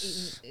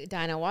James.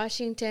 Dinah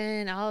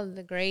Washington, all of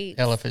the greats.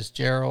 Ella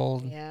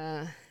Fitzgerald.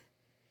 Yeah.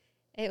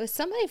 It was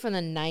somebody from the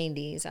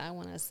 90s, I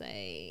want to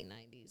say.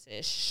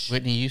 90s-ish.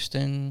 Whitney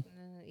Houston.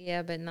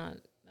 Yeah, but not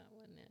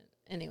wasn't it.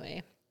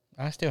 Anyway.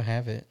 I still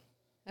have it.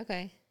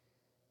 Okay.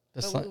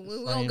 The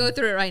We won't go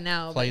through it right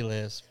now.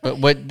 Playlist. But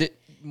what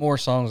more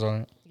songs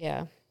on it?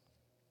 Yeah.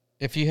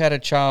 If you had a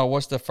child,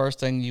 what's the first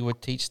thing you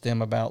would teach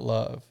them about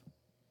love?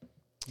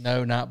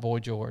 No, not Boy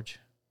George.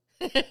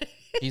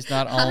 He's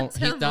not on.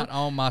 He's not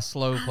on my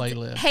slow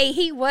playlist. Hey,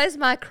 he was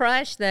my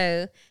crush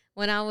though.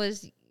 When I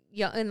was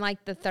young, in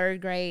like the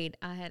 3rd grade,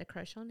 I had a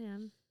crush on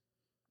him.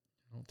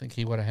 I don't think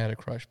he would have had a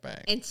crush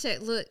back. And so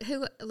look.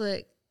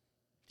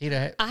 He'd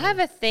have. I have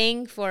a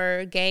thing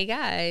for gay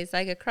guys,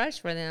 like a crush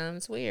for them.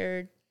 It's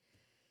weird.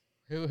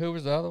 Who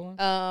was the other one?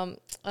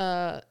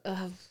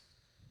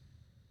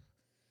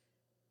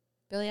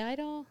 Billy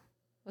Idol?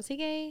 Was he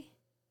gay?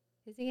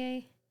 Is he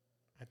gay?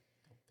 I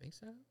don't think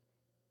so.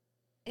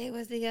 It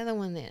was the other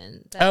one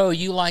then. Oh,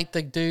 you like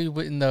the dude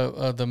in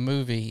the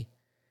movie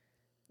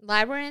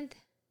Labyrinth?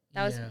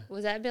 That Yeah.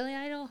 was that Billy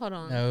Idol? Hold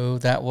on. No,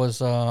 that was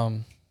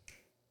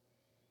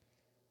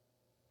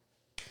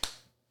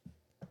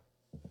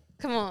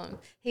Come on.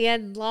 He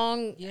had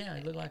long. Yeah,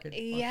 he looked like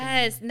a.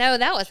 Yes. No,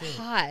 that was chick.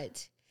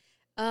 hot.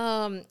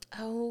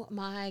 Oh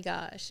my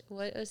gosh.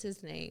 What was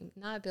his name?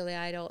 Not Billy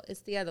Idol. It's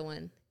the other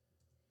one.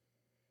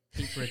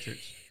 Keith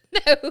Richards.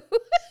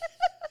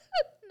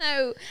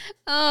 No.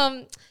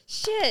 No.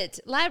 Shit.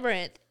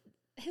 Labyrinth.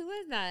 Who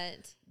was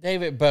that?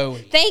 David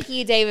Bowie. Thank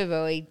you, David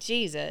Bowie.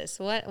 Jesus,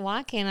 what?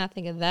 Why can't I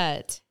think of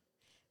that?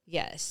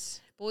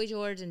 Yes, Boy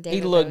George and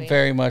David. He looked Bowie.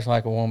 very much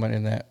like a woman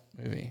in that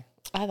movie.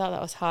 I thought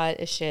that was hot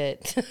as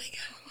shit.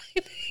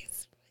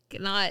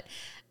 Not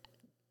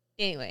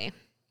anyway,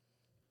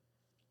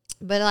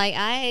 but like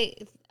I,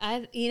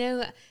 you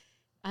know,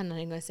 I'm not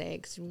even gonna say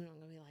it because we're not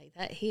gonna be like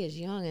that. He is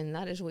young and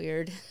that is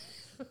weird.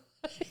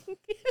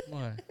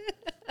 What?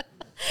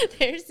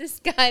 There's this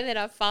guy that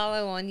I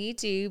follow on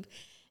YouTube,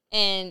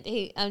 and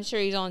I'm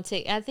sure he's on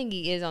TikTok. I think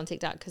he is on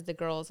TikTok because the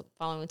girls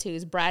follow him too.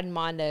 Is Brad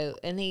Mondo,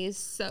 and he is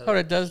so. Oh,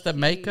 that does the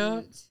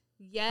makeup.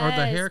 Yes. Or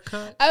the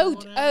haircut.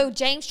 Oh,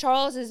 James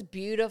Charles is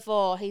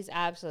beautiful. He's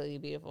absolutely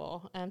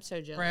beautiful. I'm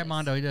so jealous. Brad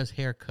Mondo, he does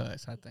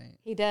haircuts, I think.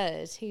 He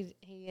does. He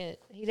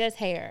does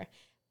hair,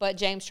 but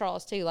James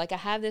Charles too. Like I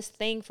have this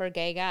thing for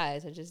gay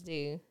guys. I just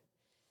do.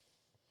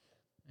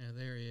 Yeah,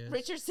 there he is.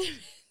 Richard Simmons.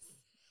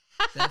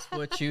 That's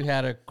what you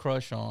had a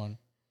crush on.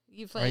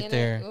 You playing right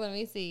there. it? Let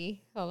me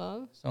see. Hold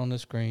on. It's on the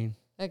screen.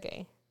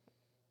 Okay.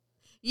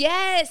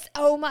 Yes.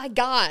 Oh my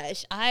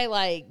gosh. I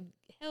like.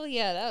 Hell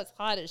yeah. That was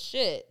hot as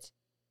shit.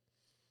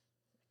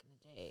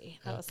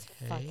 That was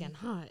fucking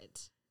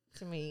hot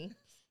to me.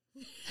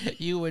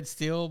 You would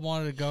still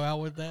want to go out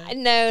with that?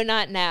 No,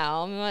 not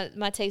now.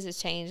 My taste has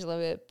changed a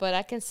little bit, but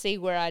I can see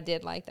where I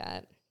did like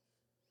that.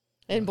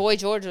 And Boy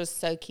George was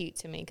so cute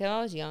to me because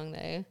I was young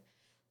though.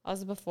 I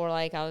was before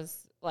I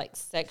was like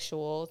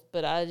sexual,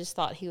 but I just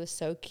thought he was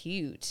so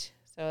cute.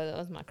 So that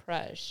was my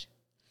crush.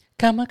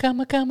 Come a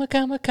chameleon.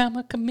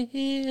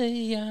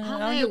 I don't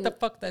know what the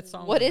fuck that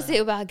song What is is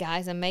it about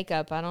guys and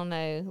makeup? I don't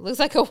know. Looks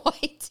like a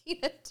white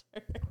Tina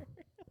Turner.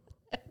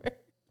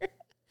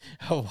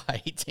 A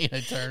white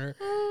Tina Turner.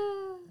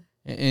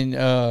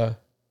 And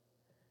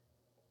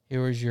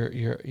here was your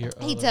He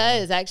other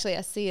does actually.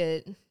 I see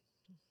it.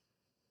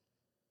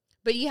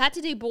 But you had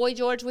to do Boy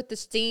George with the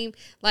steam,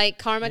 like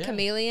Karma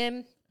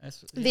Chameleon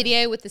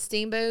video with the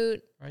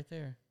steamboat. Right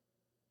there.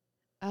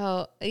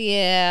 Oh,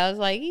 yeah. I was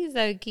like, he's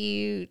so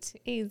cute.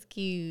 He's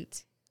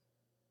cute.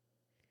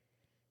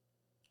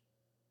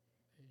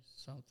 There's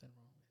something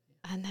wrong with you.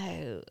 I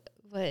know,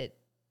 but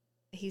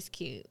he's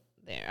cute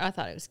there. I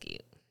thought it was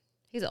cute.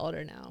 He's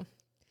older now.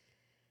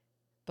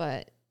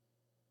 But,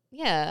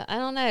 yeah, I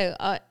don't know.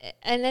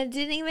 And it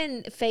didn't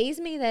even faze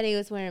me that he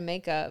was wearing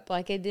makeup.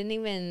 Like, it didn't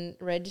even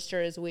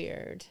register as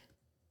weird.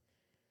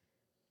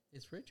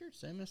 Is Richard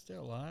Simmons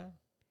still alive?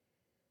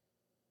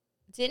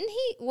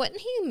 Wasn't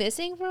he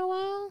missing for a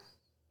while?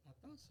 I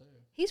thought so.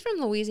 He's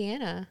from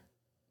Louisiana.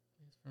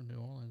 He's from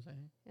New Orleans, ain't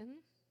he? Mm-hmm.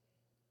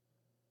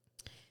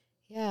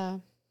 Yeah.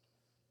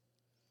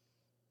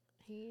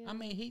 I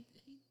mean, he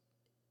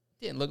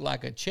didn't look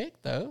like a chick,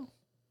 though.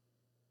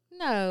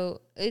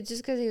 No, it's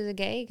just because he was a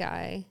gay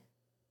guy.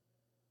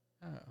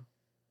 Oh.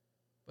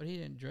 But he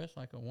didn't dress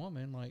like a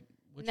woman, like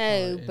but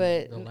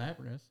the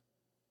Labyrinth.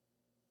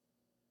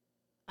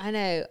 I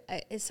know.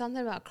 It's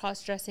something about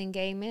cross-dressing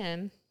gay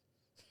men.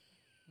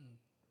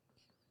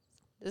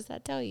 Does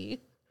that tell you?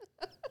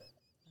 All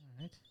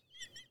right.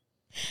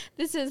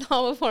 This is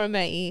all before I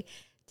met you.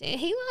 Dude,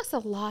 he lost a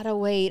lot of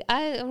weight.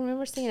 I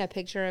remember seeing a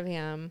picture of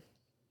him.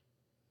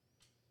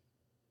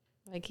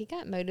 Like, he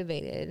got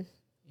motivated.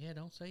 Yeah,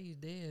 don't say he's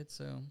dead,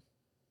 so.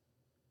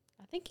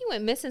 I think he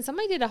went missing.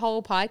 Somebody did a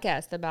whole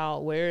podcast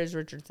about where is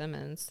Richard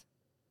Simmons.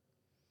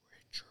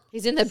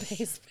 He's in the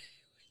basement.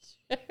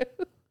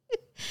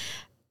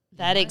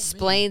 That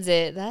explains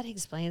it. That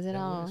explains it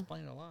all. That would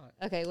explain a lot.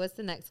 Okay, what's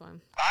the next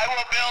one? I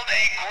will build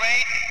a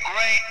great,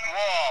 great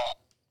wall.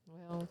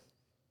 Well,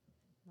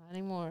 not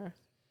anymore.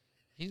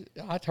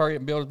 I'd hurry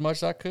and build as much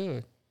as I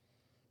could.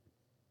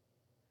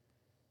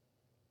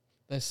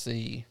 Let's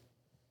see.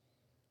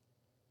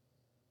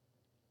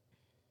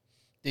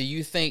 Do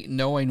you think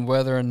knowing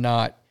whether or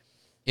not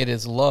it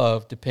is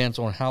love depends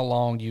on how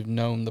long you've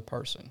known the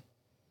person?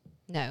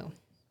 No.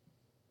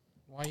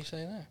 Why do you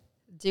say that?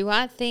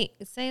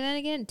 Say that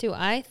again? Do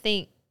I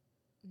think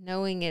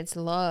knowing it's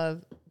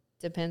love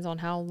depends on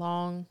how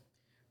long?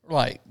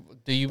 Like,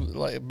 do you,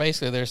 like,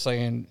 basically they're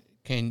saying,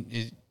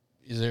 is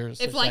there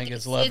such thing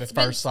as love at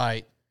first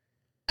sight?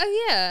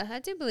 Oh, yeah, I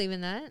do believe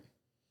in that.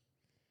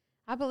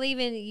 I believe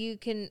in you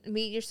can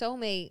meet your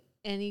soulmate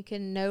and you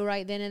can know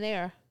right then and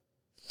there.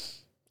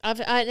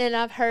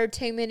 I've heard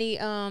too many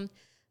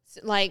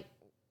like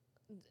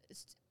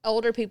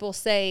older people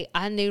say,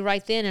 I knew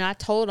right then, and I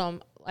told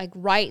them like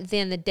right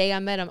then, the day I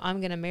met him, I'm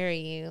gonna marry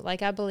you.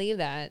 Like, I believe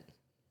that.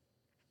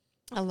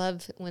 I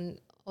love when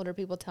older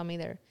people tell me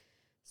their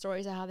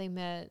stories of how they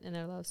met and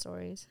their love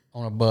stories.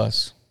 On a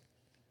bus.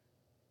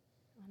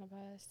 On a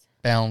bus.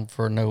 Bound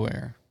for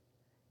nowhere.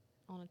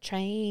 On a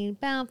train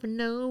bound for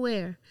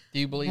nowhere. Do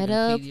you believe Met in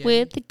up PDA?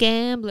 with the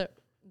gambler.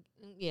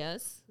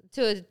 Yes.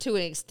 To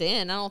an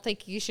extent. I don't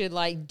think you should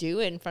like do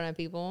it in front of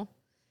people.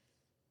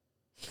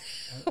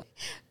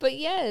 But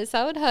yes,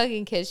 I would hug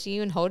and kiss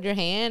you and hold your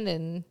hand,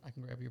 and I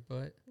can grab your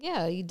butt.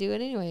 yeah, you do it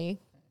anyway.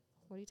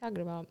 What are you talking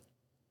about?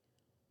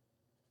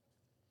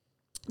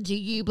 Do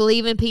you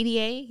believe in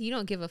PDA? You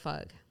don't give a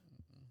fuck.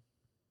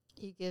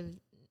 You give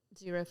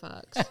 0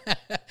 fucks.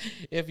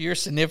 If your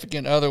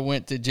significant other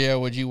went to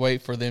jail, would you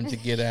wait for them to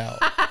get out?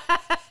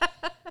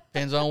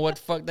 Depends on what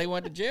the fuck they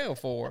went to jail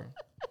for.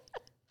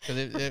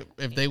 Because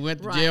if they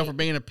went to jail for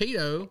being a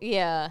pedo.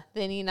 Yeah,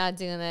 then you're not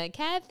doing that.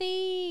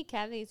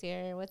 Kathy's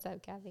here. What's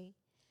up, Kathy?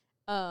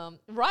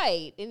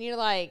 Right. And you're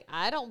like,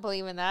 I don't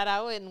believe in that.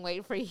 I wouldn't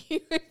wait for you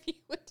if you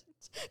would.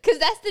 Because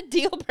that's the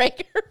deal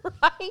breaker,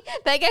 right?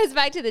 That goes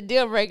back to the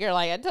deal breaker.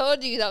 Like, I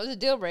told you that was a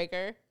deal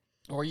breaker.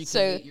 Or you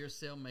can get your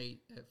cellmate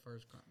at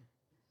first crime.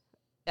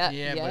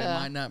 Yeah, but it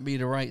might not be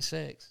the right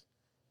sex.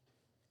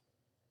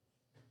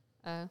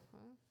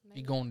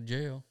 You going to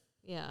jail.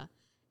 Yeah.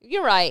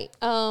 You're right.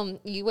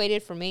 You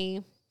waited for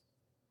me.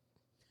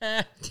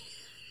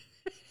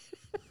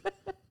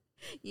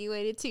 You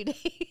waited 2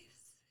 days.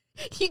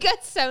 You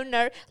got so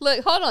nervous.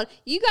 Look, hold on.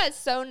 You got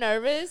so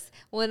nervous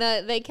when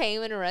they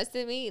came and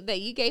arrested me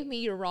that you gave me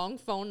your wrong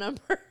phone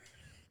number.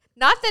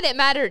 Not that it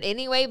mattered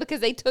anyway,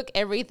 because they took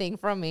everything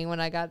from me when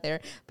I got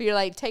there. But you're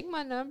like, take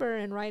my number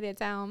and write it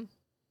down.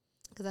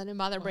 Because I didn't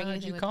bother bringing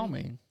anything with me. How did you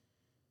call me?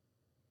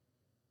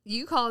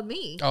 You called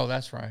me. Oh,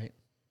 that's right.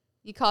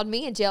 You called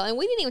me in jail. And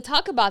we didn't even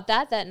talk about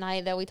that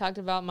night that we talked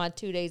about my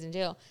 2 days in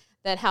jail.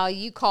 That how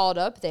you called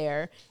up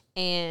there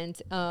and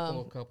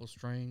pull a couple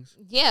strings.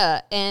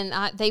 Yeah, and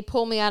they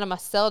pulled me out of my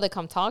cell to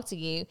come talk to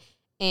you,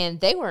 and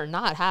they were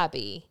not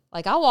happy.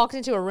 Like, I walked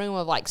into a room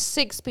of like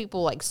 6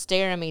 people like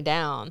staring me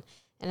down,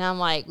 and I'm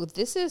like, well,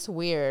 this is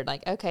weird.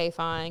 Like, okay,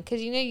 fine,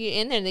 because you know you're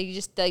in there and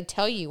they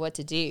tell you what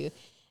to do,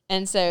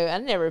 and so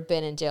I've never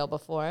been in jail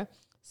before.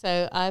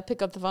 So I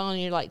pick up the phone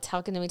and you're like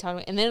talking to me,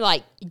 and they're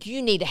like,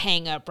 you need to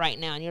hang up right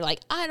now. And you're like,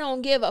 I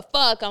don't give a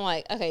fuck. I'm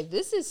like, okay,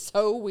 this is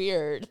so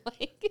weird.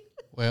 Like,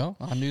 well,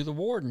 I knew the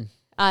warden.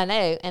 I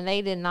know. And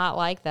they did not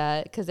like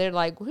that because they're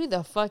like, who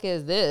the fuck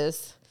is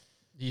this?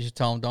 You should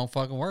tell them, don't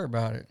fucking worry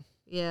about it.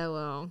 Yeah,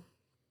 well.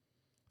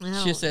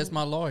 She says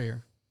my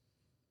lawyer.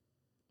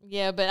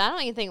 Yeah, but I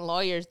don't even think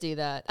lawyers do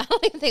that. I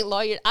don't even think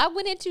lawyers. I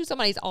went into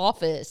somebody's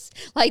office.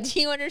 Like,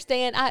 do you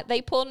understand?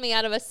 They pulled me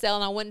out of a cell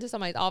and I went into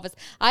somebody's office.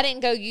 I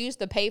didn't go use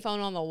the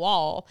payphone on the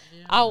wall.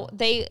 Yeah.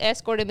 They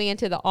escorted me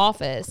into the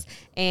office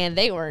and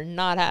they were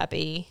not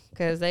happy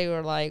because they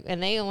were like,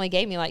 and they only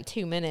gave me like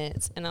 2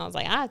 minutes. And I was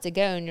like, I have to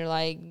go. And you're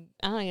like,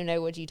 I don't even know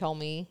what you told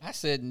me. I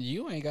said,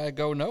 you ain't got to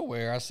go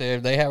nowhere. I said,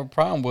 if they have a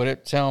problem with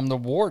it, tell them the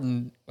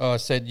warden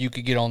said you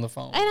could get on the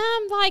phone. And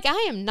I'm like,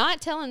 I am not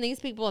telling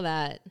these people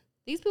that.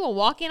 These people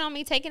walk in on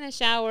me taking a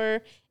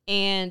shower,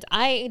 and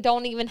I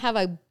don't even have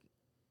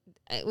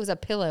it was a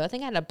pillow. I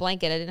think I had a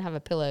blanket. I didn't have a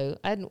pillow.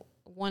 I had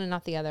one and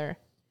not the other.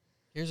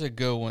 Here's a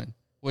good one.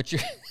 Would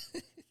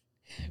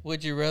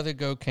you rather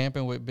go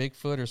camping with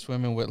Bigfoot or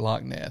swimming with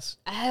Loch Ness?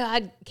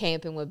 I'd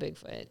camping with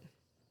Bigfoot.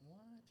 What?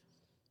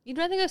 You'd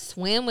rather go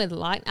swim with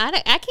Loch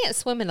Ness? I can't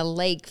swim in a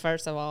lake,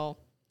 first of all.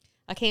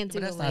 I can't do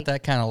but that's a lake. Not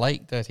that kind of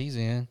lake that he's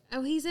in.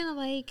 Oh, he's in a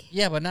lake?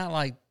 Yeah, but not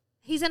like...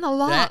 He's in a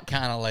lock. That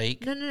kind of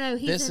lake. No.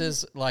 This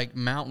is like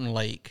mountain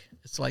lake.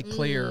 It's like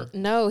clear.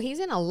 No, he's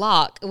in a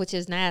lock, which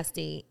is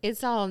nasty.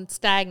 It's all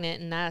stagnant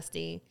and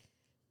nasty.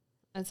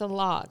 It's a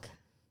lock.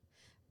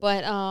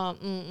 But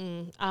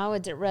I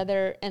would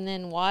rather, and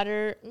then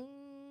water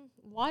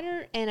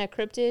and a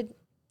cryptid.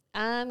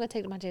 I'm going to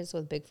take my chances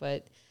with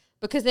Bigfoot.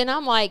 Because then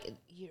I'm like,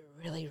 you're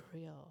really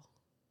real.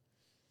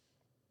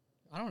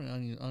 I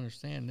don't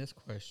understand this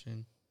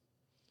question.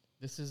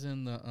 This is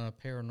in the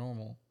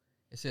paranormal.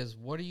 It says,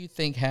 what do you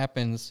think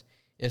happens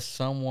if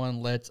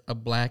someone lets a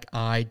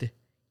black-eyed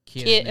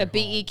kid a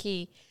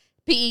B-E-K.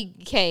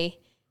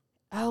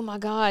 Oh, my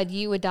God,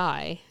 you would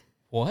die.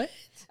 What?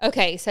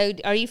 Okay, so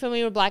are you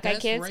familiar with black-eyed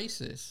kids?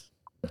 That's racist.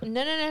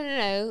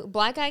 No.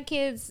 Black-eyed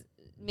kids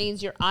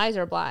means your eyes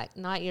are black,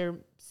 not your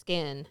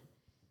skin.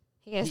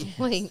 He has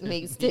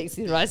meat sticks.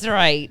 That's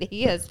right.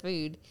 He has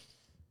food.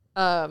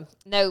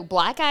 No,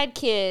 black-eyed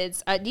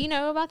kids. Do you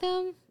know about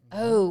them?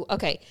 Oh,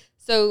 okay.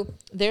 So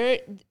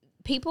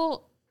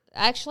people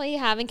actually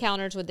have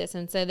encounters with this,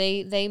 and so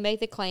they make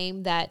the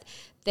claim that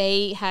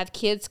they have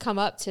kids come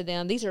up to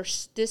them. These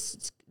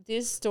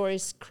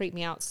stories creep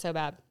me out so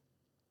bad.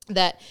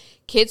 That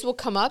kids will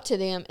come up to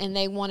them and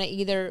they want to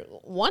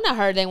I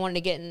heard they wanted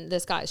to get in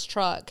this guy's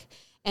truck,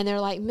 and they're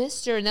like,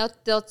 Mister, and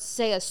they'll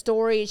say a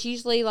story. It's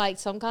usually like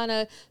some kind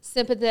of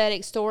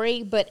sympathetic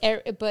story, but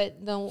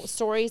the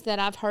stories that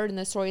I've heard and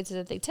the stories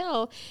that they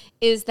tell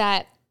is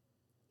that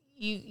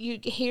you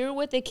hear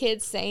what the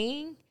kid's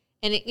saying.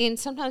 And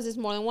sometimes it's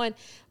more than one,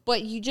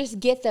 but you just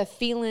get the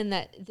feeling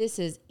that this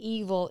is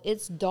evil.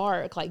 It's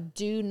dark. Like,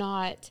 do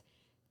not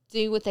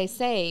do what they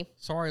say.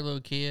 Sorry, little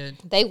kid.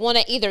 They want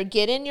to either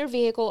get in your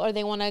vehicle or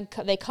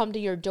they come to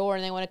your door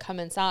and they want to come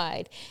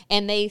inside.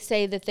 And they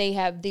say that they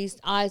have these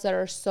eyes that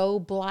are so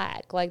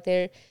black, like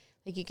they're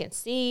like you can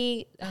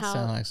see. That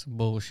sounds like some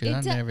bullshit.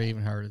 I've never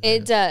even heard of it.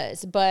 It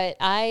does, but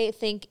I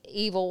think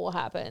evil will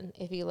happen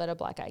if you let a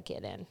black-eyed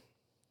kid in.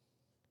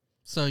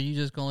 So you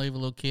just gonna leave a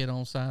little kid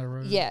on the side of the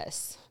road?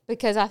 Yes,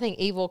 because I think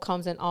evil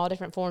comes in all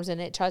different forms, and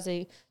it tries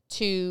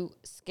to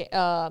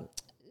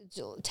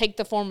take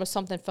the form of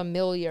something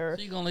familiar.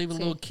 So you're gonna leave a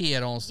little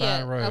kid on the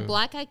side of the road? A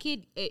black-eyed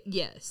kid?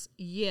 Yes.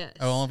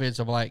 Oh, only if it's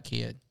a black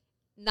kid.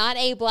 Not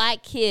a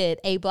black kid,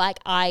 a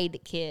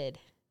black-eyed kid.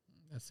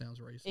 That sounds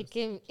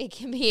racist. It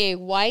can be a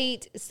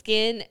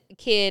white-skinned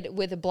kid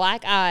with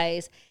black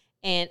eyes,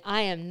 and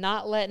I am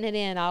not letting it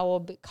in. I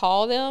will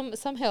call them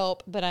some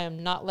help, but I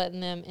am not letting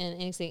them in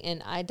anything,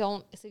 and I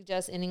don't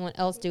suggest anyone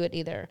else do it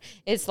either.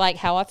 It's like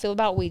how I feel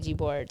about Ouija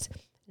boards.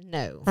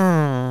 No.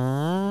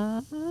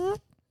 I'm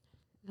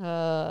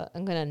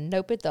going to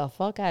nope it the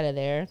fuck out of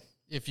there.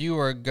 If you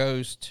were a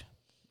ghost,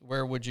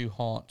 where would you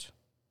haunt?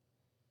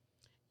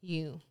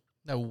 You.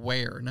 No,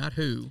 where, not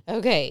who.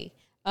 Okay.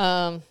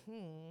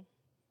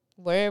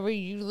 Wherever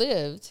you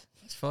lived.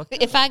 That's fucked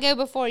up. If I go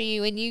before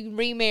you and you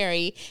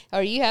remarry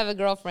or you have a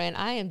girlfriend,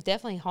 I am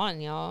definitely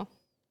haunting y'all.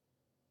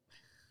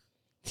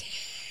 For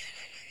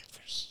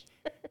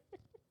sure.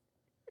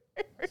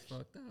 That's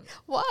fucked up.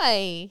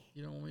 Why?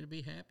 You don't want me to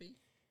be happy?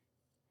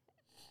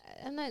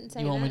 I'm not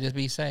saying You want me that. to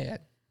be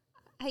sad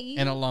Hey,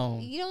 and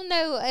alone? You don't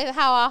know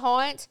how I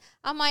haunt.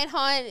 I might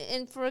haunt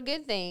and for a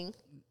good thing.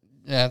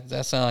 Yeah,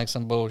 that sounds like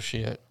some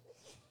bullshit.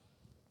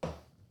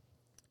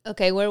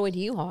 Okay, where would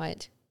you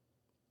haunt?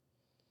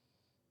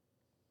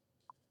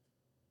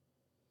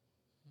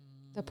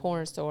 The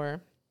porn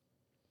store.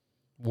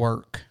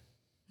 Work.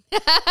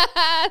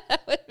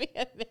 That would be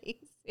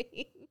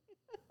amazing.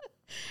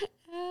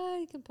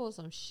 You can pull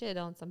some shit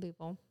on some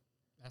people.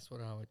 That's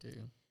what I would do.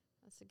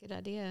 That's a good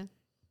idea.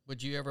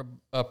 Would you ever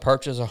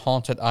purchase a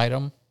haunted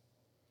item?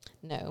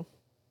 No.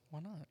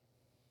 Why not?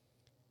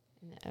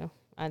 No.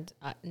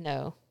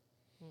 No.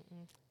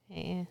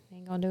 Ain't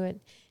gonna do it.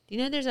 Do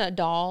you know there's a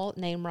doll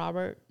named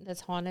Robert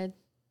that's haunted?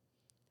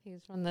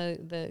 He's from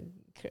the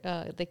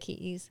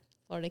Keys,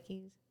 Florida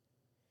Keys.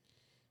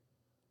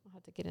 I'll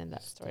have to get into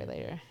that story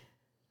later.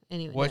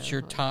 Anyway, What's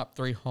your top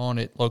 3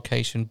 haunted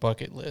location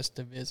bucket list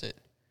to visit?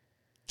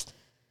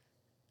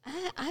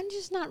 I'm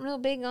just not real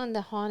big on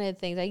the haunted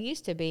things. I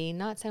used to be,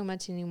 not so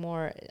much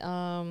anymore.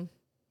 Let's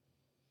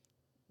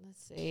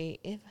see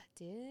if I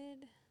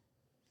did.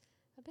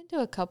 I've been to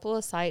a couple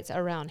of sites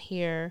around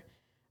here.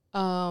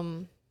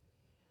 I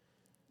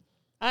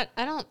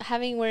don't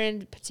have anywhere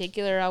in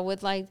particular. I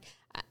would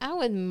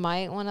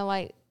might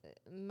want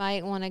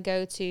to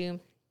go to.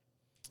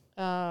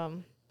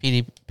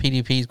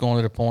 PDP's going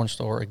to the porn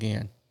store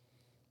again.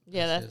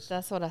 Yeah,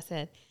 that's what I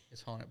said.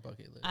 It's haunted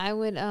bucket list. I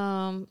would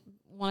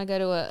want to go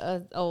to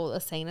a old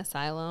insane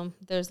asylum.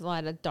 There's a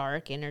lot of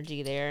dark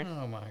energy there.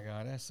 Oh my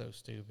god, that's so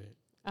stupid.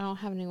 I don't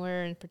have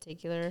anywhere in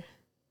particular.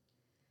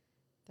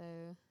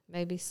 Though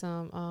maybe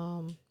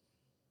some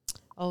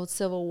old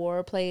Civil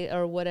War play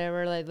or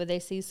whatever. Like, would they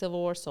see Civil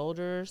War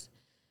soldiers?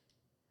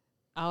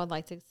 I would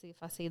like to see if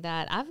I see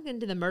that. I've been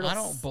to the Myrtle. I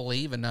don't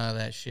believe in none of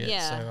that shit.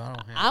 Yeah, So I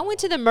don't have. I went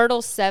to the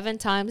Myrtle 7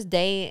 times,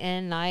 day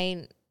and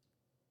night.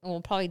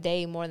 Well, probably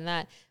day more than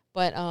that.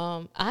 But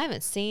I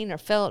haven't seen or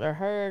felt or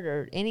heard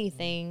or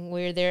anything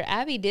weird there.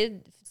 Abby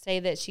did say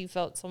that she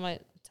felt someone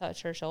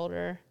touch her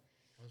shoulder.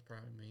 That was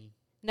probably me.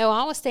 No,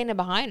 I was standing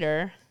behind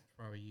her.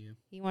 Probably you.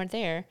 You weren't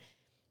there.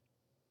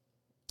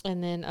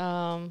 And then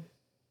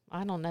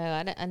I don't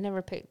know. I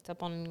never picked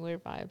up on any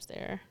weird vibes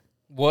there.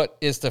 What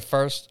is the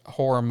first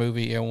horror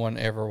movie anyone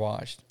ever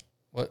watched?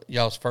 What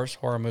y'all's first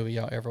horror movie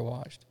y'all ever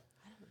watched?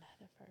 I don't know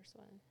the first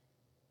one.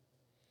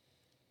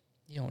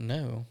 You don't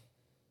know.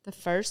 The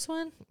first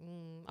one?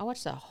 I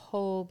watched a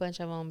whole bunch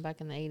of them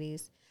back in the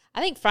 80s.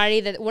 I think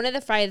one of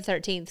the Friday the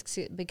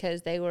 13th,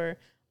 because they're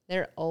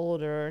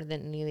older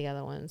than any of the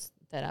other ones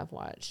that I've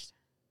watched.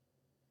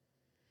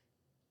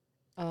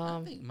 I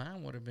think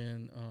mine would have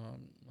been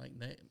like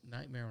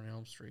Nightmare on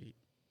Elm Street.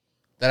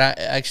 That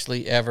I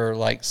actually ever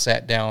like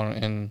sat down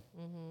and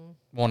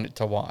wanted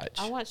to watch.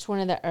 I watched one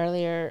of the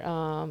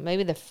earlier,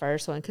 maybe the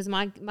first one, because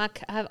I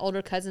have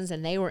older cousins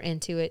and they were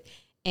into it,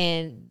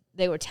 and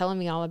they were telling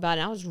me all about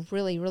it. I was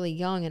really, really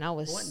young, and I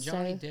was Wasn't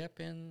Johnny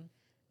Depp in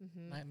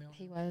Nightmare?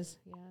 He was,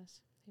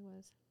 yes, he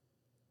was.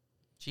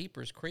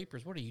 Jeepers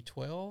Creepers. What are you,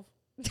 12?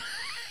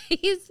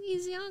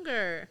 He's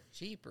younger.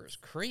 Jeepers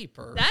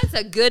Creepers. That's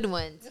a good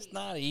one. It's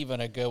not even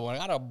a good one.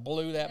 I'd have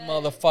blew that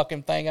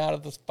motherfucking thing out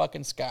of the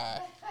fucking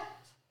sky.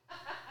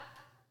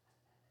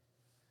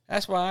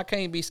 That's why I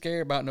can't be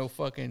scared about no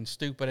fucking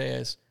stupid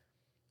ass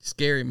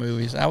scary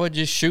movies. I would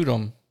just shoot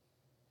them.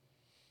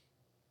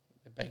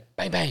 Bang,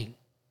 bang, bang.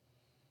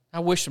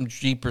 I wish some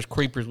Jeepers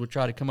Creepers would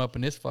try to come up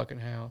in this fucking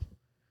house.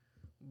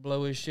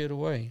 Blow his shit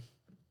away.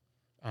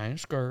 I ain't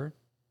scared.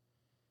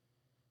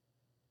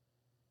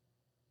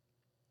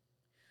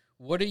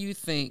 What do you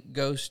think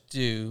ghosts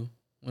do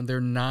when they're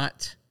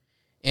not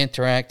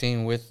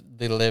interacting with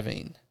the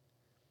living?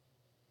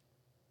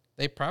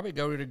 They probably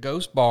go to the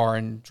ghost bar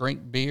and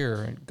drink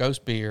beer and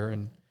ghost beer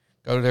and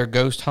go to their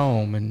ghost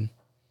home and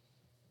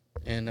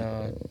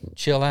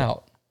chill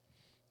out,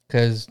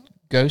 because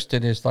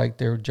ghosted is like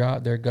their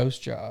job, their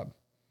ghost job.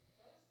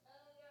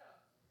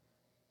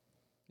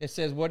 It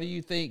says, what do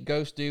you think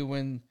ghosts do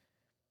when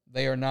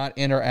they are not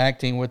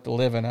interacting with the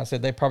living? I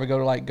said they probably go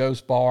to like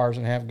ghost bars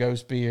and have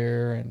ghost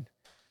beer and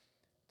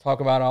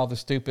talk about all the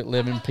stupid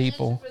living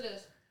people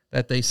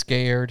that they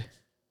scared.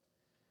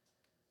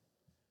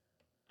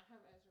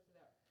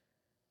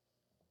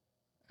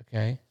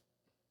 Okay.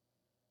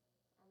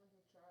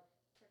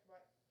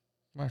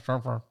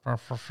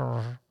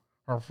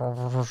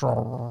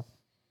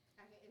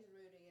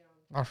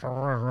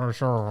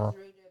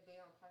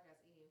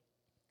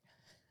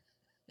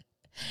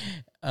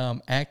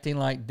 Acting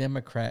like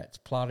Democrats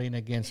plotting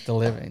against the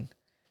living.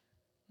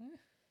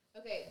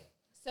 Okay,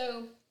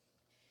 so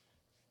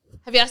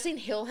have y'all seen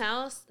Hill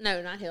House?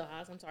 No, not Hill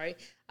House. I'm sorry.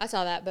 I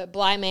saw that, but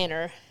Bly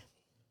Manor.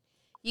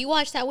 You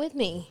watched that with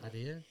me. I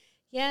did.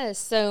 Yes.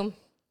 So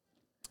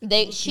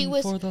she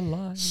was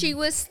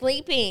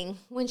sleeping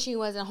when she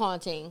wasn't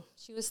haunting.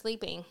 She was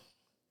sleeping.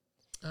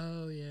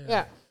 Oh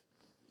yeah.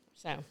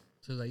 Yeah.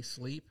 So they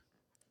sleep?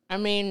 I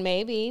mean,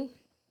 maybe.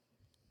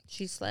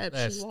 She slept.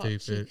 That's she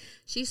walked. stupid.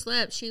 She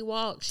slept. She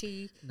walked.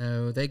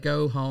 No, they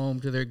go home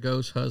to their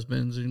ghost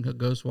husbands and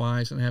ghost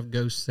wives and have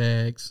ghost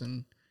sex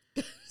and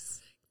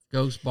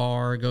ghost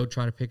bar. Go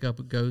try to pick up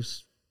a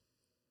ghost.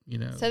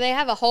 So they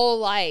have a whole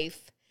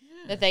life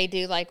that they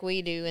do like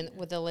we do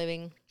with the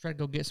living. Try to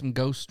go get some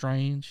ghost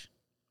strange.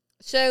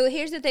 So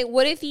here's the thing.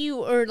 What if you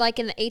were like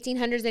in the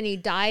 1800s and you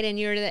died and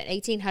you're that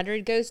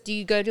 1800 ghost? Do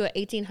you go to an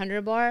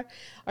 1800 bar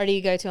or do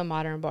you go to a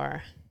modern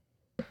bar?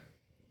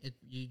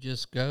 You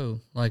just go.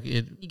 Like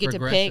it you get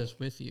progresses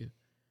with you.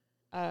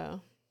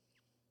 Oh.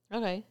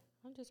 Okay.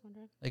 I'm just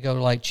wondering. They go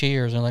to like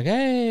Cheers and like,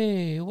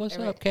 hey, what's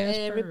up,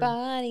 Casper?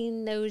 Everybody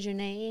knows your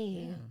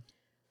name.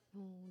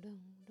 Yeah.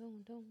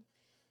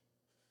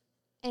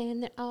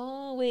 And they're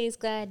always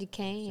glad you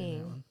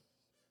came.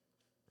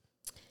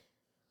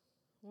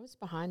 What's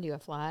behind you? A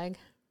flag?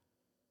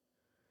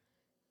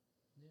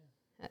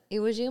 Yeah.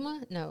 Iwo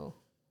Jima? No.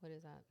 What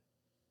is that?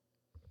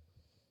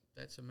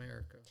 That's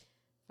America.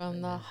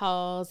 From the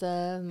halls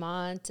of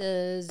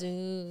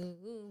Montezuma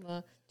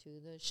to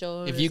the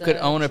shores. If you could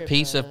own a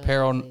piece of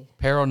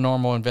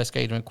paranormal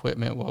investigative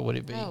equipment, what would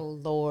it be? Oh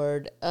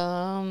Lord.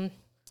 I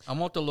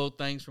want the little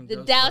things from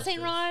the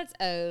dowsing rods.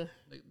 Oh,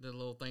 the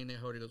little thing they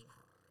hold. It goes.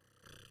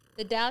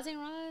 The dowsing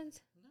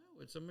rods?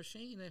 No, it's a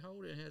machine. They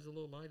hold it. It has a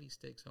little lighty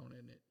sticks on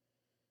it.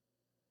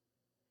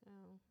 Oh,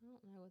 I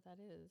don't know what that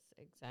is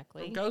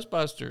exactly. From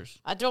Ghostbusters.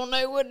 I don't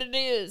know what it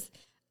is.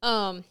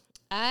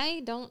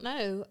 I don't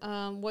know.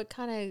 What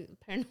kind of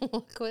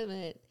paranormal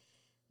equipment?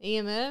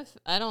 EMF?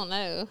 I don't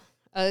know.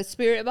 A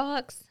spirit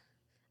box?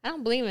 I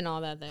don't believe in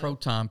all that though.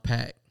 Proton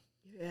pack.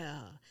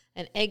 Yeah.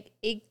 An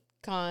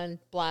econ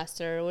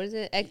blaster. What is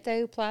it?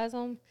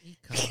 Ectoplasm?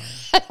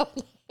 Econ. I don't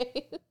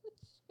know.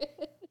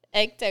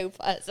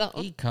 Ectoplasm.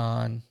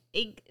 Econ.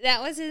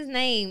 That was his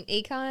name.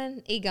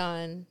 Egon? His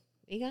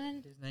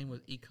name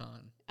was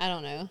Econ. I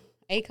don't know.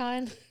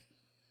 Akon?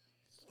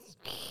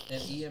 An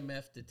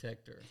EMF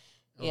detector.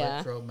 Yeah.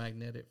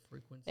 Electromagnetic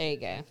frequency. There you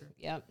detector. go.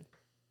 Yep.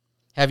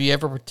 Have you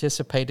ever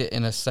participated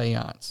in a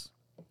seance?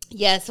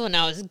 Yes, when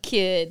I was a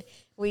kid.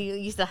 We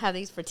used to have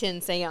these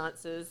pretend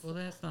seances. Well,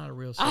 that's not a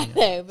real seance. I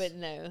know, but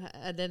no.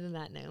 Other than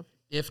that, no.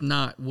 If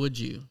not, would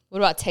you? What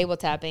about table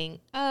tapping?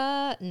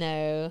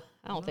 No.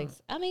 I don't think so.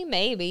 I mean,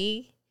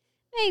 maybe.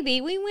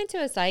 Maybe. We went to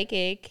a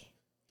psychic.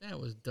 That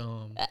was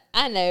dumb.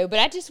 I know, but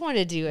I just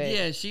wanted to do it.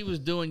 Yeah, she was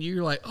doing,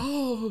 you're like,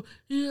 oh,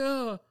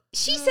 yeah.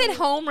 She said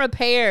home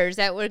repairs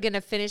that were going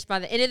to finish by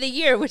the end of the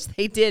year, which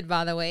they did,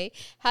 by the way.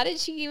 How did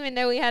she even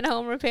know we had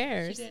home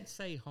repairs? She didn't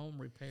say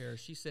home repairs.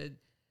 She said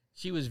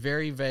she was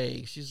very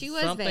vague. She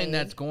was something vague.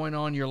 That's going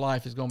on in your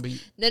life is going to be.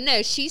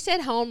 No. She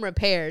said home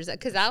repairs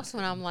because that's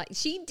when I'm like,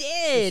 she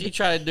did. She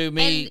tried to do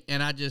me,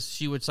 and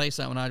she would say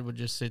something, and I would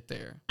just sit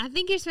there. I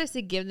think you're supposed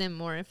to give them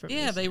more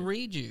information. Yeah, they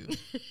read you.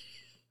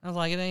 I was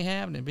like, it ain't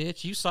happening,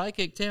 bitch. You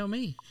psychic, tell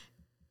me.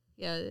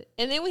 Yeah.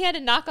 And then we had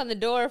to knock on the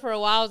door for a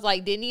while. I was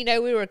like, didn't you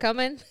know we were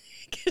coming?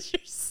 Because you're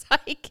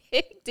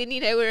psychic. Didn't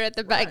you know we were at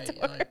the back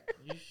door? Like,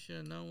 you should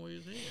have known we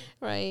was here.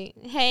 Right.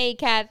 Hey,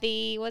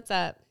 Kathy. What's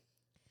up?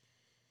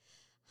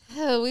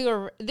 Oh, we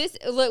were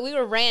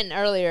ranting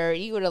earlier.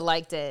 You would have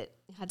liked it.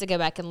 I had to go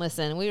back and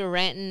listen. We were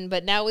ranting,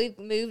 but now we've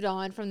moved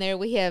on from there.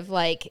 We have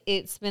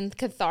it's been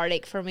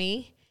cathartic for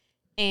me.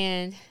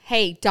 And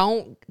hey,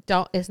 don't.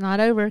 It's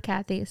not over,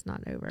 Kathy. It's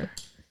not over.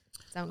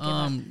 Don't give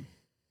up.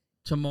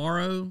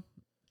 Tomorrow,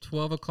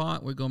 12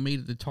 o'clock, we're gonna meet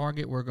at the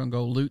Target. We're gonna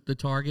go loot the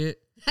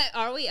Target.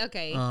 Are we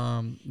okay?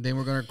 Then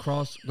we're gonna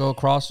go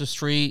across the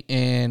street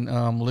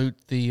and loot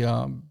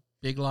the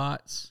Big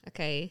Lots.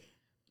 Okay.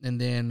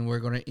 And then we're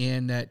gonna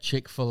end at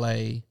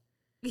Chick-fil-A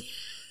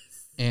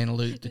and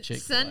loot the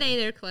Chick-fil-A. Sunday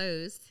they're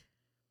closed.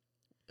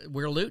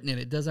 We're looting it.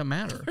 It doesn't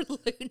matter. We're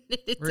looting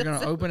it. We're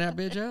gonna open that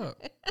bitch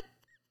up.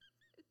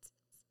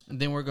 And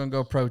then we're gonna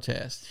go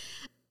protest.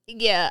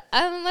 Yeah.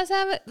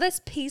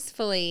 Let's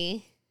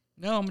peacefully.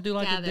 No, I'm gonna do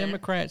like gather. the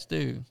Democrats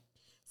do.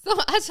 So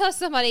I saw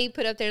somebody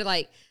put up there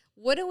like,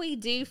 what do we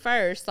do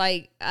first?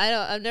 Like,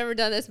 I've never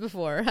done this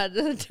before.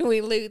 Do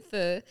we loot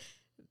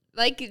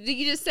like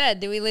you just said,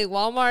 do we loot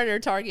Walmart or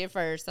Target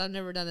first? I've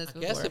never done this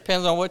before. I guess it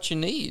depends on what you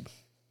need.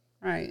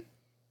 Right.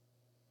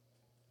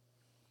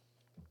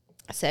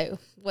 So,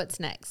 what's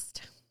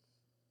next?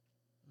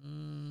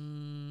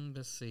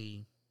 Let's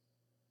see.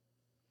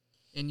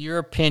 In your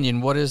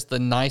opinion, what is the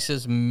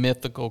nicest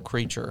mythical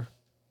creature?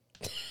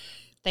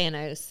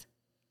 Thanos.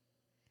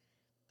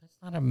 That's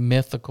not a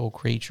mythical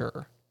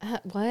creature.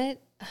 What?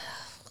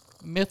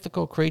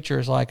 mythical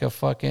creatures like a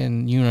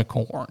fucking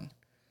unicorn.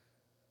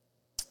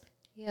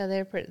 Yeah,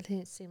 they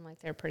seem like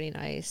they're pretty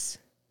nice.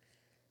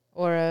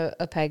 Or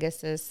a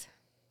Pegasus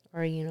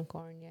or a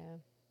unicorn, yeah.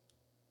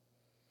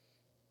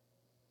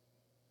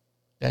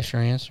 That's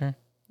your answer?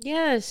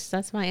 Yes,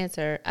 that's my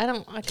answer. I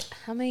don't like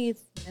how many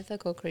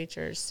mythical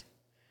creatures.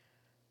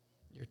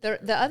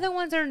 The other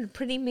ones are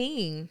pretty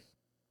mean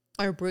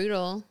or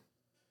brutal.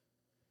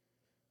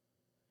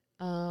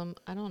 I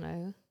don't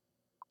know.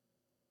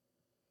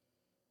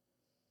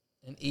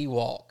 An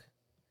Ewok.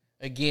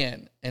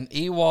 Again, an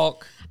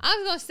Ewok. I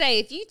was gonna say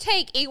if you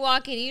take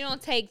Ewok and you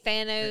don't take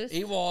Thanos.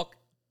 Ewok.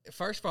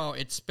 First of all,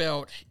 it's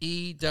spelled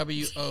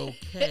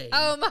E-W-O-K.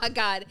 Oh my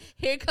God!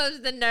 Here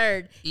comes the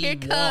nerd. Here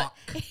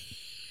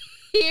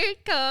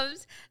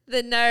comes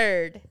the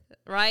nerd.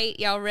 Right?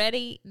 Y'all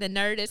ready? The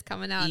nerd is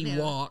coming out now.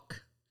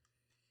 Ewok.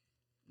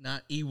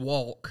 Not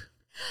Ewok.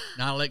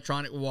 Not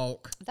electronic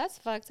walk. That's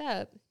fucked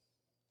up.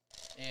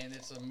 And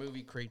it's a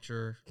movie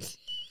creature. It's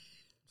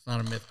not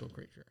a mythical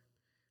creature.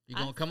 You're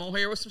going to come on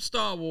here with some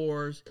Star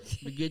Wars.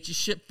 We get your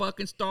shit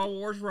fucking Star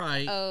Wars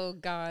right. Oh,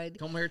 God.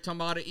 Come here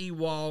talking about an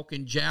Ewok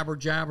and jabber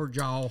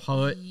jaw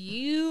hut.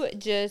 You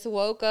just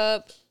woke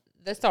up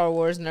the Star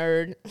Wars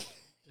nerd.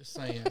 Just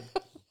saying.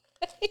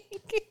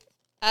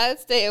 I'd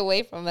stay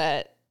away from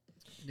that.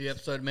 New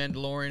episode of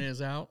Mandalorian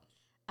is out.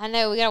 I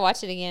know. We got to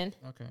watch it again.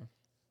 Okay.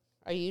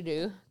 Or you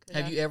do.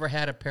 Have you ever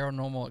had a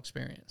paranormal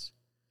experience?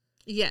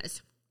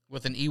 Yes.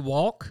 With an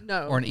Ewok?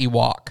 No. Or an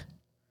Ewok?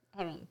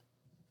 Hold on.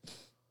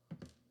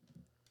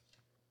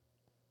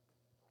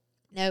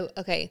 No,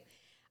 okay.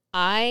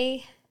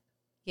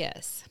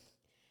 Yes.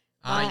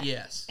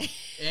 Yes.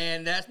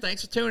 And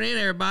thanks for tuning in,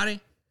 everybody.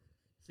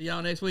 See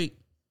y'all next week.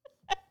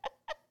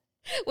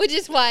 Which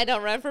is why I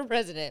don't run for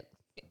president.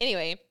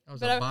 Anyway. That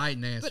was a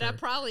Biden answer. But I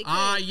probably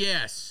could.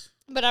 Yes.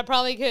 But I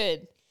probably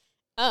could.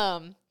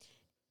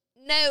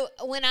 No,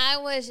 when I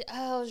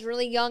was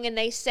really young, and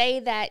they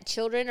say that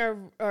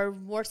children are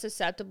more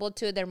susceptible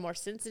to it. They're more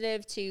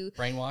sensitive to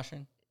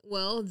brainwashing.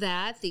 Well, the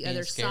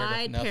other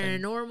side,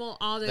 paranormal,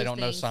 all those things. They don't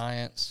know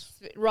science.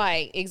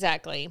 Right,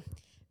 exactly.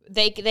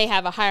 They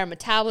have a higher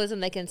metabolism.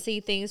 They can see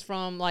things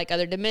from like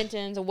other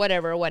dimensions or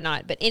whatever or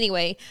whatnot. But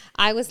anyway,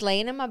 I was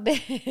laying in my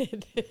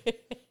bed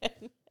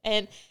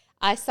and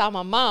I saw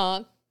my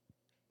mom.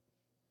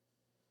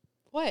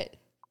 What?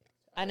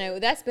 I know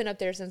that's been up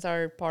there since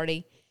our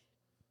party.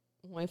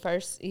 When we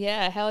first,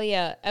 yeah, hell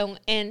yeah.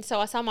 And so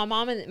I saw my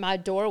mom in my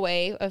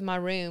doorway of my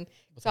room.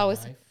 With so a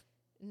knife?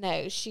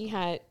 No,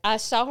 I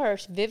saw her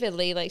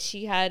vividly. Like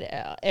she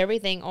had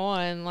everything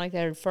on, like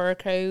her fur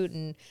coat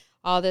and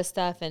all this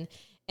stuff.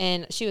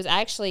 And she was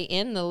actually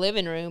in the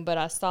living room, but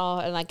I saw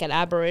like an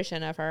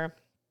apparition of her.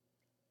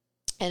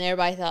 And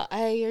everybody thought,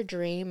 oh, you're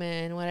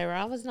dreaming, whatever.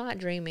 I was not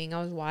dreaming.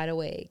 I was wide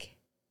awake.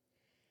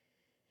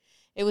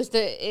 It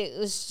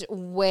was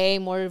way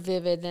more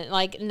vivid than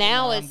like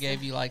now. Mom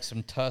gave you like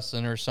some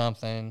Tussin or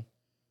something.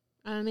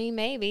 I mean,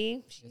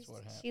 maybe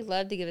she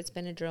loved to give it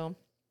Benadryl.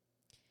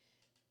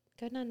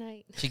 Good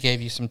night. She gave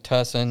you some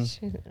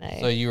Tussin, No.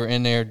 So you were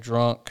in there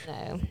drunk.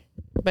 No,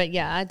 but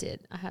yeah, I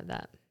did. I have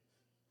that.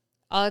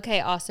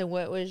 Okay, Austin,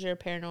 what was your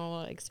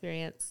paranormal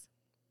experience?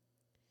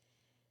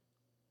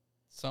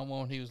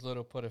 Someone when he was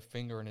little put a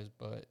finger in his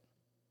butt.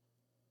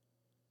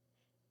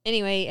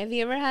 Anyway, have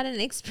you ever had an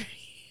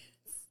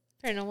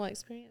paranormal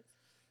experience?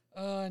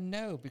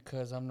 No,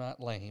 because I'm not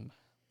lame.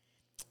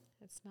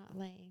 It's not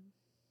lame.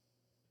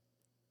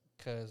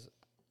 Because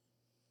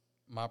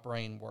my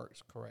brain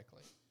works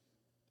correctly.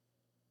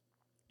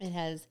 It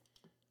has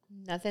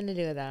nothing to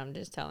do with that. I'm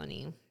just telling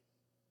you.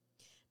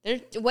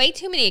 There's way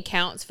too many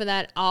accounts for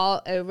that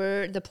all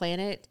over the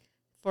planet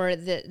for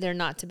there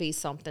not to be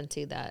something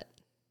to that.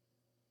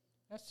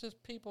 That's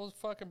just people's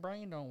fucking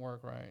brain don't work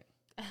right.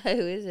 Oh,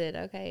 is it?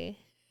 Okay.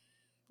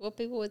 Well,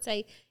 people would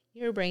say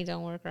your brain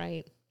don't work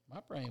right.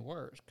 My brain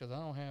works because I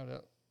don't have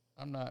that.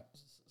 I'm not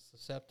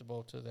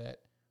susceptible to that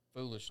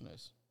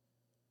foolishness.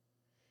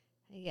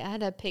 Yeah, I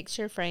had a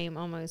picture frame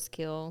almost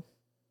kill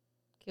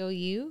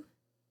you.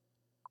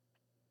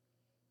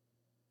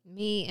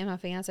 Me and my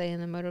fiance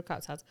in the motor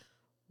cop's house.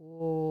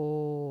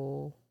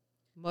 Whoa.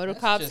 Motor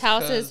cop's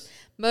house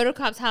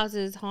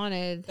is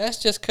haunted. That's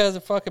just because the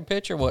fucking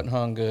picture wasn't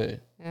hung good.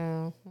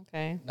 Oh,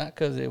 okay. Not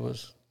because it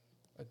was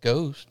a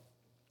ghost.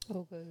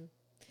 Oh, good.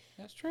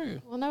 That's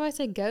true. Well, nobody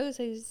said ghost.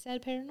 They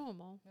said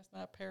paranormal. That's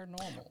not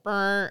paranormal.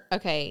 Burr.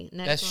 Okay,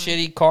 next That's one.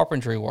 shitty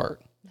carpentry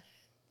work.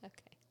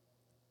 Okay.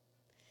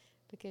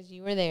 Because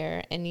you were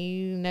there and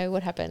you know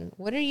what happened.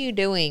 What are you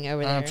doing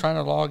over there? I'm trying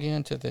to log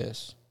into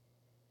this.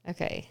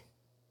 Okay.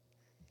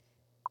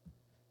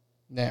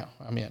 Now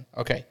I'm in.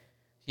 Okay.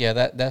 Yeah,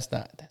 that's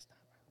not what.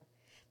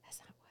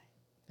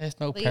 That's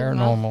no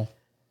paranormal.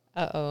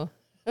 Uh-oh.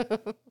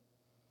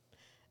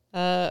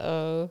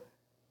 Uh-oh.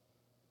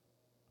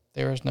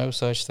 There is no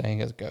such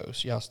thing as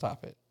ghosts. Y'all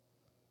stop it.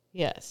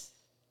 Yes.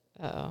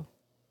 Uh-oh.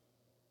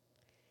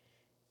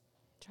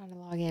 Trying to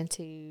log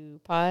into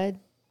Pod.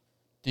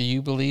 Do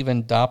you believe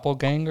in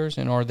doppelgangers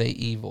and are they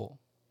evil?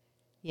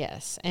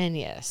 Yes, and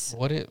yes.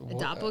 What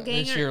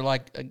doppelganger? Is your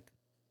like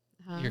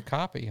Your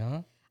copy,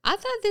 huh? I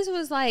thought this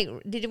was like.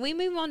 Did we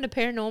move on to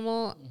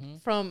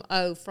paranormal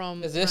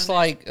from? Is this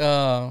like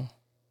the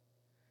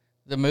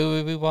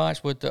movie we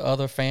watched with the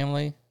other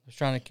family was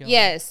trying to kill?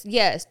 Yes,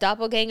 yes.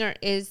 Doppelganger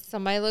is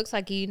somebody looks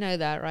like you. Know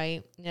that,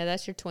 right? Yeah,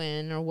 that's your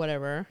twin or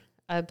whatever.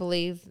 I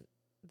believe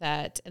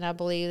that, and I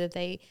believe that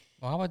they.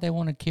 Why would they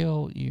want to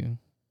kill you?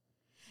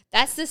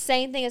 That's the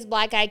same thing as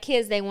Black Eyed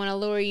Kids. They want to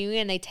lure you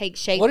in. They take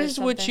shape. What is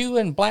with you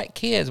and black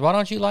kids? Why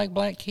don't you like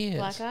black kids?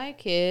 Black Eyed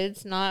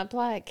Kids, not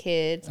black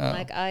kids.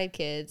 Black Eyed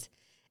Kids.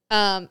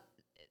 And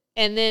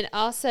then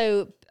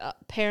also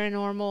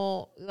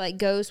paranormal, like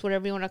ghosts,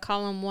 whatever you want to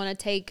call them, want to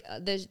take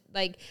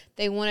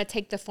they want to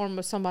take the form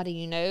of somebody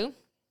you know,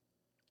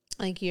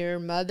 like your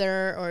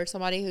mother or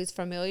somebody who's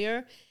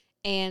familiar,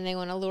 and they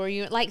want to lure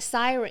you like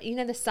siren. You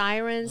know the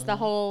sirens, the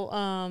whole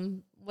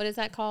what is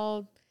that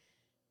called?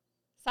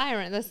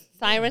 Siren, the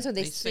sirens when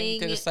they sing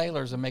to the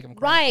sailors and make them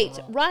cry.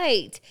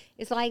 Right.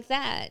 It's like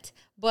that,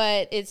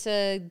 but it's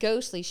a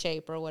ghostly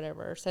shape or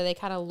whatever. So they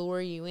kind of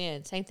lure you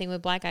in. Same thing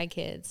with Black Eyed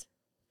Kids.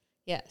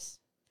 Yes,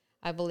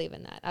 I believe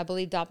in that. I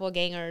believe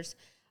doppelgangers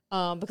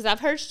because I've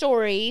heard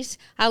stories.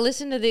 I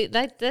listen to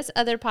this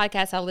other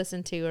podcasts I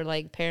listen to are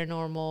like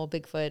paranormal,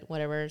 Bigfoot,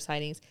 whatever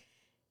sightings.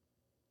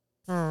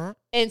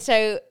 And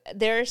so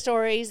there are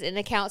stories and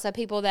accounts of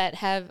people that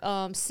have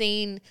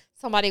seen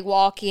somebody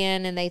walk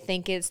in and they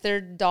think it's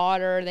their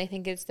daughter, they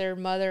think it's their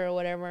mother or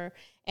whatever,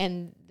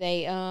 and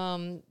they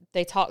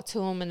talk to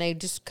them and they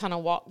just kind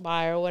of walk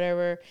by or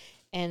whatever,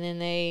 and then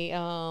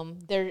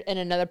they're in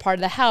another part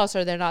of the house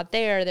or they're not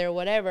there, they're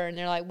whatever, and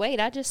they're like, wait,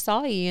 I just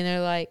saw you, and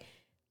they're like,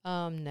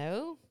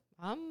 no,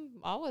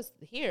 I was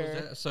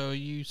here. So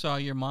you saw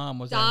your mom?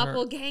 Was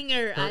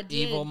doppelganger? That her I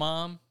did. Evil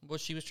mom?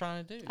 What she was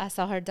trying to do? I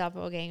saw her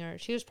doppelganger.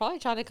 She was probably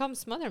trying to come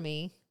smother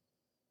me.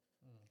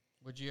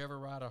 Would you ever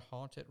ride a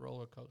haunted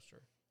roller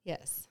coaster?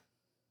 Yes.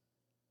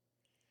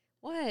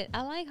 What?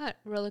 I like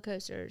roller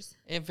coasters.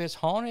 If it's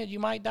haunted, you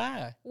might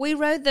die. We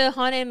rode the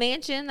Haunted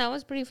Mansion. That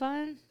was pretty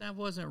fun. That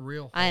wasn't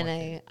real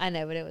haunted. I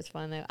know, but it was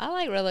fun, though. I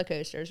like roller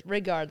coasters,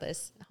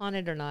 regardless,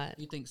 haunted or not.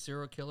 You think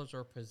serial killers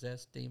are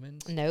possessed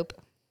demons? Nope.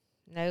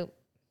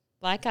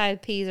 Black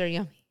Eyed Peas are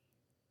yummy.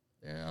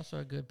 They're also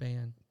a good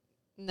band.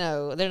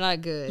 No, they're not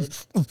good.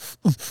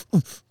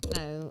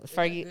 No.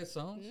 Fergie. Good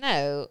songs?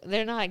 No,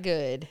 they're not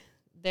good.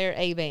 They're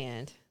a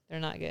band. They're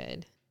not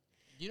good.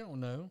 You don't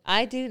know.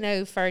 I do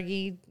know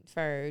Fergie.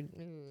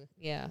 Ooh,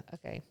 yeah,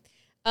 okay.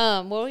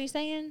 What were you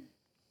saying?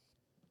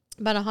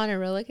 About a haunted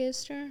roller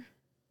coaster?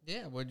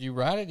 Yeah, would you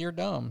ride it? You're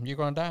dumb. You're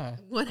going to die.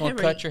 Whatever. Going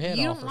to cut your head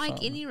you off don't or like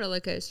something. any roller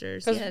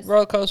coasters. Because yes.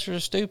 roller coasters are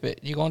stupid.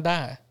 You're going to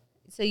die.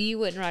 So you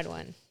wouldn't ride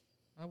one?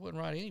 I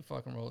wouldn't ride any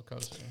fucking roller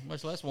coaster,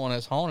 much less one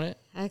that's haunted.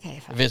 Okay,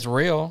 fine. If it's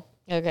real.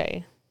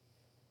 Okay.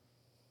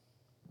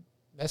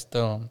 That's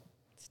dumb.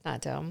 It's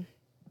not dumb.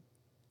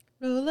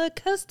 Roller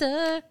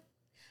coaster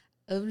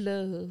of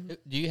love.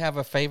 Do you have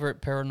a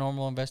favorite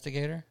paranormal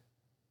investigator?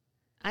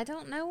 I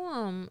don't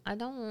know him. I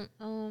don't.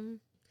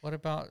 What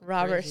about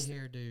Robert? Crazy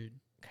hair dude?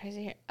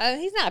 Crazy hair. Oh,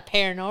 he's not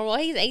paranormal.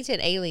 He's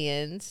ancient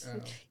aliens.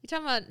 Oh. You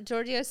talking about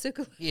Giorgio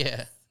Tsoukalos?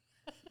 Yeah.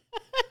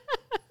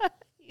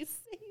 he's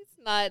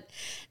not.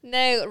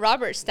 No,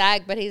 Robert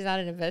Stack, but he's not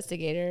an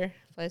investigator.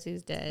 Plus,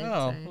 he's dead.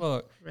 Oh, so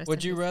look.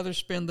 Would you rather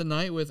spend the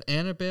night with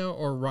Annabelle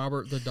or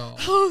Robert the doll?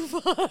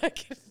 Oh, fuck.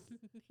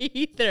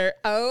 Neither.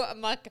 Oh,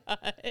 my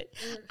God.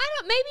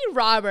 Maybe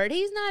Robert.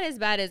 He's not as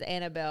bad as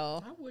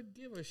Annabelle. I wouldn't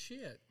give a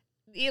shit.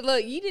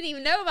 Look, you didn't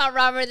even know about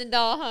Robert the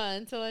doll, huh?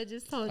 Until I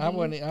just told you. I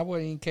wouldn't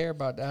even care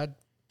about that. I'd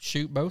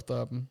shoot both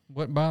of them.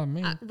 Wouldn't bother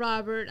me.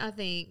 Robert, I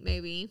think,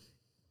 maybe.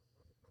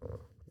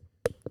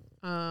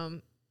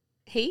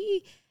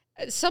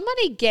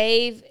 Somebody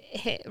gave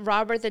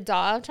Robert the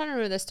doll. I'm trying to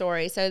remember the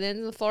story. So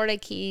then the Florida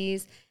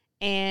Keys,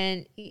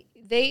 and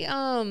they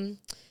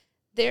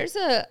there's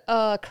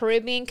a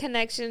Caribbean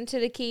connection to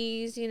the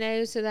Keys, you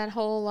know. So that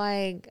whole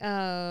like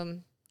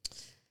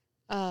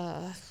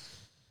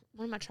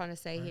what am I trying to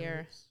say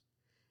here?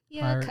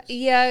 Yeah,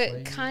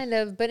 Pirates, kind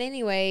of. But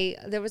anyway,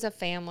 there was a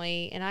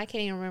family, and I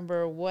can't even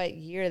remember what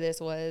year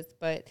this was,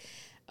 but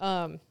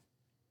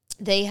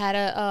they had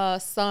a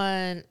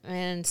son,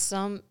 and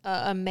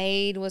a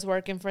maid was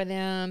working for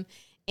them,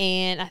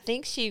 and I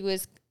think she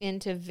was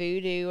into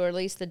voodoo or at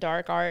least the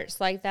dark arts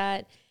like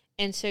that,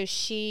 and so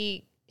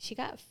she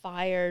got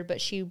fired, but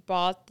she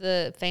bought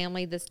the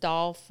family this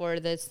doll for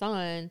the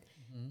son,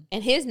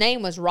 and his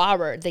name was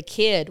Robert. The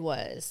kid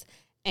was.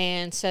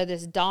 And so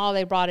this doll,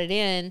 they brought it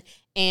in,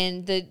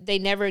 and they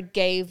never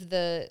gave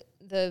the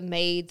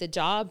maid the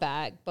job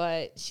back,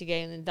 but she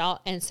gave him the doll.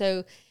 And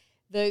so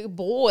the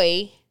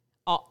boy,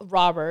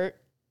 Robert,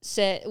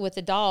 sat with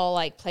the doll,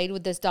 like played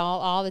with this doll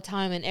all the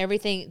time,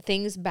 and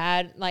things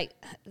bad, like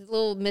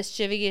little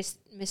mischievous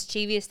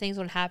things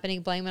would happen. He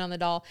blamed it on the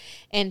doll.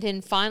 And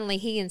then finally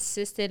he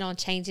insisted on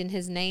changing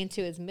his name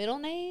to his middle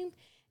name.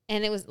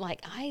 And it was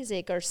like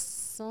Isaac or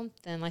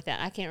something like that.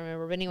 I can't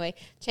remember. But anyway,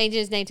 changing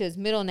his name to his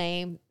middle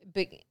name.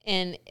 But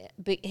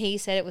he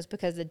said it was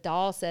because the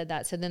doll said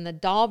that. So then the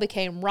doll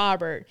became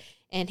Robert.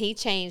 and he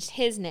changed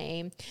his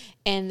name.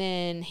 And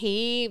then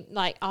he,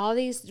 like, all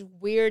these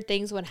weird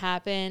things would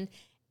happen,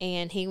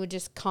 and he would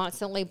just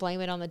constantly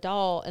blame it on the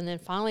doll. And then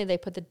finally they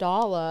put the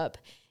doll up,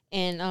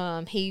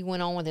 and he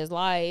went on with his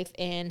life,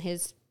 and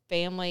his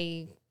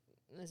family,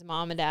 his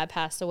mom and dad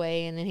passed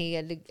away, and then he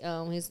had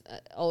to, he's an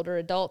older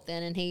adult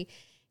then, and he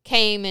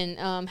came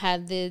and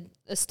had the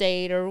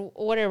estate or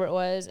whatever it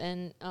was,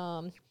 and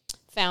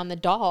found the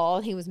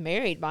doll. He was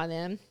married by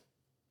them.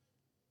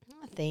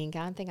 I think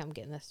I'm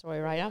getting this story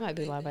right. I might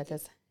be lying about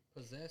this.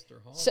 Possessed or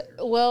haunted? So,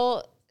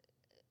 well,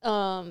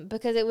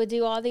 because it would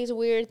do all these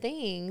weird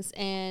things,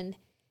 and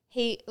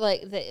he,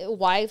 like, the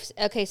wife's,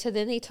 okay, so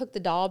then he took the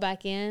doll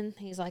back in.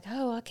 He's like,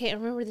 oh, I can't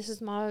remember. This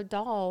is my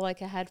doll,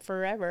 like I had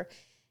forever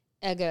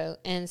ago.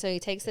 And so he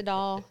takes the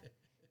doll.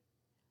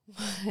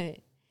 What?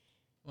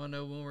 Well,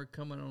 no, when we're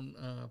coming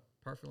on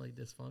perfectly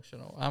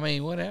dysfunctional. I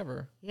mean,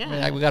 whatever. Yeah. I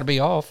mean, like, we got to be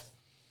off.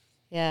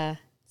 Yeah,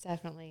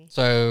 definitely.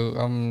 So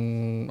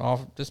I'm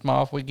off. This is my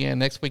off weekend.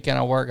 Next weekend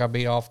I work. I'll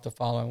be off the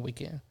following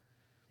weekend.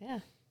 Yeah.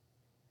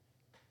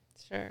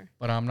 Sure.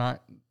 But I'm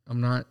not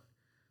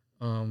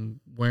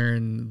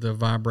wearing the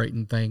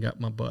vibrating thing up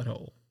my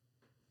butthole.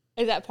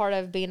 Is that part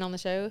of being on the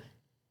show?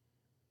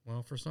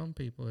 Well, for some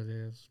people it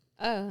is.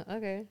 Oh,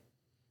 okay.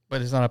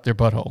 But it's not up their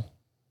butthole.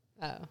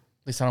 Oh. At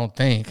least I don't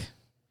think.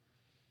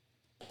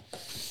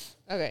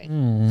 Okay.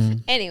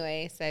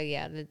 Anyway, so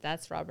yeah,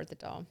 that's Robert the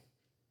doll.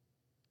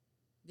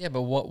 Yeah,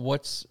 but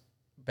what's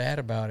bad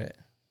about it?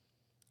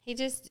 He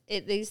just,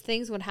 these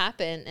things would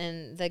happen,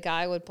 and the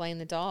guy would blame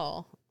the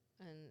doll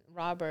and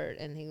Robert,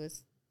 and he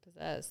was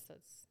possessed.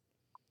 That's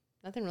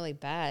nothing really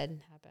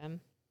bad happened.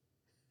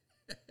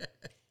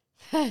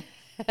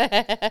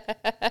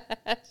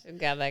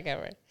 Got that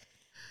covered.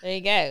 There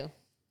you go.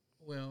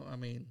 Well, I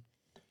mean,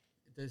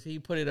 does he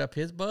put it up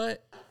his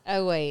butt?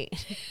 Oh, wait.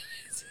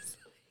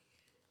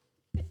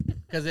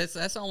 Because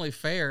that's only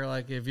fair.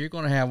 Like, if you're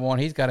going to have one,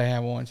 he's got to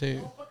have one,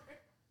 too.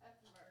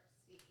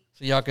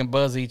 So y'all can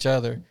buzz each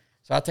other.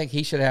 So I think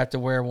he should have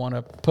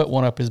to put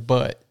one up his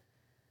butt,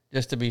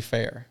 just to be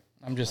fair.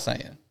 I'm just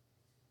saying.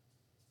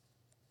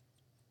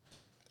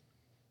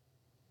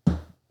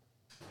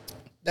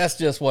 That's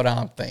just what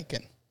I'm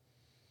thinking.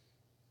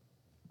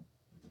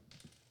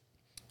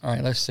 All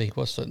right, let's see.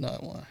 What's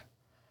another one?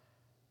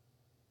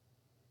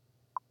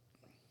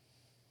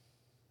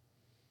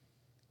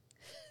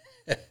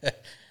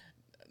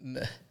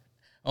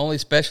 Only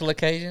special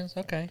occasions?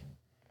 Okay.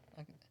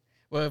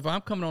 Well, if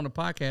I'm coming on the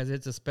podcast,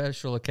 it's a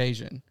special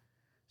occasion.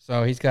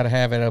 So he's got to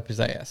have it up his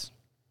ass.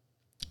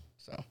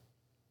 So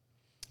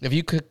if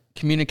you could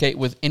communicate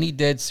with any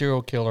dead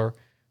serial killer,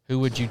 who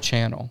would you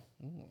channel?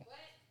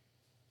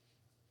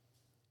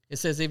 It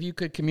says if you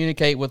could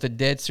communicate with a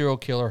dead serial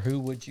killer, who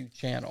would you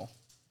channel?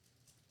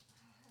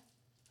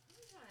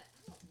 I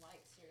don't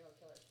like serial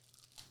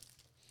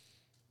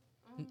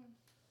killers.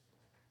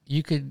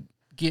 You could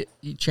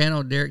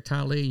channel Derek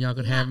Tylee, and y'all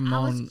could have him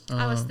on.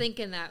 I was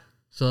thinking that.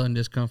 Southern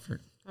Discomfort.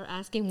 Or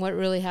asking what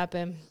really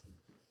happened.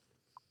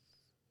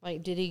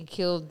 Like, did he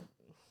kill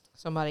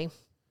somebody?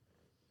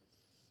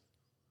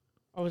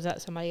 Or was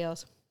that somebody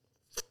else?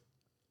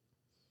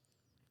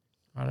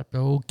 Right up the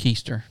old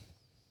keister.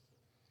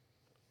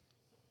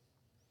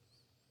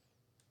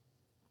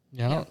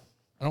 Yeah,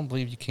 I don't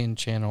believe you can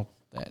channel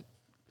that.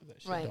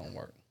 That shit Right. don't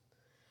work.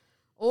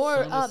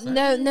 Or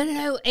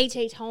no,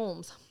 H.H.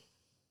 Holmes.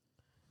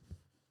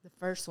 The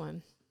first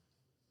one.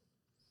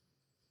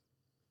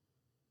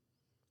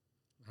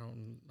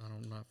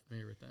 I'm not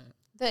familiar with that.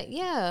 But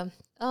yeah,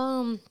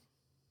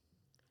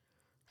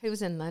 he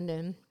was in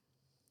London.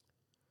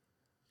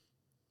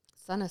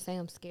 Son of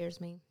Sam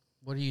scares me.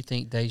 What do you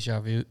think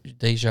deja vu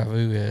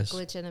is?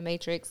 Glitch in the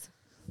Matrix.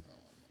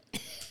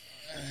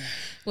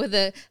 With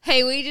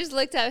hey, we just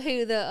looked up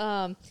who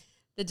the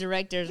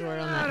directors were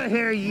on that. Out of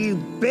here, you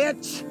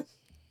bitch!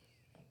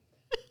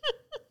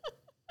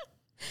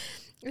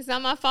 It's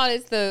not my fault.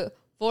 It's the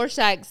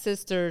Vorshak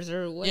sisters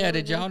or whatever. Yeah,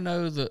 did y'all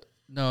know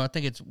No, I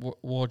think it's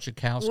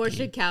Wojciechowski.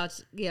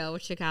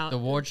 Wojciechowski. The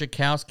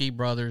Wojciechowski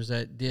brothers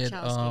that did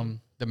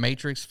the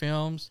Matrix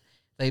films.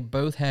 They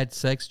both had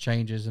sex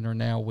changes and are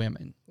now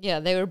women. Yeah,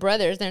 they were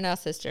brothers. They're now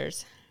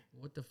sisters.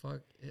 What the fuck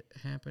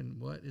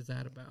happened? What is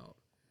that about?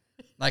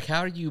 Like,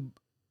 how do you,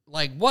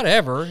 like,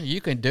 whatever,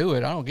 you can do it.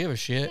 I don't give a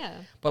shit. Yeah.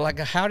 But, like,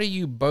 how do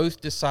you both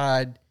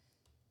decide,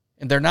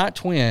 and they're not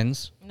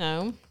twins.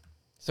 No.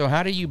 So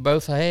how do you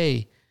both,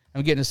 hey,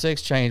 I'm getting a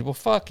sex change. Well,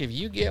 fuck, if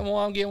you get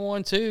one, I'm getting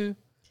one too.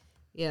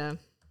 Yeah.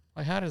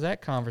 Like, how does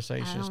that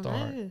conversation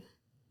start? Know.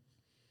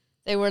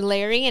 They were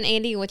Larry and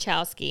Andy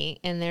Wachowski,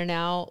 and they're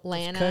now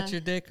Lana. Just cut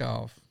your dick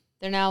off.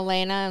 They're now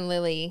Lana and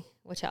Lily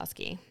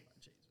Wachowski.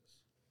 Jesus.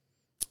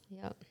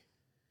 Yep.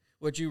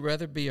 Would you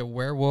rather be a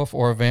werewolf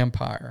or a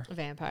vampire? A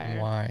vampire. And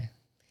why?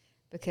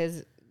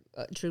 Because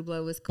True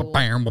Blood was cool.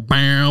 I love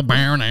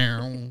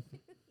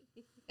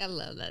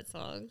that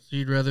song. So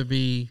you'd rather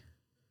be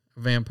a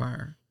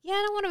vampire? Yeah,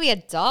 I don't want to be a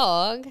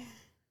dog.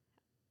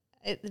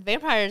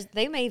 Vampires,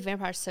 they made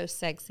vampires so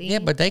sexy. Yeah,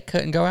 but they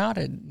couldn't go out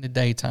in the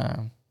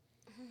daytime.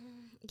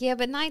 Yeah,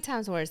 but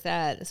nighttime's where it's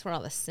at. It's where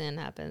all the sin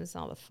happens,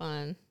 all the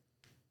fun.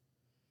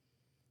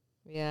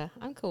 Yeah,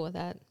 I'm cool with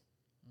that.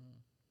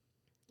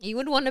 You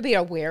would want to be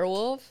a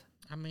werewolf?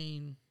 I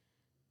mean,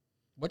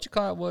 what you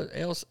call it? What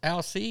else?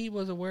 Alcide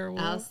was a werewolf.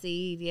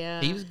 Alcide,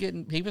 yeah.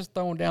 He was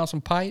throwing down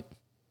some pipe.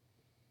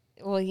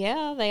 Well,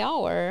 yeah, they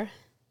all were.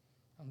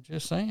 I'm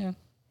just saying.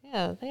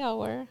 Yeah, they all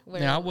were.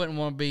 Now, I wouldn't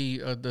want to be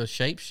the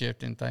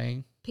shape-shifting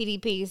thing.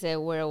 PDP said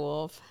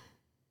werewolf.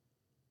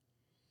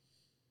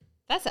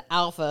 That's an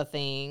alpha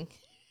thing.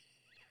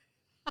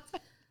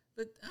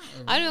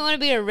 I don't want to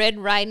be a Red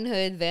Riding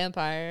Hood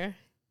vampire.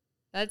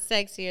 That's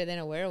sexier than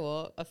a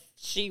werewolf, a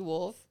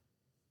she-wolf.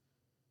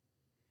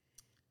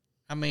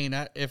 I mean,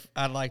 if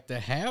I'd like to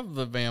have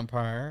the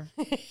vampire,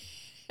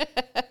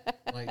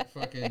 like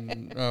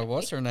fucking,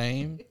 what's her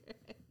name?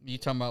 You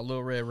talking about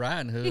Little Red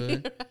Riding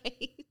Hood?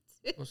 Right.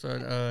 What's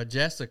her?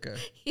 Jessica.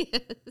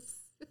 Yes.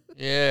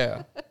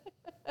 Yeah.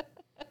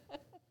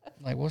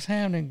 Like, what's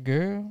happening,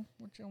 girl?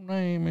 What's your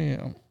name is?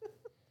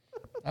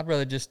 I'd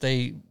rather just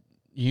stay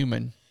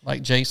human,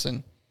 like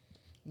Jason.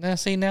 Now,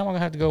 see, now I'm going to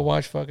have to go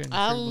watch fucking True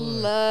Blood.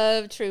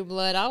 Love True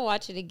Blood. I'll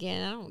watch it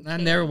again. I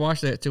never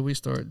watched that till we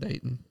started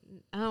dating.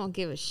 I don't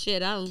give a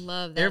shit. I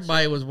love that.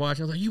 Everybody was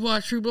watching. I was like, you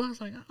watch True Blood? I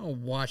was like, I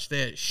don't watch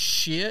that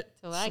shit.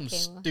 Some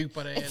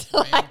stupid ass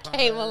vampire. I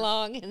came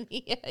along and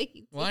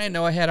well, I didn't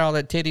know I had all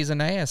that titties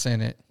and ass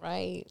in it.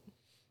 Right.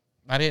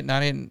 I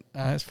didn't.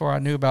 As far as I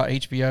knew about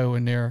HBO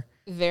and their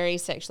very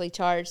sexually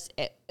charged.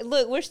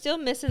 Look, we're still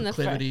missing the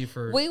proclivity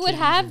for. We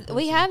have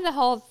the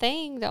whole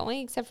thing, don't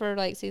we? Except for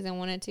like season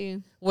 1 and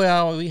 2.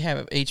 Well, we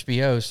have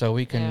HBO, so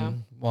we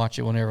can watch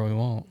it whenever we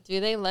want. Do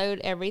they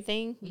load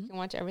everything? You can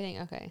watch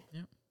everything. Okay.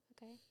 Yep.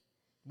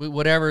 Okay.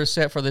 Whatever is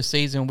set for the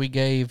season, we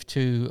gave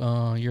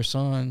to your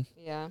son.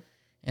 Yeah.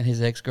 And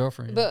his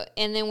ex-girlfriend.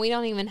 And then we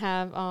don't even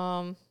have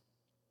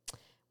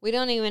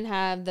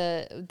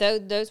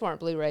those weren't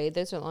Blu-ray.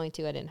 Those were the only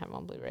 2 I didn't have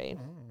on Blu-ray.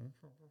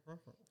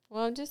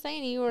 Well, I'm just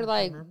saying, you were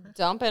like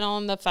dumping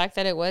on the fact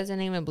that it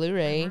wasn't even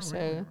Blu-ray.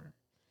 So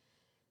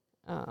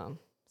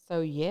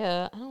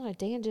yeah, I don't know.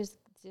 Dan just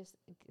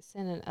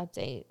sent an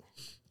update.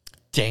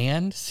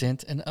 Dan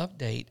sent an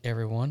update,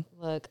 everyone.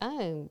 Look,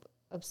 I'm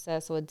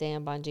obsessed with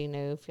Dan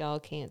Bongino, if y'all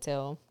can't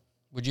tell.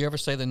 Would you ever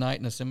stay the night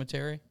in a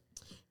cemetery?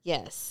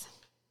 Yes.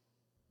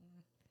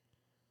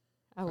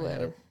 I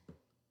would.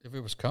 If it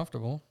was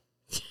comfortable.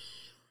 If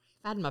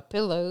I had my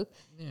pillow.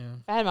 Yeah.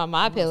 If I had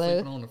my pillow.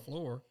 Sleeping on the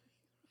floor.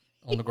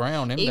 On the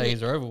ground, them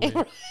days are over with.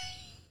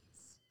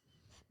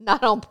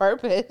 Not on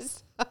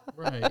purpose.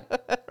 Right.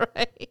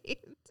 Right.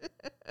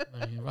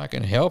 I mean, if I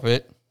can help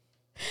it.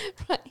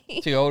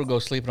 Right. Too old to go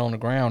sleeping on the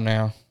ground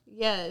now.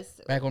 Yes.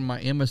 Back on my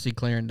embassy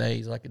clearing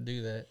days, I could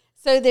do that.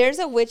 So there's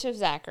a Witch of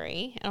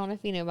Zachary. I don't know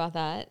if you know about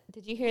that.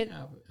 Did you hear?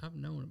 Yeah, I've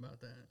known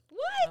about that.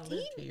 What?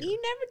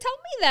 You never told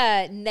me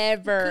that.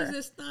 Never.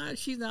 Because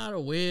she's not a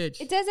witch.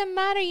 It doesn't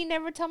matter. You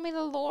never told me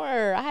the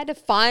lore. I had to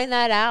find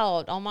that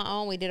out on my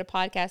own. We did a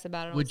podcast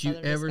about it. Would you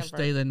ever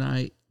stay the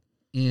night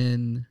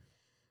in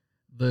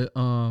the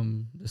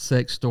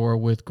sex store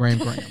with Graham?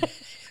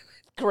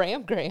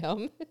 Graham?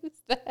 Who's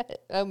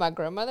that? Oh, my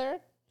grandmother?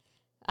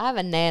 I have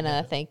a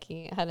Nana, thank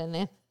you. I had a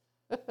Nana.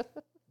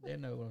 They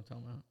know what I'm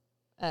talking about.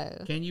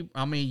 Oh. Can you?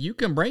 I mean, you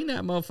can bring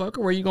that motherfucker.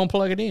 Where you gonna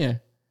plug it in?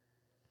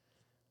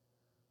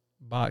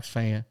 Box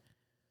fan.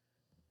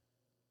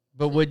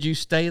 But would you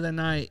stay the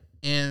night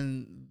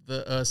in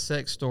the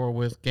sex store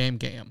with Gam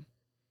Gam?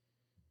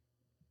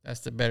 That's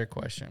the better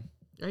question.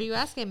 Are you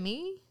asking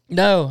me?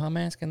 No, I'm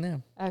asking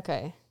them.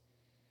 Okay.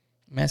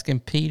 I'm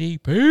asking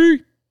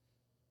PDP.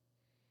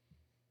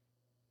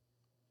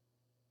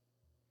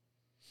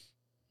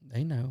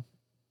 They know.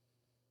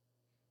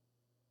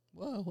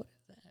 Whoa, what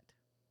is that?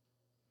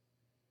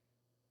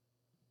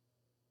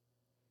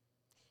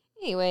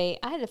 Anyway,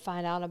 I had to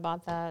find out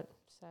about that.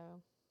 So.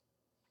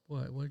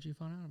 What? What did you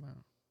find out about?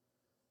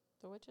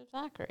 The Witch of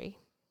Zachary.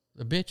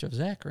 The bitch of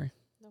Zachary.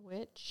 The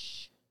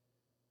witch.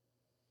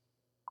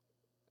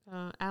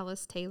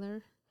 Alice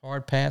Taylor.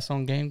 Hard pass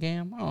on Gam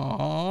Gam.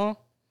 Aww.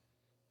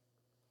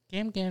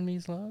 Gam Gam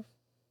needs love.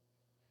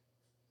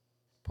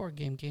 Poor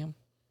Gam Gam.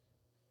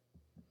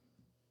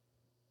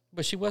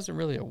 But she wasn't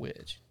really a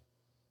witch.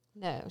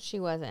 No, she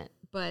wasn't.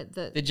 But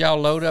did y'all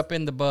load up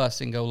in the bus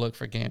and go look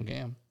for Gam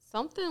Gam?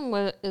 Something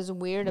is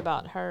weird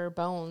about her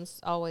bones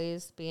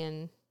always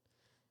being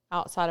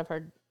outside of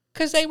her.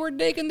 Because they were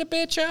digging the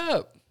bitch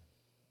up.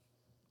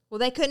 Well,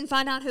 they couldn't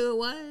find out who it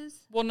was.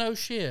 Well, no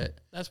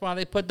shit. That's why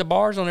they put the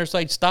bars on there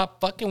saying,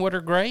 stop fucking with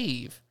her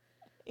grave.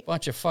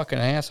 Bunch of fucking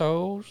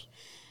assholes.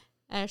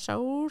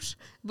 Assholes.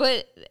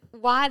 But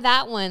why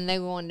that one, they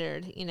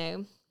wondered,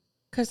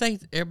 Because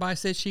everybody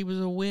said she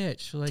was a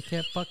witch, so they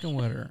kept fucking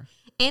with her.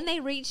 And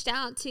they reached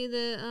out to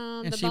the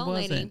bone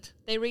lady.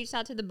 They reached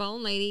out to the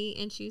bone lady,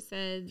 and she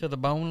said... To the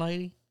bone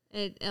lady?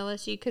 At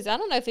LSU. Because I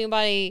don't know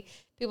if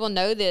people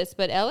know this,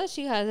 but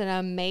LSU has an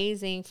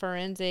amazing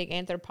forensic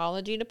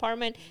anthropology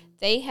department.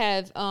 They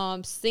have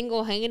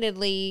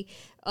single-handedly...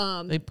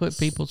 they put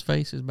people's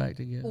faces back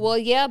together. Well,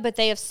 yeah, but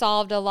they have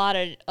solved a lot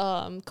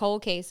of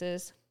cold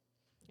cases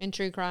in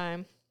true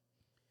crime.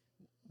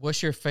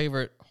 What's your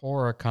favorite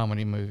horror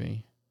comedy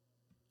movie?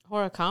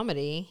 Horror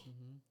comedy,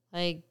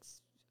 like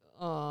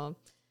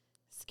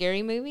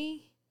scary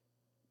movie.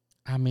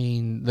 I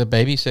mean, The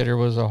Babysitter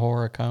was a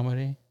horror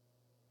comedy.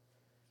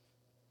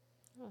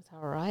 That's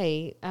all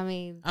right. I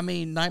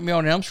mean, Nightmare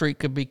on Elm Street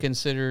could be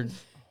considered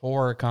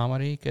horror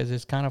comedy because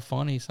it's kind of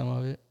funny, some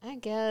of it. I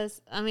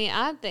guess. I mean,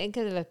 I think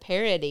of a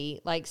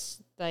parody, like.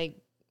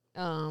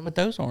 But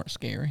those aren't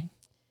scary.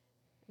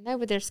 No,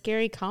 but they're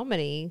scary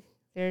comedy.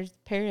 They're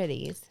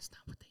parodies. That's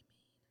not what they mean.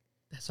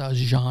 That's a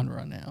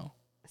genre now.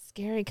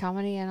 Scary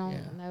comedy. I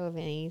don't know of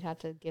any. You'd have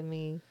to give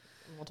me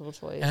multiple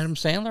choice. Adam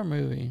Sandler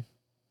movie.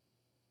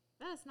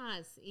 That's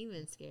not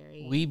even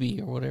scary.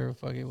 Weeby or whatever the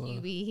fuck it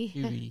was.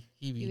 Hubie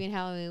and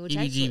Halloween, which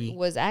Heebie-jeebie.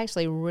 was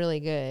actually really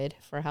good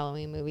for a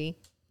Halloween movie.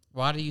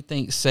 Why do you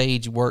think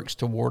sage works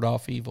to ward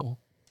off evil?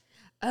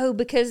 Oh,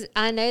 because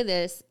I know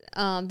this.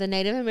 The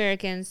Native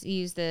Americans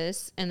use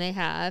this, and they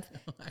have.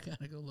 I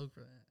gotta go look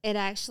for that. It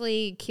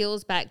actually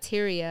kills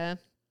bacteria.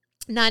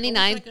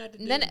 99. But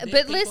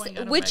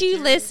listen, would bacteria?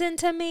 you listen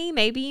to me?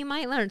 Maybe you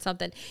might learn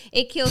something.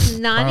 It kills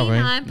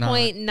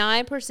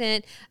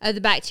 99.9% of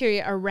the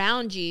bacteria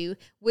around you,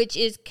 which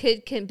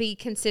can be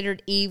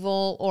considered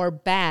evil or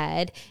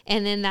bad.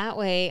 And then that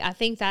way, I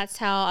think that's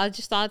how I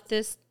just thought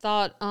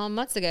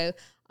months ago.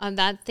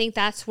 I think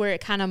that's where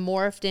it kind of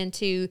morphed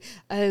into,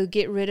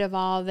 get rid of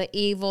all the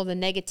evil, the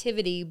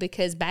negativity,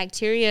 because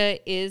bacteria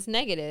is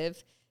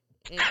negative.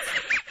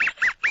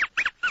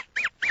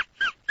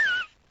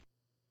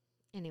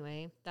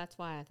 Anyway, that's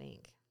why I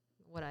think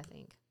what I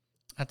think.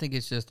 I think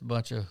it's just a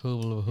bunch of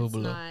hoobla hoobla. It's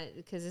not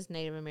because it's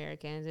Native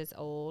Americans. It's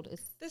old.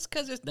 This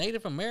because it's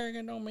Native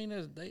American don't mean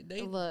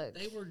they look.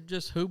 They were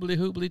just hoobly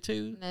hoobly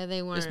too. No,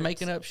 they weren't. Just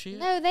making up shit.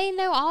 No, they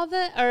know all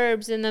the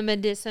herbs and the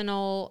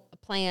medicinal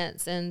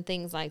plants and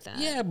things like that.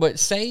 Yeah, but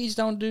sage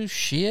don't do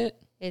shit.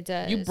 It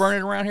does. You burn it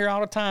around here all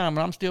the time,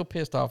 and I'm still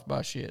pissed off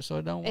about shit. So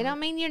it don't. It don't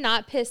mean you're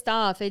not pissed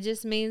off. It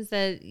just means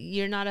that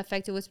you're not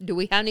affected with. Do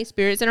we have any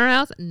spirits in our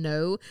house?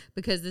 No,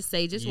 because the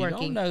sage is working.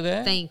 You don't know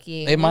that. Thank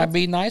you. They might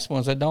be nice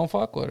ones that don't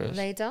fuck with us.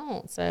 They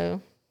don't.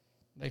 So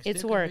They it's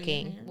still could be in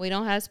working. here. We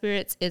don't have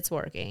spirits. It's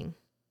working.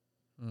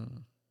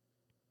 Damn,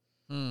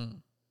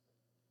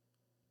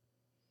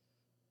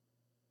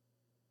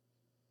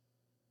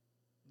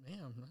 that's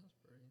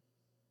pretty.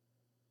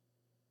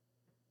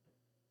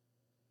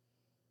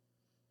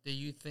 Do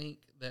you think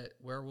that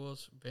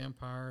werewolves,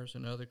 vampires,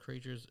 and other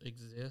creatures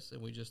exist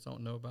and we just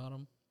don't know about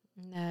them?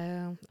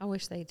 No, I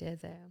wish they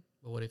did though.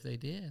 But what if they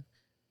did?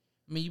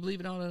 I mean, you believe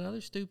in all that other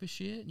stupid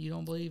shit, and you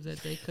don't believe that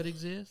they could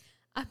exist?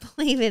 I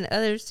believe in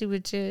other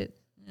stupid shit.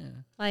 Yeah.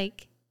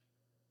 Like,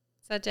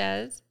 such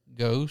as?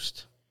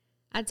 Ghost.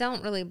 I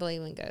don't really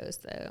believe in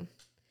ghosts, though.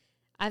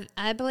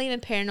 I believe in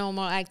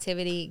paranormal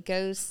activity.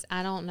 Ghosts,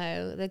 I don't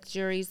know. The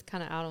jury's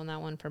kind of out on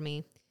that one for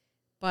me.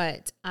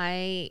 But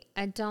I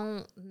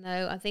don't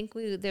know. I think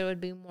there would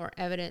be more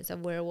evidence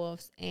of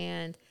werewolves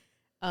and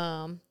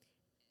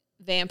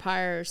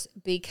vampires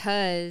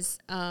because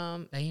they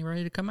ain't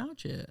ready to come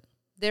out yet.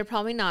 They're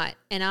probably not,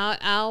 and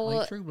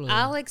True Blood.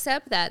 I'll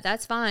accept that.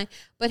 That's fine.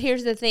 But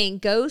here's the thing: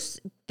 ghosts.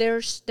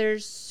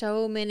 There's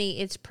so many.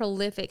 It's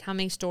prolific. How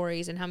many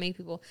stories and how many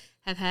people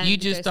have had? You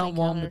just ghost don't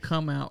want them to encounters.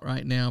 come out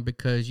right now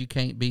because you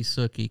can't be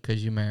Sookie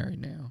because you're married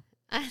now.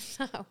 I'm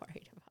not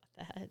worried about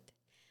that.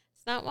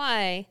 It's not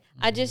why.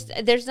 I just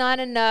there's not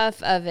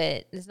enough of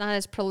it. It's not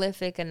as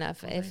prolific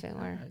enough. If it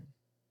were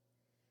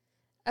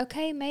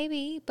okay,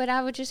 maybe, but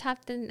I would just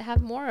have to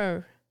have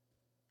more.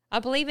 I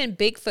believe in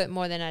Bigfoot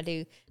more than I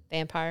do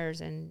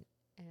vampires, and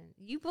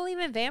you believe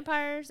in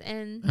vampires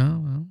and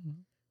Oh,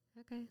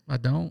 okay. I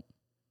don't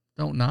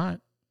not.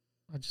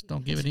 I just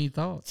don't give it any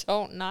thought.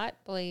 Don't not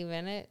believe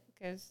in it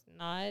because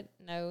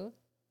no.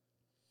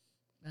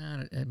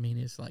 I mean,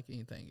 it's like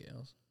anything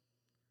else.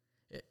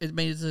 I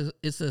mean,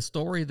 it's a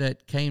story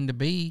that came to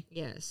be.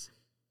 Yes.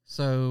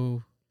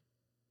 So.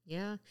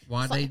 Yeah.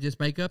 Why they just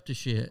make up the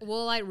shit?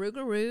 Well, like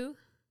Rougarou.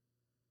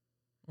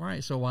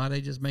 Right. So why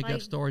they just make up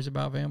Like- stories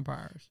about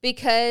vampires?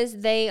 Because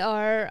they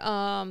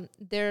are,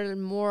 they're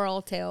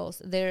moral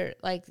tales. They're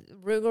like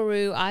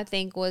Rougarou, I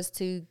think, was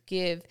to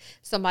give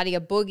somebody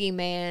a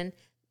boogeyman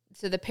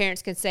so the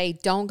parents could say,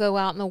 don't go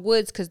out in the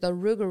woods because the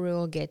Rougarou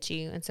will get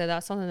you. And so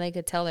that's something they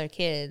could tell their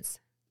kids.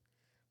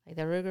 Like,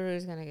 the Rougarou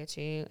is going to get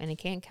you, and he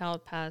can't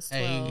count past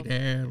 12. Hey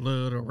there,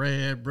 little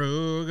red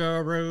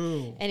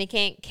Rougarou. And he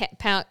can't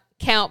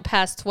count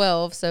past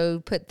 12,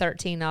 so put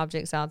 13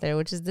 objects out there,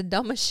 which is the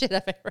dumbest shit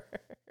I've ever heard.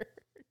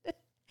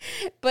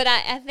 But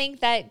I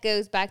think that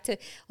goes back to,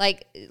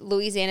 like,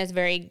 Louisiana's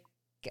very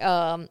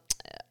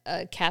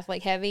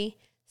Catholic heavy,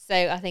 so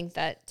I think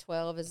that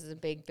 12 is a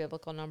big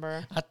biblical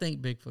number. I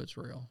think Bigfoot's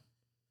real.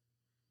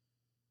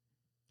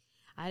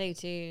 I do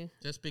too.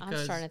 Just because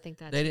I'm starting to think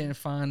that they too. didn't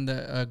find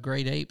the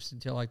great apes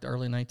until like the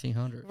early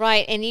 1900s.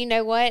 Right, and you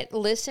know what?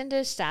 Listen to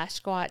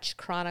Sasquatch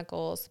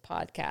Chronicles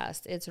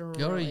podcast. It's Go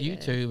really to good.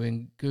 YouTube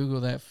and Google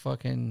that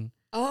fucking.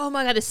 Oh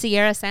my God, the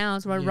Sierra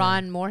Sounds where Yeah.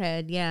 Ron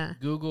Moorhead, yeah.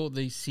 Google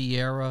the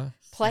Sierra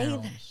Play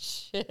Sounds. that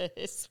shit.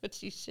 It's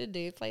what you should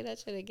do. Play that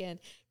shit again.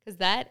 Because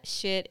that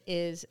shit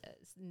is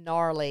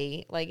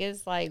gnarly. Like,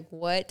 it's like,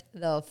 what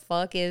the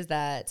fuck is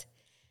that?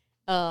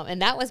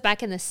 And that was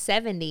back in the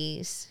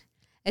 70s.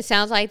 It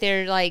sounds like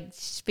they're like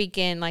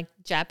speaking like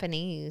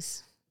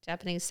Japanese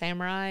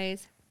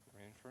samurais.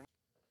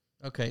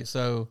 Okay,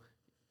 so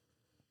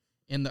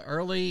in the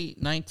early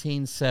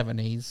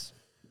 1970s,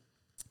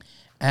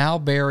 Al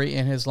Berry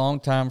and his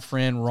longtime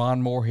friend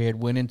Ron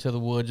Moorhead went into the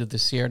woods of the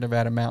Sierra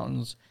Nevada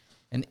mountains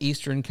in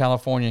eastern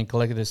California and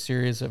collected a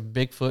series of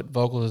Bigfoot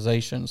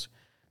vocalizations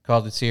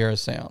called the Sierra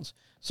Sounds.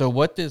 So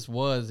what this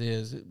was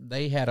is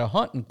they had a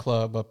hunting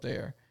club up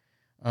there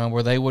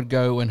where they would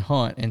go and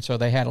hunt. And so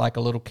they had like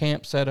a little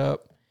camp set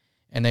up,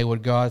 and they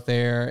would go out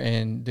there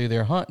and do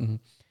their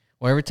hunting.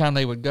 Well, every time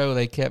they would go,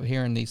 they kept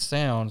hearing these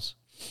sounds,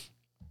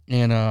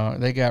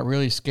 and they got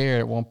really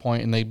scared at one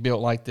point, and they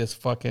built like this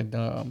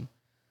fucking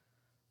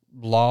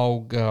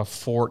log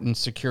fort and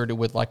secured it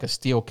with like a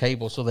steel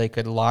cable so they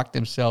could lock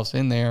themselves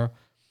in there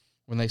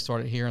when they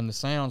started hearing the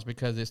sounds,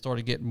 because it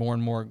started getting more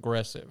and more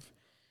aggressive.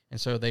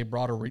 And so they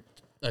brought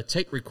a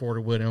tape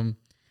recorder with them,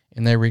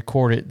 and they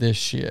recorded this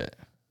shit.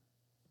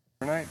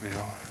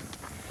 Nightville.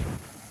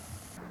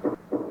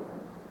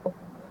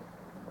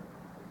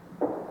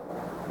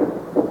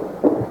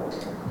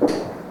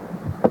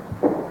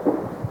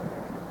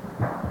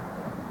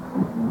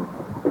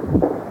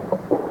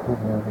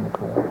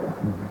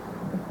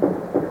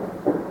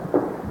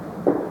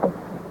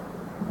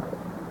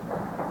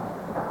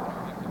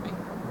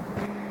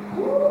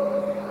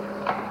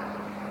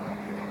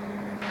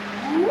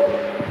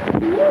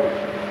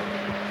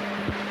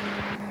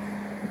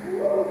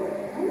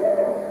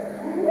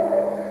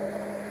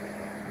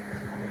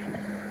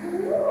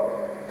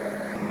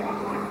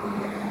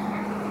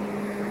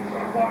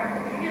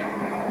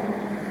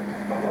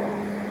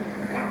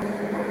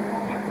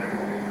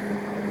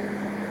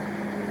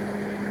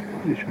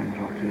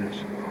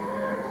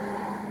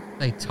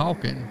 They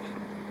talking.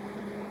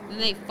 Then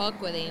they fuck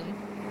with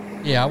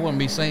him. Yeah, I wouldn't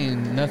be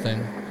saying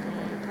nothing.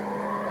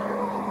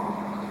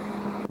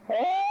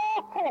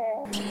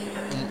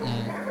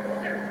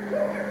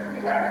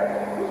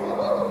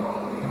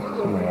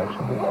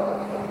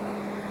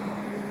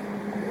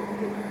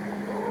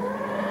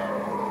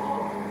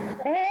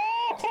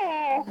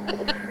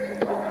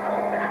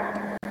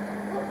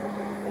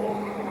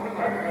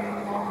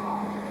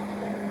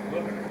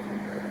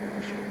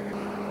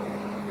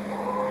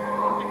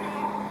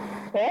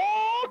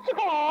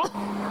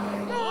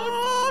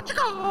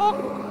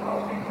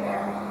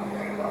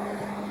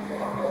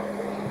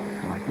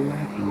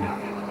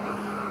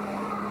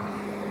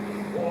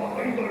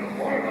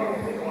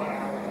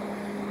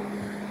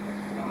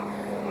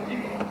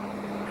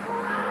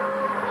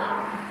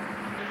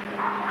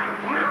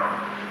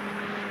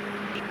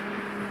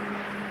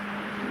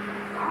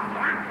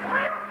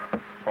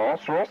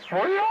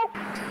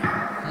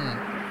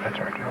 That's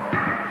right,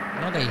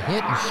 Joe. No, they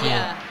hitting shit.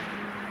 Yeah.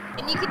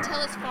 And you can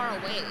tell it's far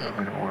away.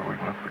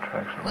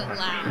 But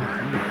loud.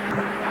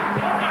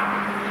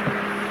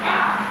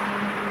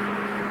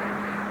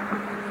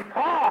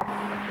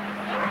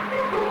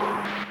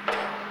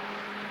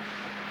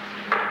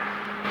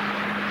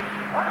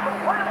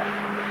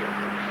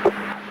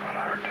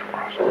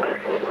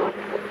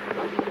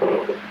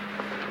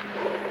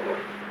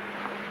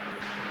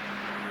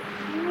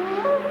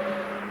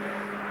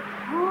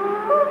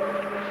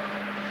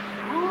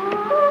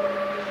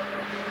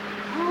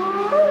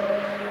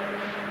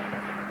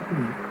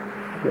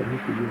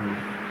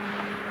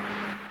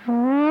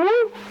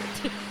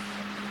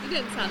 He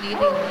doesn't sound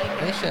anything like it.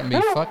 They shouldn't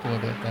be fucking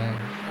with that thing.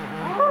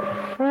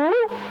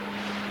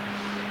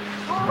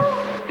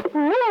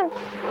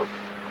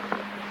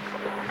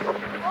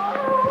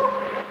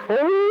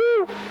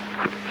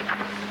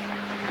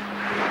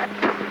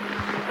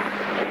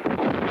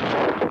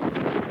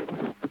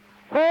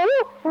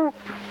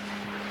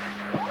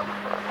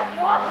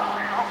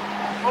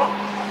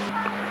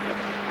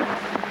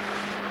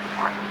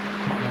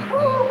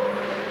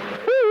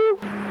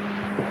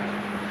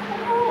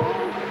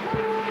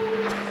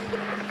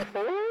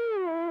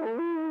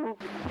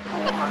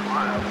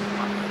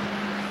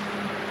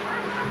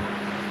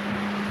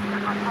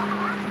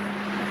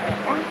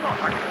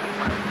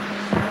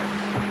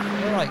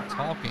 They're like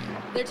talking.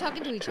 They're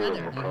talking to each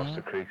other. Across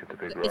the creek at the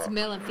big rock. It's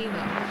male and female.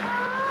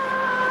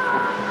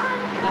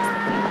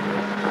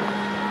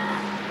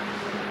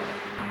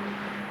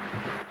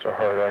 It's a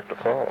hard act to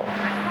follow.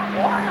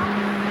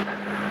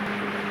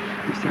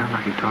 It sounds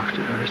like he talks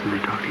to us and they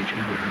talk to each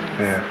other.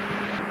 Yeah.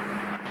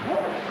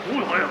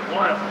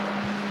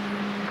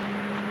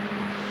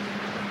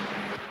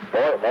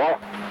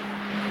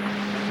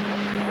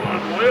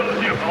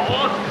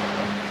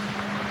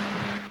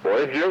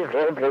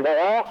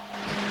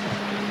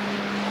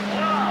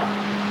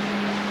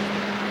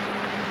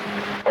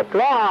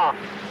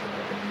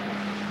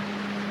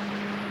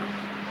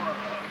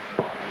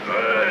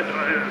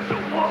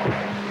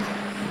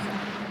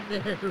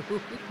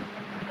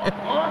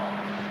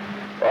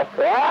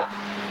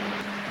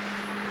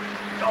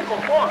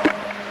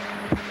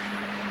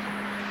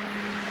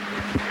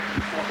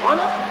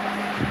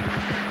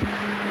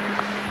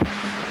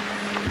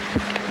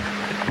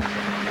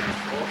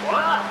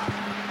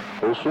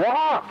 the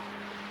swamp.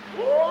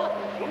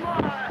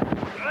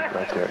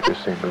 Right there, I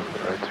just see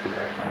movement right through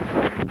there.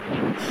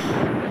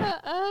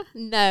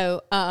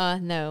 No.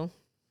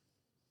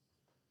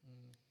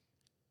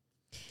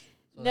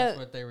 So that's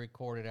what they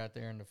recorded out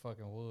there in the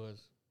fucking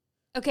woods.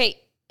 Okay,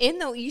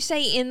 you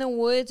say in the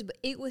woods, but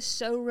it was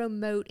so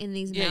remote in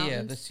these mountains.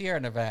 Yeah, the Sierra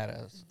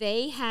Nevadas.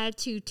 They had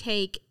to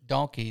take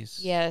donkeys.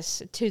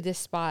 Yes, to this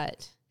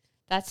spot.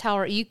 That's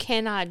how you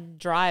cannot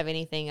drive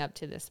anything up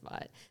to this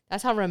spot.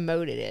 That's how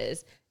remote it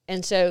is.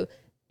 And so,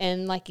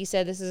 and like you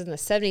said, this is in the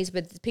 70s,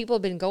 but people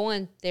have been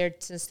going there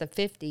since the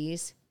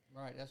 50s.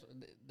 Right. That's what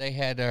they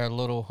had their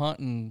little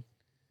hunting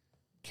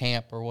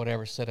camp or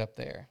whatever set up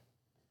there.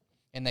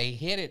 And they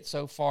hid it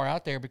so far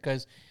out there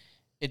because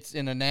it's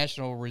in a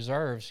national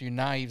reserve, so you're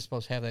not even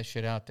supposed to have that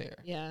shit out there.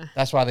 Yeah.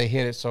 That's why they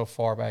hid it so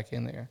far back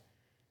in there.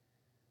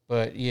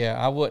 But, yeah,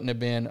 I wouldn't have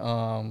been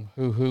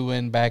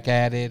hoo-hooing back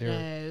at it.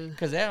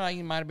 Because that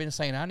you might have been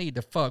saying, I need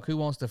to fuck. Who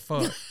wants to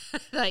fuck?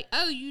 Like,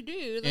 oh, you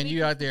do. And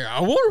you out there,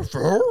 I want to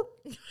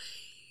fuck.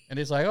 And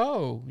it's like,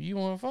 oh, you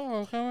want to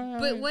fuck? Come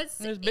on. But what's...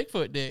 There's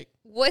Bigfoot dick.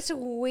 What's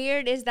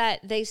weird is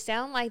that they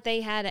sound like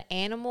they had an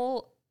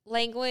animal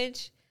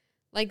language.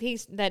 Like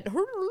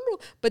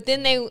but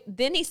then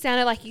he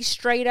sounded like he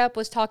straight up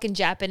was talking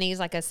Japanese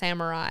like a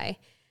samurai.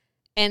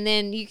 And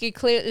then you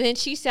could then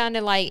she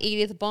sounded like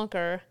Edith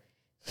Bunker.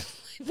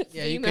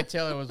 Yeah, you could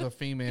tell it was a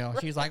female.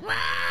 She's like,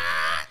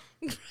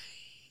 yeah,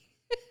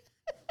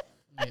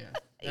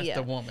 that's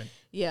the woman.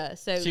 Yeah,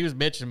 so she was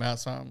bitching about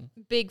something.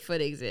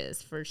 Bigfoot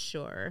exists for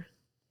sure.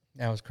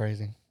 That was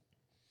crazy.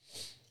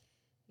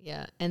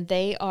 Yeah, and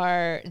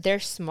they're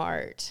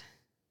smart.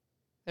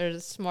 They're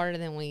smarter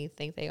than we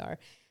think they are.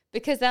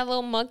 Because that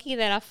little monkey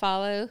that I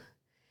follow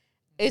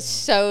is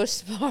so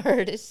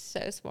smart. It's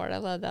so smart. I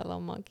love that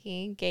little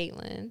monkey,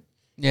 Caitlin.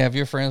 Yeah, if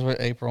you're friends with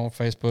April on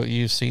Facebook,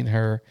 you've seen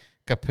her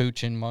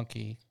capuchin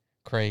monkey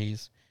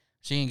craze.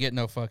 She ain't get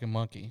no fucking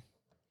monkey.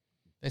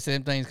 They say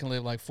them things can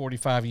live like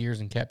 45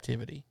 years in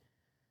captivity.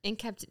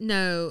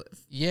 No.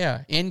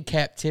 Yeah, in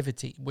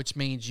captivity, which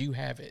means you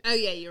have it. Oh,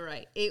 yeah, you're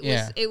right.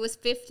 It was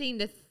 15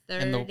 to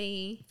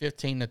 30.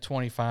 15 to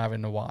 25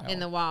 in the wild.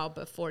 In the wild,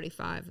 but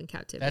 45 in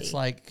captivity. That's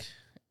like...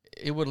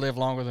 It would live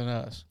longer than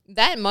us.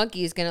 That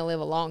monkey is going to live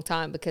a long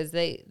time because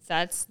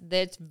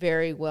that's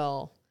very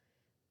well,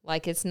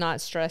 like it's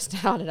not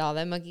stressed out at all.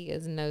 That monkey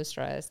has no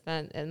stress.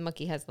 That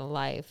monkey has the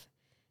life.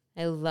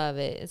 I love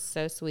it. It's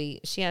so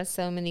sweet. She has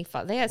so many.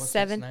 They have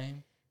 7. What's its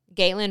name?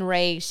 Gaitlin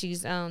Ray.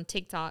 She's on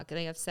TikTok.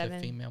 They have 7.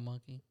 The female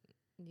monkey.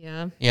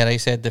 Yeah. Yeah, they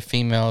said the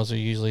females are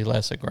usually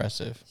less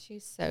aggressive.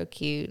 She's so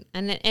cute,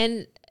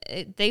 and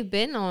they've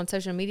been on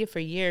social media for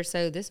years.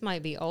 So this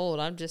might be old.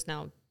 I'm just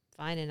now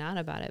finding out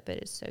about it, but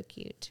it's so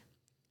cute.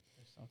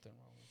 There's something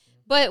wrong with you.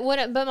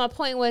 But my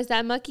point was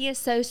that monkey is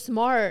so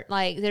smart.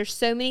 Like there's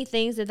so many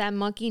things that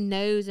monkey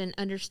knows and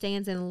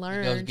understands and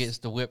learns. He goes gets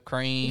the whipped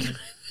cream.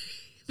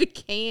 The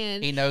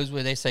can. He knows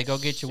where they say go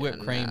get your whipped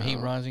cream. He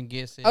runs and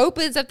gets it.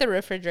 Opens up the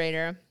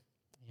refrigerator,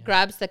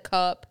 grabs the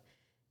cup,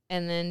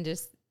 and then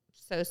just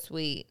so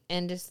sweet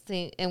and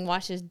and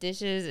washes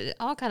dishes,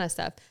 all kind of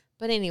stuff.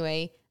 But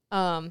anyway,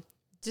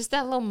 just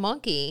that little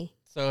monkey.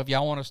 So if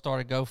y'all want to start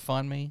a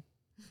GoFundMe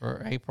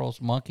for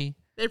April's monkey,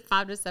 they're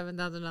 $5,000 to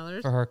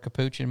 $7,000 for her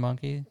capuchin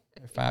monkey.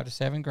 They're $5,000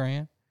 to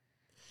 $7,000.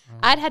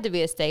 I'd have to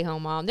be a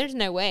stay-home mom. There's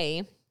no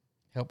way.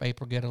 Help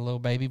April get a little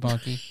baby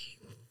monkey.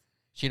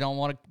 She don't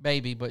want a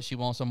baby, but she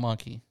wants a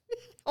monkey.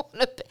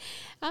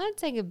 I'd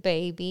take a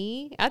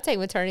baby. I'd take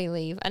maternity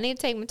leave. I need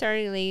to take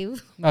maternity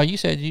leave. No, you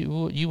said you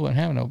wouldn't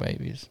have no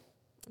babies.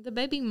 The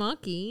baby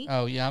monkey.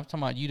 Oh yeah, I'm talking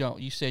about you don't.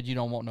 You said you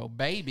don't want no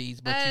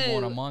babies, but you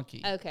want a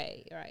monkey.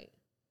 Okay, right.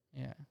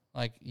 Yeah,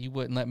 like you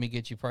wouldn't let me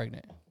get you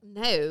pregnant.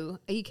 No,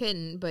 you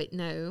couldn't. But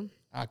no,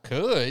 I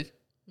could.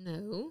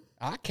 No,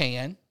 I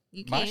can.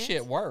 You can't. My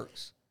shit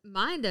works.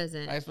 Mine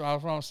doesn't. That's what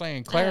I'm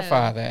saying.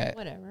 Clarify that.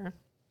 Whatever.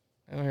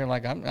 Over here,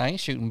 like I ain't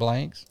shooting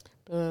blanks.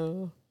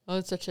 Oh,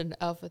 it's such an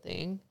alpha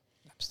thing.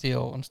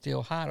 I'm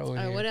still hot over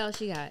here. What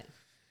else you got?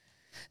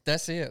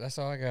 That's it. That's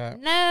all I got.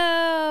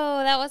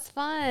 No, that was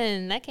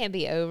fun. That can't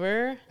be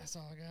over. That's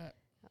all I got.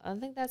 I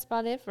think that's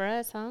about it for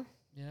us, huh?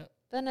 Yep.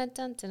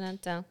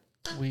 Dun-dun-dun-dun-dun.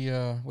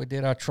 We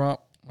did our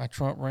Trump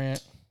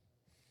rant.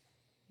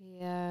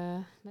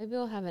 Yeah, maybe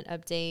we'll have an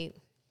update.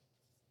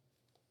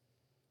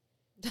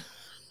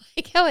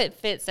 Like how it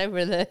fits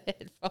over the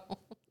headphones.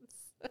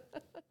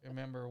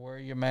 Remember, wear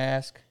your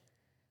mask.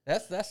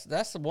 That's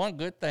the one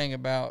good thing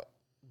about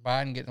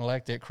Biden getting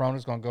elected.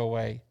 Corona's gonna go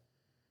away.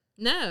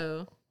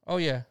 No. Oh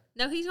yeah.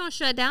 No, he's gonna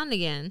shut down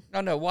again.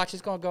 No. Watch,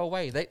 it's gonna go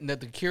away.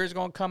 The cure's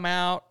gonna come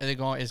out, and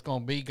it's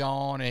gonna be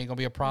gone. It ain't gonna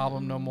be a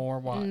problem no more.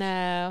 Watch.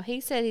 No,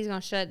 he said he's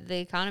gonna shut the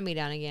economy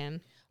down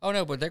again. Oh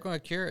no, but they're gonna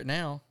cure it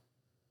now,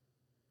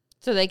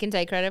 so they can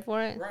take credit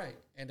for it. Right,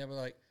 and they'll be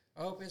like,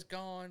 "Oh, it's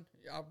gone."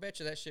 I'll bet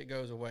you that shit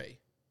goes away.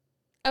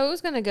 Oh, it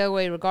was gonna go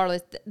away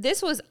regardless.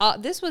 This was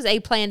a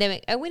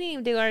pandemic. Oh, we didn't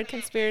even do our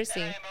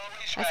conspiracy.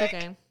 That's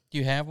okay. Do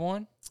you have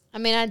one? I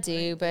mean, I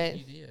do, but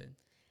you did.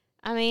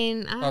 I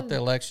mean, I thought the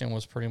election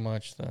was pretty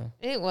much the.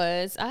 It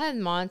was. I had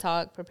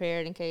Montauk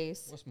prepared in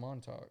case. What's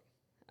Montauk?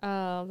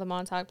 The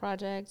Montauk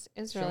Project.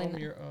 It's Show really them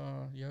nice. your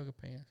yoga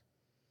pants.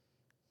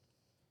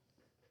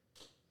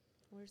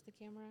 Where's the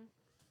camera?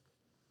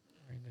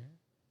 Right there.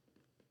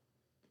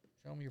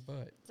 Show them your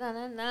butt. You have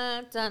an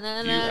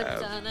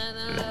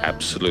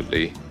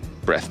absolutely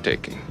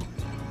breathtaking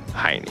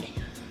hiney.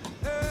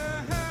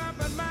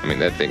 I mean,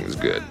 that thing is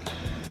good.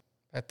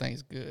 That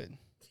thing's good.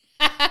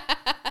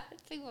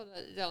 People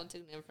don't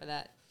tune in for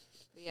that.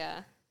 But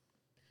yeah.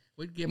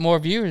 We'd get more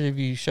viewers if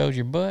you showed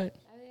your butt.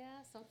 Oh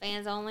yeah, some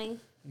fans only.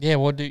 Yeah,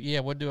 we'll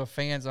do a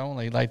fans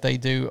only like they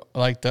do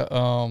like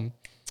the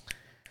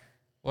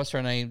what's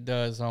her name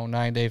does on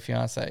 90 Day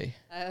Fiance.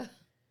 Oh.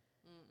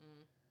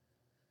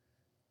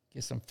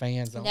 Get some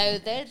fans only. No,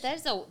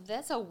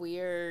 that's a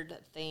weird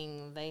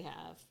thing they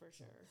have for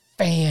sure.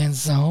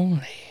 Fans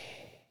only.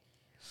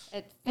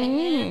 At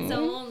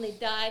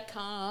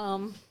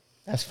fansonly.com.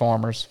 That's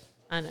farmers.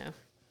 I know.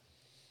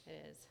 It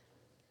is.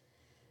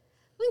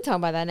 We can talk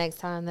about that next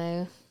time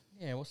though.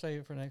 Yeah, we'll save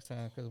it for next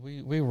time because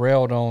we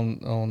railed on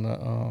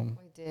the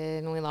We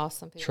did, and we lost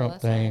some people. Trump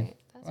That's thing. right.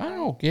 That's I right.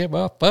 don't give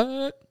a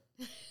fuck.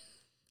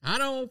 I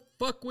don't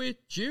fuck with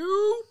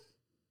you.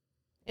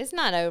 It's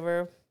not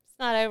over. It's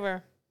not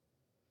over.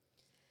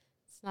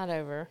 It's not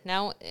over.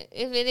 Now,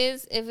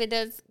 if it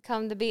does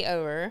come to be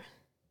over,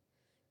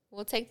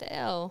 we'll take the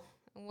L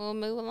and we'll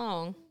move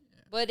along.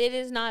 But it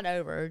is not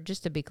over,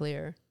 just to be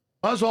clear.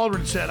 Buzz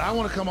Aldrin said, I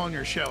want to come on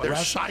your show.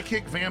 There's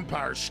psychic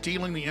vampires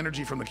stealing the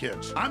energy from the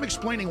kids. I'm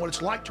explaining what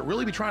it's like to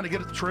really be trying to get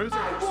at the truth.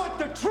 I want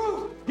the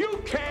truth.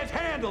 You can't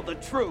handle the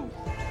truth.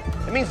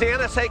 It means the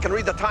NSA can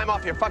read the time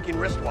off your fucking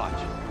wristwatch.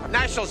 A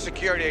national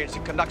security agency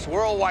conducts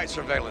worldwide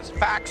surveillance,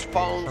 fax,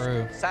 phones,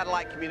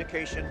 satellite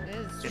communication.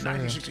 In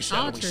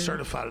 1967, we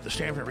certified at the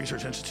Stanford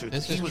Research Institute.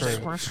 This he is was true.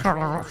 able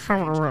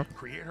to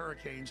create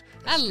hurricanes.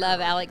 I love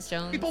Alex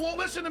Jones. People won't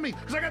listen to me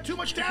because I got too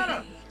much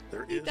data.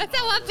 There is That's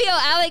how I feel,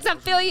 Alex. I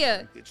feel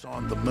you. It's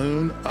on the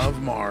moon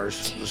of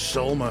Mars, the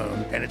sole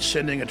moon, and it's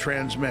sending a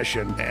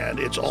transmission, and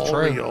it's all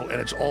true. real, and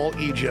it's all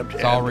Egypt. It's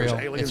and all there's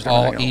real. aliens It's and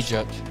all everything else.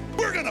 Egypt.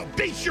 We're gonna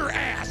beat your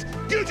ass.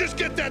 You just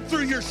get that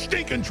through your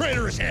stinking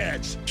traitorous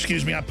heads.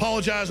 Excuse me, I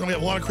apologize. And we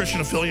have a lot of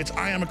Christian affiliates.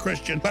 I am a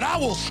Christian, but I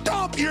will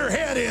stomp your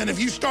head in if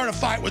you start a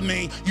fight with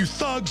me, you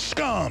thug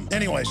scum.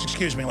 Anyways,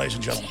 excuse me, ladies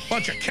and gentlemen.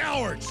 Bunch of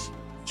cowards.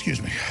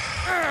 Excuse me.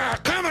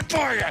 Coming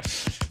for you.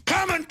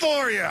 Coming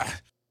for you.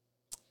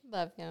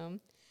 Love him.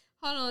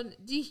 Hold on.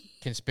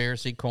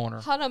 Conspiracy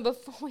corner. Hold on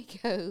before we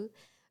go.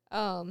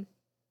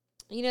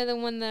 You know the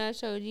one that I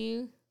showed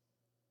you?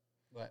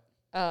 What?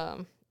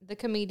 The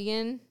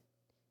comedian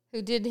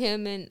who did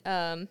him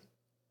and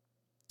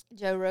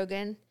Joe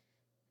Rogan.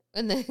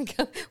 And then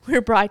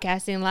we're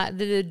broadcasting live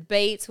the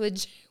debates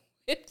with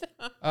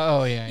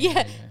Oh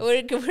yeah.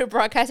 We're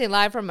broadcasting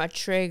live from a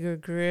Traeger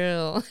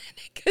grill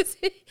because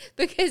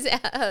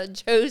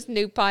Joe's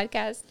new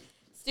podcast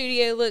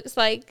studio looks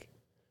like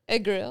a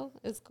grill.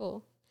 It's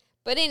cool.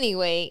 But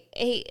anyway,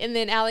 and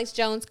then Alex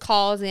Jones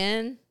calls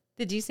in.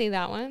 Did you see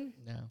that one?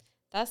 No.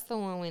 That's the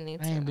one we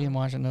need I to ain't been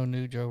watching no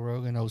new Joe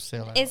Rogan, no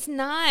sellout. It's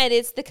not.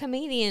 It's the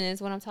comedian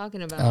is what I'm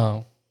talking about.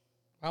 Oh.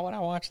 Why would I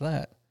watch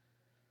that?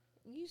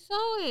 You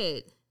saw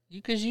it.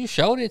 Because you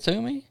showed it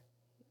to me.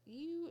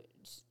 You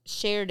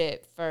shared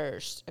it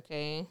first,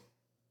 okay?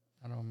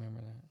 I don't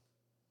remember that.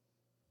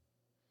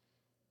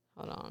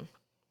 Hold on.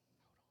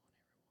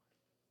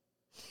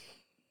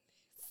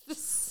 The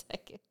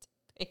second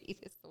debate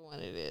is the one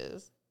it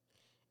is.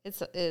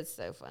 It's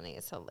so funny.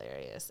 It's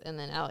hilarious. And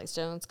then Alex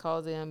Jones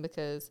calls in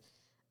because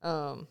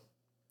they're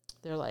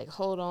like,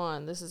 hold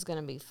on, this is going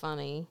to be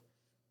funny.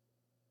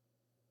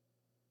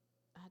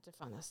 I have to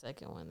find the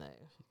second one, though.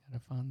 You got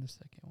to find the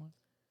second one.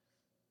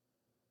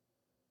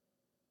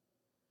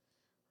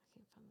 I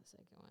can't find the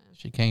second one.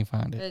 She can't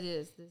find it. It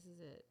is. This is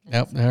it.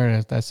 Yep, there it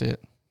is. That's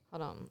it.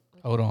 Hold on.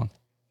 Hold on.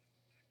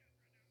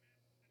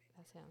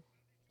 That's him.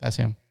 That's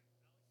him.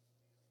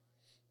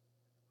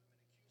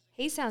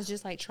 He sounds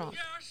just like Trump.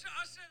 Yeah, I said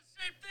the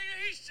same thing that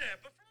he said,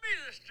 but for me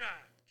this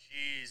time.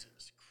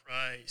 Jesus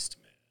Christ,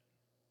 man.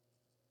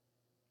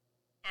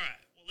 All right,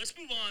 well, let's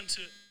move on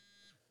to...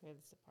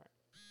 Here's the part.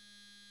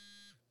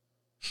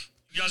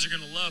 You guys are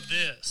going to love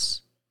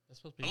this. That's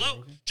supposed to be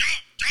Hello? Rogan. Joe,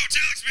 it's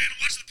Alex, man. I'm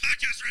watching the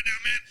podcast right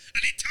now, man. I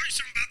need to tell you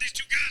something about these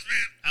two guys,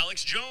 man.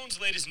 Alex Jones,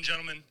 ladies and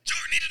gentlemen.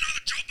 Joe, you need to know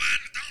that Joe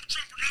Biden and Donald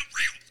Trump are not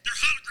real. They're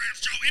holograms,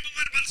 Joe,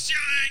 implemented by the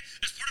CIA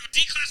as part of a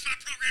declassified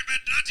program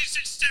back in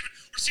 1967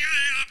 where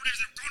CIA operatives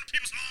that were going to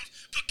people's homes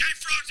put gay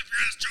frogs up your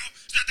ass, Joe,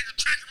 so that they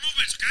could track your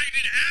movements, okay? You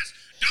need to ask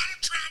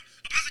Donald Trump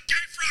about the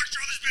gay frogs,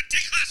 Joe. This has been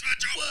declassified,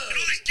 Joe. Whoa. And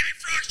all these gay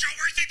frogs, Joe,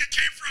 where do you think they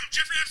came from?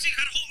 Jeffrey Epstein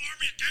had a whole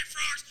army of gay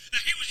frogs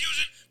that he was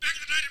using back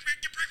in the day to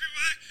bring people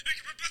back and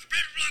put the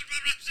baby blood.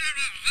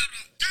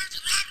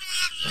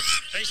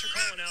 Thanks for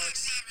calling,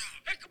 Alex.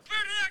 Hey,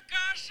 compared to that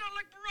guy, I sound like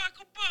like Barack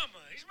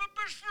Obama. He's my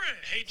best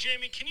friend. Hey,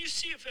 Jamie, can you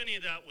see if any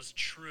of that was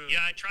true?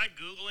 Yeah, I tried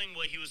Googling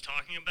what he was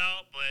talking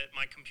about, but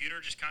my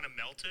computer just kind of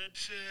melted.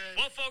 Shit.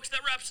 Well, folks,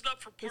 that wraps it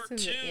up for part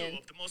 2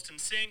 of the most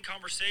insane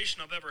conversation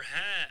I've ever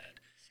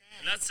had.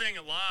 And that's saying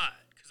a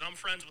lot, because I'm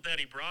friends with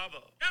Eddie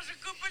Bravo. That's a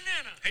good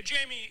banana. Hey,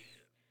 Jamie,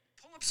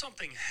 pull up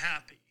something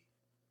happy.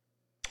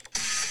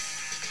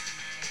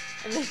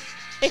 And then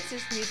it's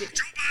just music.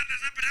 Joe Biden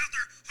has been out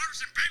there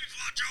harvesting baby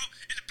blood, Joe,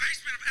 in the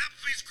basement of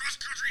Applebee's across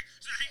the country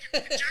so that he can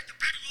inject the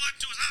baby blood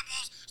into his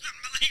eyeballs so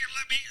that he can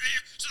let me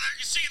so that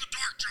he can see in the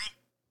dark, Joe.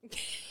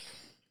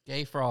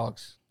 Gay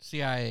frogs,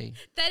 CIA.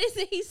 That is,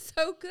 he's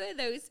so good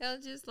though. He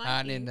sounds just like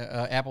Hiding in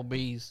the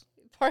Applebee's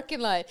parking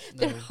lot.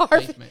 No, They're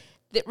harvesting.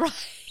 basement. Right.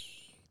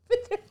 But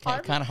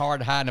they're Kind of hard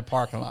to hide in the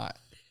parking lot.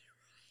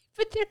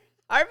 But they're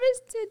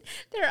harvested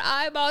their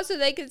eyeballs so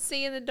they can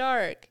see in the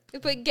dark. They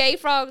put gay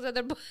frogs on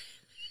their.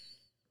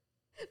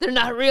 They're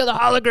not real. They're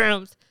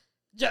holograms.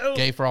 Joe.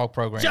 Gay frog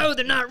program. Joe,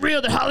 they're not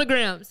real. They're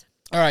holograms.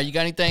 All right, you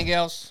got anything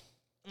else?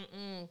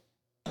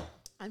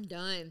 I'm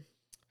done.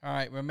 All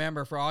right,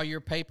 remember, for all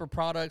your paper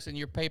products and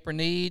your paper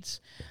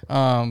needs,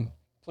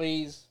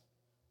 please,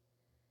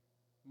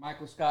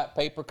 Michael Scott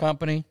Paper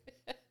Company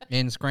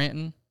in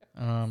Scranton.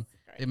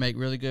 They make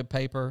really good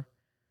paper.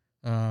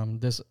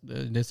 This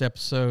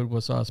episode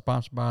was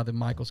sponsored by the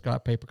Michael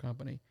Scott Paper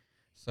Company.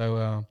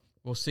 So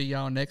we'll see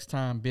y'all next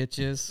time,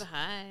 bitches.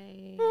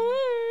 Bye.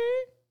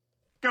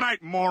 Good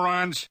night,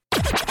 morons.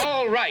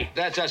 All right,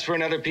 that's us for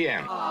another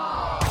PM.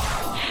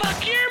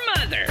 Fuck your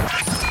mother.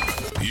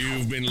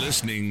 You've been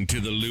listening to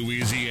the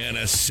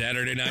Louisiana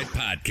Saturday Night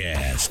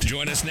Podcast.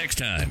 Join us next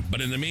time.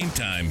 But in the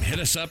meantime, hit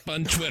us up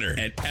on Twitter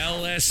at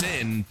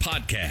LSN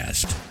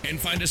Podcast. And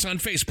find us on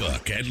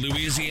Facebook at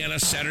Louisiana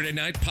Saturday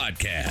Night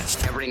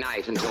Podcast. Every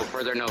night until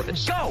further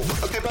notice. Go!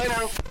 Okay, bye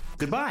now.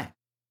 Goodbye.